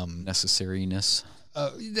a necessariness.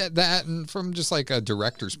 That and from just like a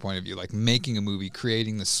director's point of view, like making a movie,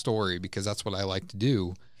 creating the story, because that's what I like to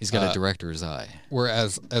do. He's got a director's eye.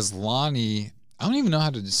 Whereas as Lonnie, I don't even know how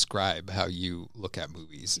to describe how you look at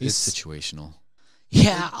movies. It's situational.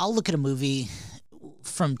 Yeah, I'll look at a movie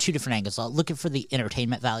from 2 different angles. I'll look at for the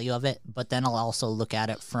entertainment value of it, but then I'll also look at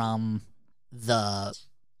it from the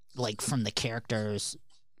character's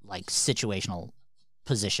like situational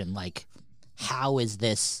position. Like, how is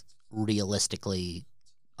this realistically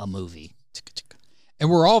a movie? And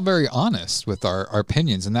we're all very honest with our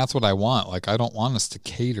opinions, and that's what I want. Like, I don't want us to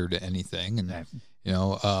cater to anything, and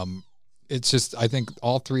it's just, I think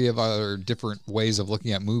all 3 of our different ways of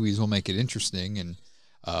looking at movies will make it interesting. And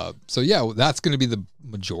so that's going to be the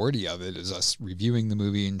majority of it, is us reviewing the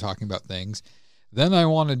movie and talking about things. Then I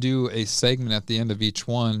want to do a segment at the end of each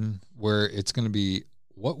one where it's going to be,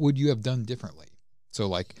 what would you have done differently? So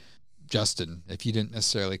like, Justin, if you didn't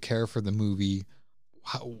necessarily care for the movie,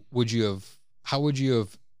 how would you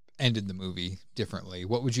have ended the movie differently?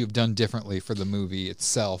 What would you have done differently for the movie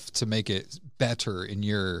itself to make it better in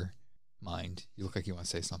your mind? You look like you want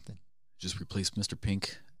to say something. Just replace Mr.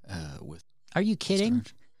 Pink with... Are you kidding?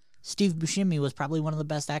 Steve Buscemi was probably one of the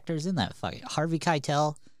best actors in that. Harvey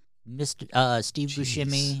Keitel Mr. Steve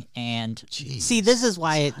Buscemi and Jeez. see, this is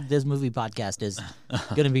why this movie podcast is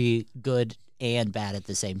going to be good and bad at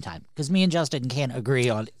the same time, because me and Justin can't agree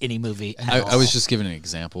on any movie. I was just giving an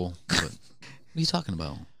example. But what are you talking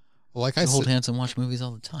about? Well, like I We hold said, hands and watch movies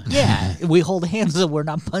all the time. Yeah, we hold hands and we're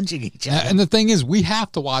not punching each other. and the thing is, we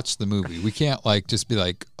have to watch the movie. We can't like just be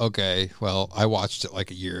like, okay, well, I watched it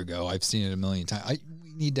like a year ago. I've seen it a million times.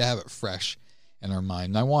 We need to have it fresh in our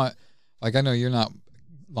mind. And I want, like, I know you're not,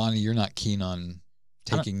 Lonnie, you're not keen on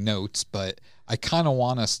taking notes, but I kind of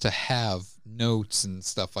want us to have notes and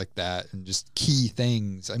stuff like that and just key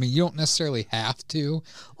things. I mean, you don't necessarily have to.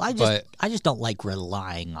 Well, I just don't like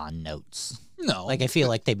relying on notes. No. Like, I feel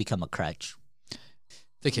like they become a crutch.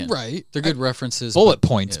 They can. Right. They're good references. Bullet but,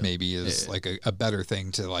 points yeah. maybe is like a better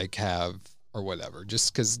thing to like have or whatever,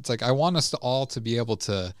 just because it's like I want us to all to be able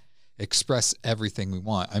to express everything we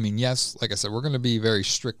want. I mean, yes, like I said, we're going to be very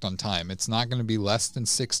strict on time. It's not going to be less than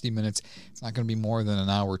 60 minutes. It's not going to be more than an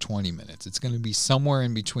hour, 20 minutes. It's going to be somewhere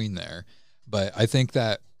in between there. But I think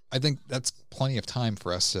that's plenty of time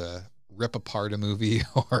for us to rip apart a movie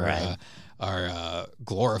or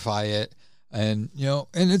glorify it. And, you know,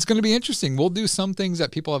 and it's going to be interesting. We'll do some things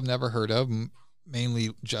that people have never heard of, mainly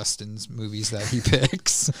Justin's movies that he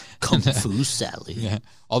picks. Kung Fu Sally. Yeah.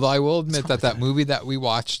 Although I will admit that movie that we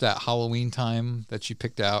watched at Halloween time that you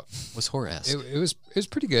picked out Was horror-esque. it was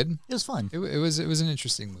pretty good. It was fun. It was an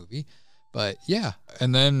interesting movie. But yeah,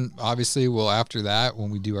 and then obviously after that,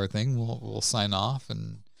 when we do our thing, we'll sign off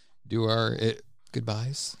and do our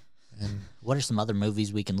goodbyes. And What are some other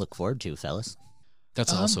movies we can look forward to, fellas?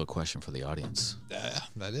 That's also a question for the audience.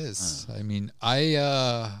 that is. I mean,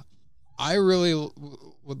 I really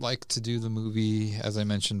would like to do the movie, as I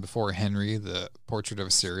mentioned before, Henry, the Portrait of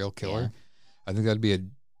a Serial Killer. Yeah. I think that'd be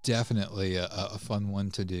definitely a fun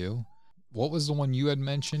one to do. What was the one you had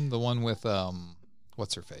mentioned? The one with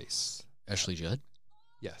what's her face? Ashley Judd,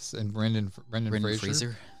 Yes, and Brendan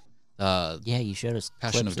Fraser. Yeah, you showed us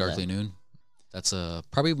Passion clips of Darkly Noon. That's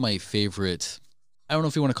probably my favorite. I don't know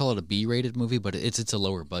if you want to call it a B-rated movie, but it's a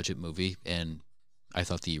lower budget movie, and I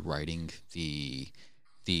thought the writing, the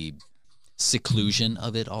seclusion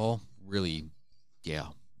of it all, really, yeah.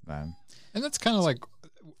 And that's kind of like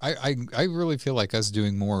I really feel like us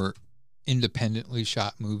doing more independently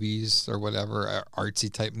shot movies or whatever, artsy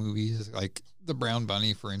type movies, like The Brown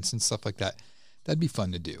Bunny, for instance, stuff like that. That'd be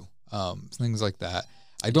fun to do. Things like that.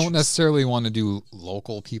 I don't necessarily want to do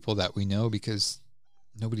local people that we know because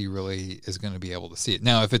nobody really is going to be able to see it.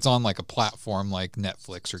 Now, if it's on like a platform like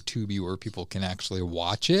Netflix or Tubi where people can actually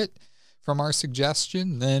watch it from our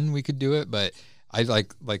suggestion, then we could do it. But I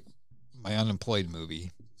like my Unemployed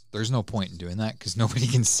movie. There's no point in doing that because nobody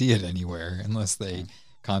can see it anywhere unless they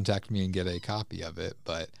contact me and get a copy of it.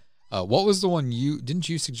 But what was the one didn't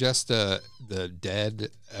you suggest the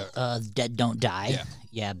Dead? Dead Don't Die. Yeah.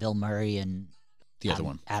 Yeah, Bill Murray and The other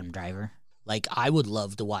one. Adam Driver. Like, I would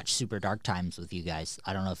love to watch Super Dark Times with you guys.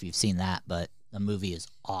 I don't know if you've seen that, but the movie is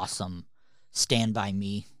awesome. Stand By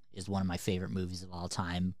Me is one of my favorite movies of all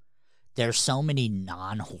time. There's so many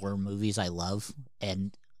non-horror movies I love,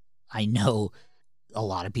 and I know a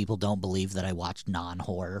lot of people don't believe that I watch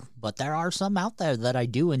non-horror, but there are some out there that I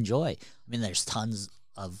do enjoy. I mean, there's tons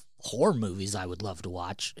of horror movies I would love to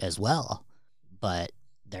watch as well, but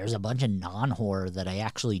there's a bunch of non-horror that I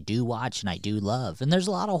actually do watch and I do love. And there's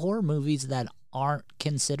a lot of horror movies that aren't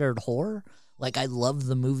considered horror. Like, I love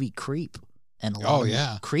the movie Creep. And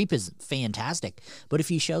Creep is fantastic. But if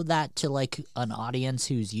you showed that to like an audience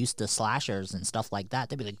who's used to slashers and stuff like that,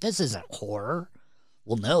 they'd be like, this isn't horror.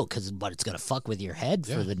 Well, no, but it's going to fuck with your head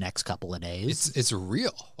for the next couple of days. It's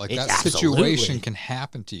real. Like, It's that situation absolutely. can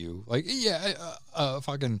happen to you. Like, a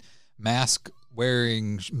fucking mask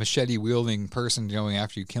wearing, machete wielding person going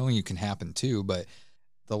after you, killing you can happen too. But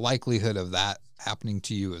the likelihood of that happening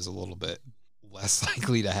to you is a little bit less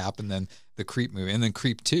likely to happen than the Creep movie. And then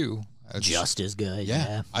Creep 2. Just as good.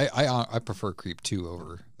 Yeah. Yeah. I prefer Creep 2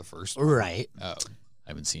 over the first. Right. I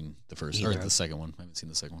haven't seen the first or the second one. I haven't seen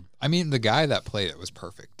the second one. I mean, the guy that played it was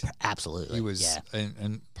perfect. Absolutely. He was,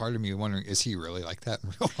 and part of me wondering, is he really like that in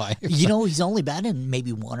real life? You know, he's only been in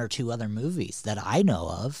maybe one or two other movies that I know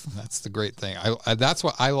of. That's the great thing. That's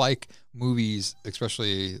what I like movies,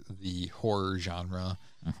 especially the horror genre,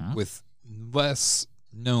 with less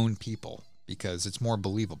known people because it's more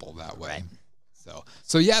believable that way. Right.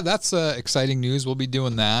 So yeah, that's exciting news. We'll be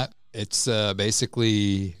doing that. It's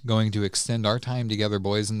basically going to extend our time together,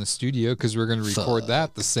 boys, in the studio because we're going to record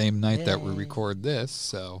that the same night that we record this.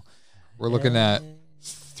 So we're looking at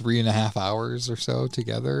 3.5 hours or so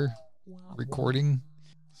together recording.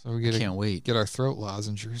 So we Can't wait. Get our throat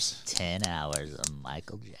lozengers. 10 hours of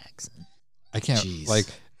Michael Jackson. I can't Jeez. like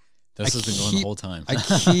This has been going the whole time. I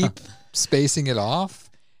keep spacing it off.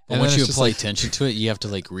 But once you apply attention to it, you have to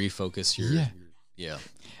like refocus your. Yeah.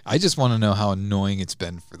 I just want to know how annoying it's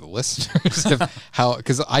been for the listeners.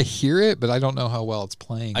 Because I hear it, but I don't know how well it's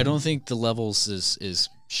playing. I don't think the levels is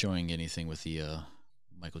showing anything with the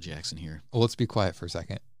Michael Jackson here. Well, let's be quiet for a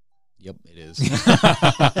second. Yep, it is.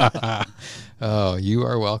 Oh, you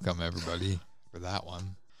are welcome, everybody, for that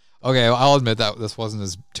one. Okay, well, I'll admit that this wasn't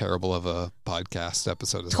as terrible of a podcast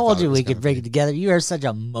episode as I Told thought you it was we could gonna bring be. it together. You are such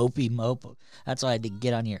a mopey mope. That's why I had to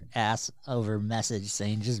get on your ass over message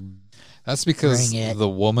saying just. That's because bring it. the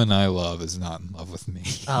woman I love is not in love with me.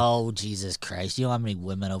 Oh, Jesus Christ. You know how many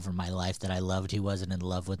women over my life that I loved who wasn't in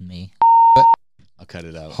love with me? I'll cut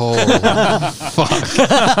it out. Holy fuck.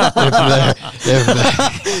 If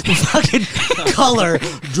The fucking color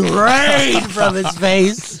drained from his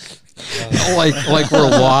face. like we're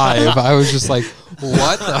live. I was just like,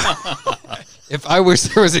 what the? If I wish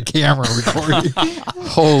there was a camera recording.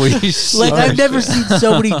 Holy shit. Like, I've never seen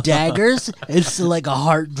so many daggers. It's like a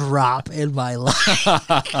heart drop in my life.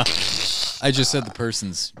 I just said the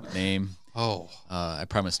person's name. Oh. I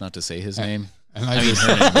promise not to say his name. And I mean,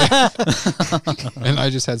 her name. and I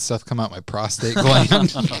just had stuff come out my prostate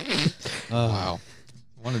gland. Wow.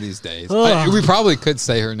 One of these days. We probably could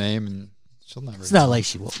say her name and she'll never It's not like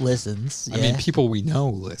she listens. I mean, people we know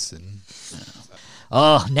listen.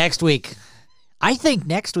 Oh, next week. I think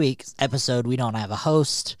next week's episode, we don't have a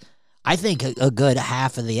host. I think a good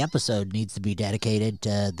half of the episode needs to be dedicated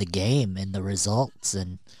to the game and the results.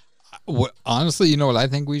 And honestly, you know what I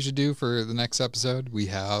think we should do for the next episode? We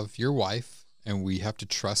have your wife, and we have to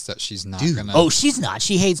trust that she's not going to... Oh, she's not.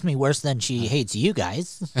 She hates me worse than she hates you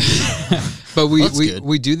guys. But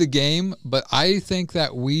we do the game, but I think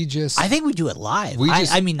that we just... I think we do it live.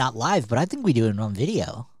 I mean, not live, but I think we do it on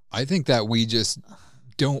video. I think that we just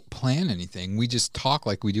don't plan anything. We just talk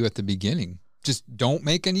like we do at the beginning. Just don't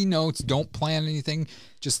make any notes. Don't plan anything.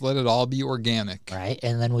 Just let it all be organic. Right.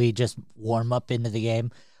 And then we just warm up into the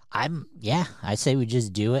game. I say we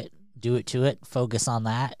just do it to it. Focus on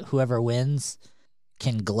that. Whoever wins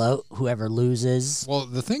can gloat. Whoever loses. Well,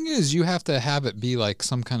 the thing is, you have to have it be like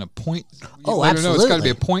some kind of point. Oh, absolutely. absolutely. It's got to be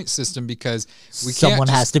a point system because someone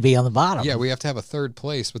has to be on the bottom. Yeah, we have to have a third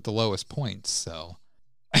place with the lowest points. So,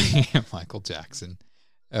 Michael Jackson.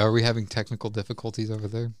 Are we having technical difficulties over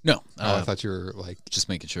there? No. I thought you were like... Just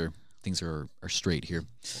making sure things are straight here.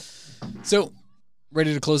 So,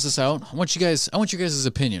 ready to close this out? I want you guys'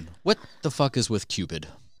 opinion. What the fuck is with Cupid?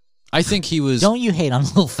 I think he was... Don't you hate on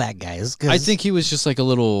little fat guys? I think he was just like a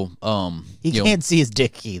little... he can't see his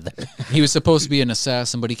dick either. He was supposed to be an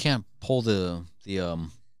assassin, but he can't pull the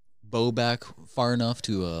bow back far enough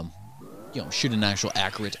to shoot an actual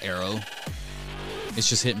accurate arrow. It's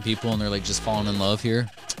just hitting people and they're like just falling in love here.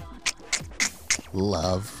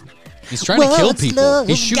 Love. He's trying to kill people.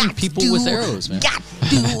 He's shooting people with arrows, man. Got to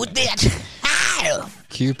do that.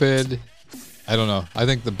 Cupid. I don't know. I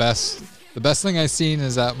think the best thing I seen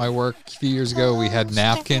is at my work a few years ago. We had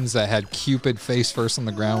napkins that had Cupid face first on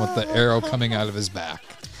the ground with the arrow coming out of his back.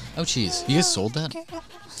 Oh, jeez. You guys sold that?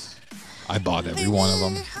 I bought every one of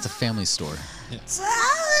them. It's a family store. Yeah.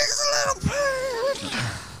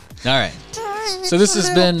 All right. So this has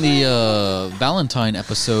been the Valentine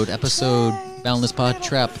episode Boundless Pod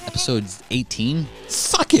Trap, episode 18.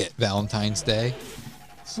 Suck it, Valentine's Day.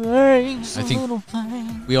 I think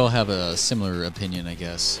we all have a similar opinion, I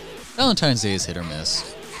guess. Valentine's Day is hit or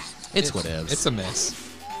miss. It's whatever. It's a miss.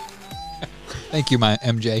 Thank you, my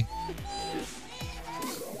MJ.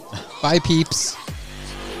 Bye, peeps.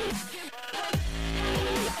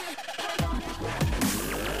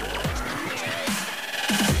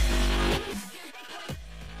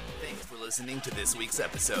 Thanks for listening to this week's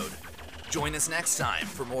episode. Join us next time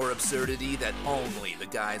for more absurdity that only the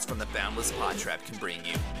guys from the Boundless Pod Trap can bring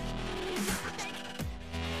you.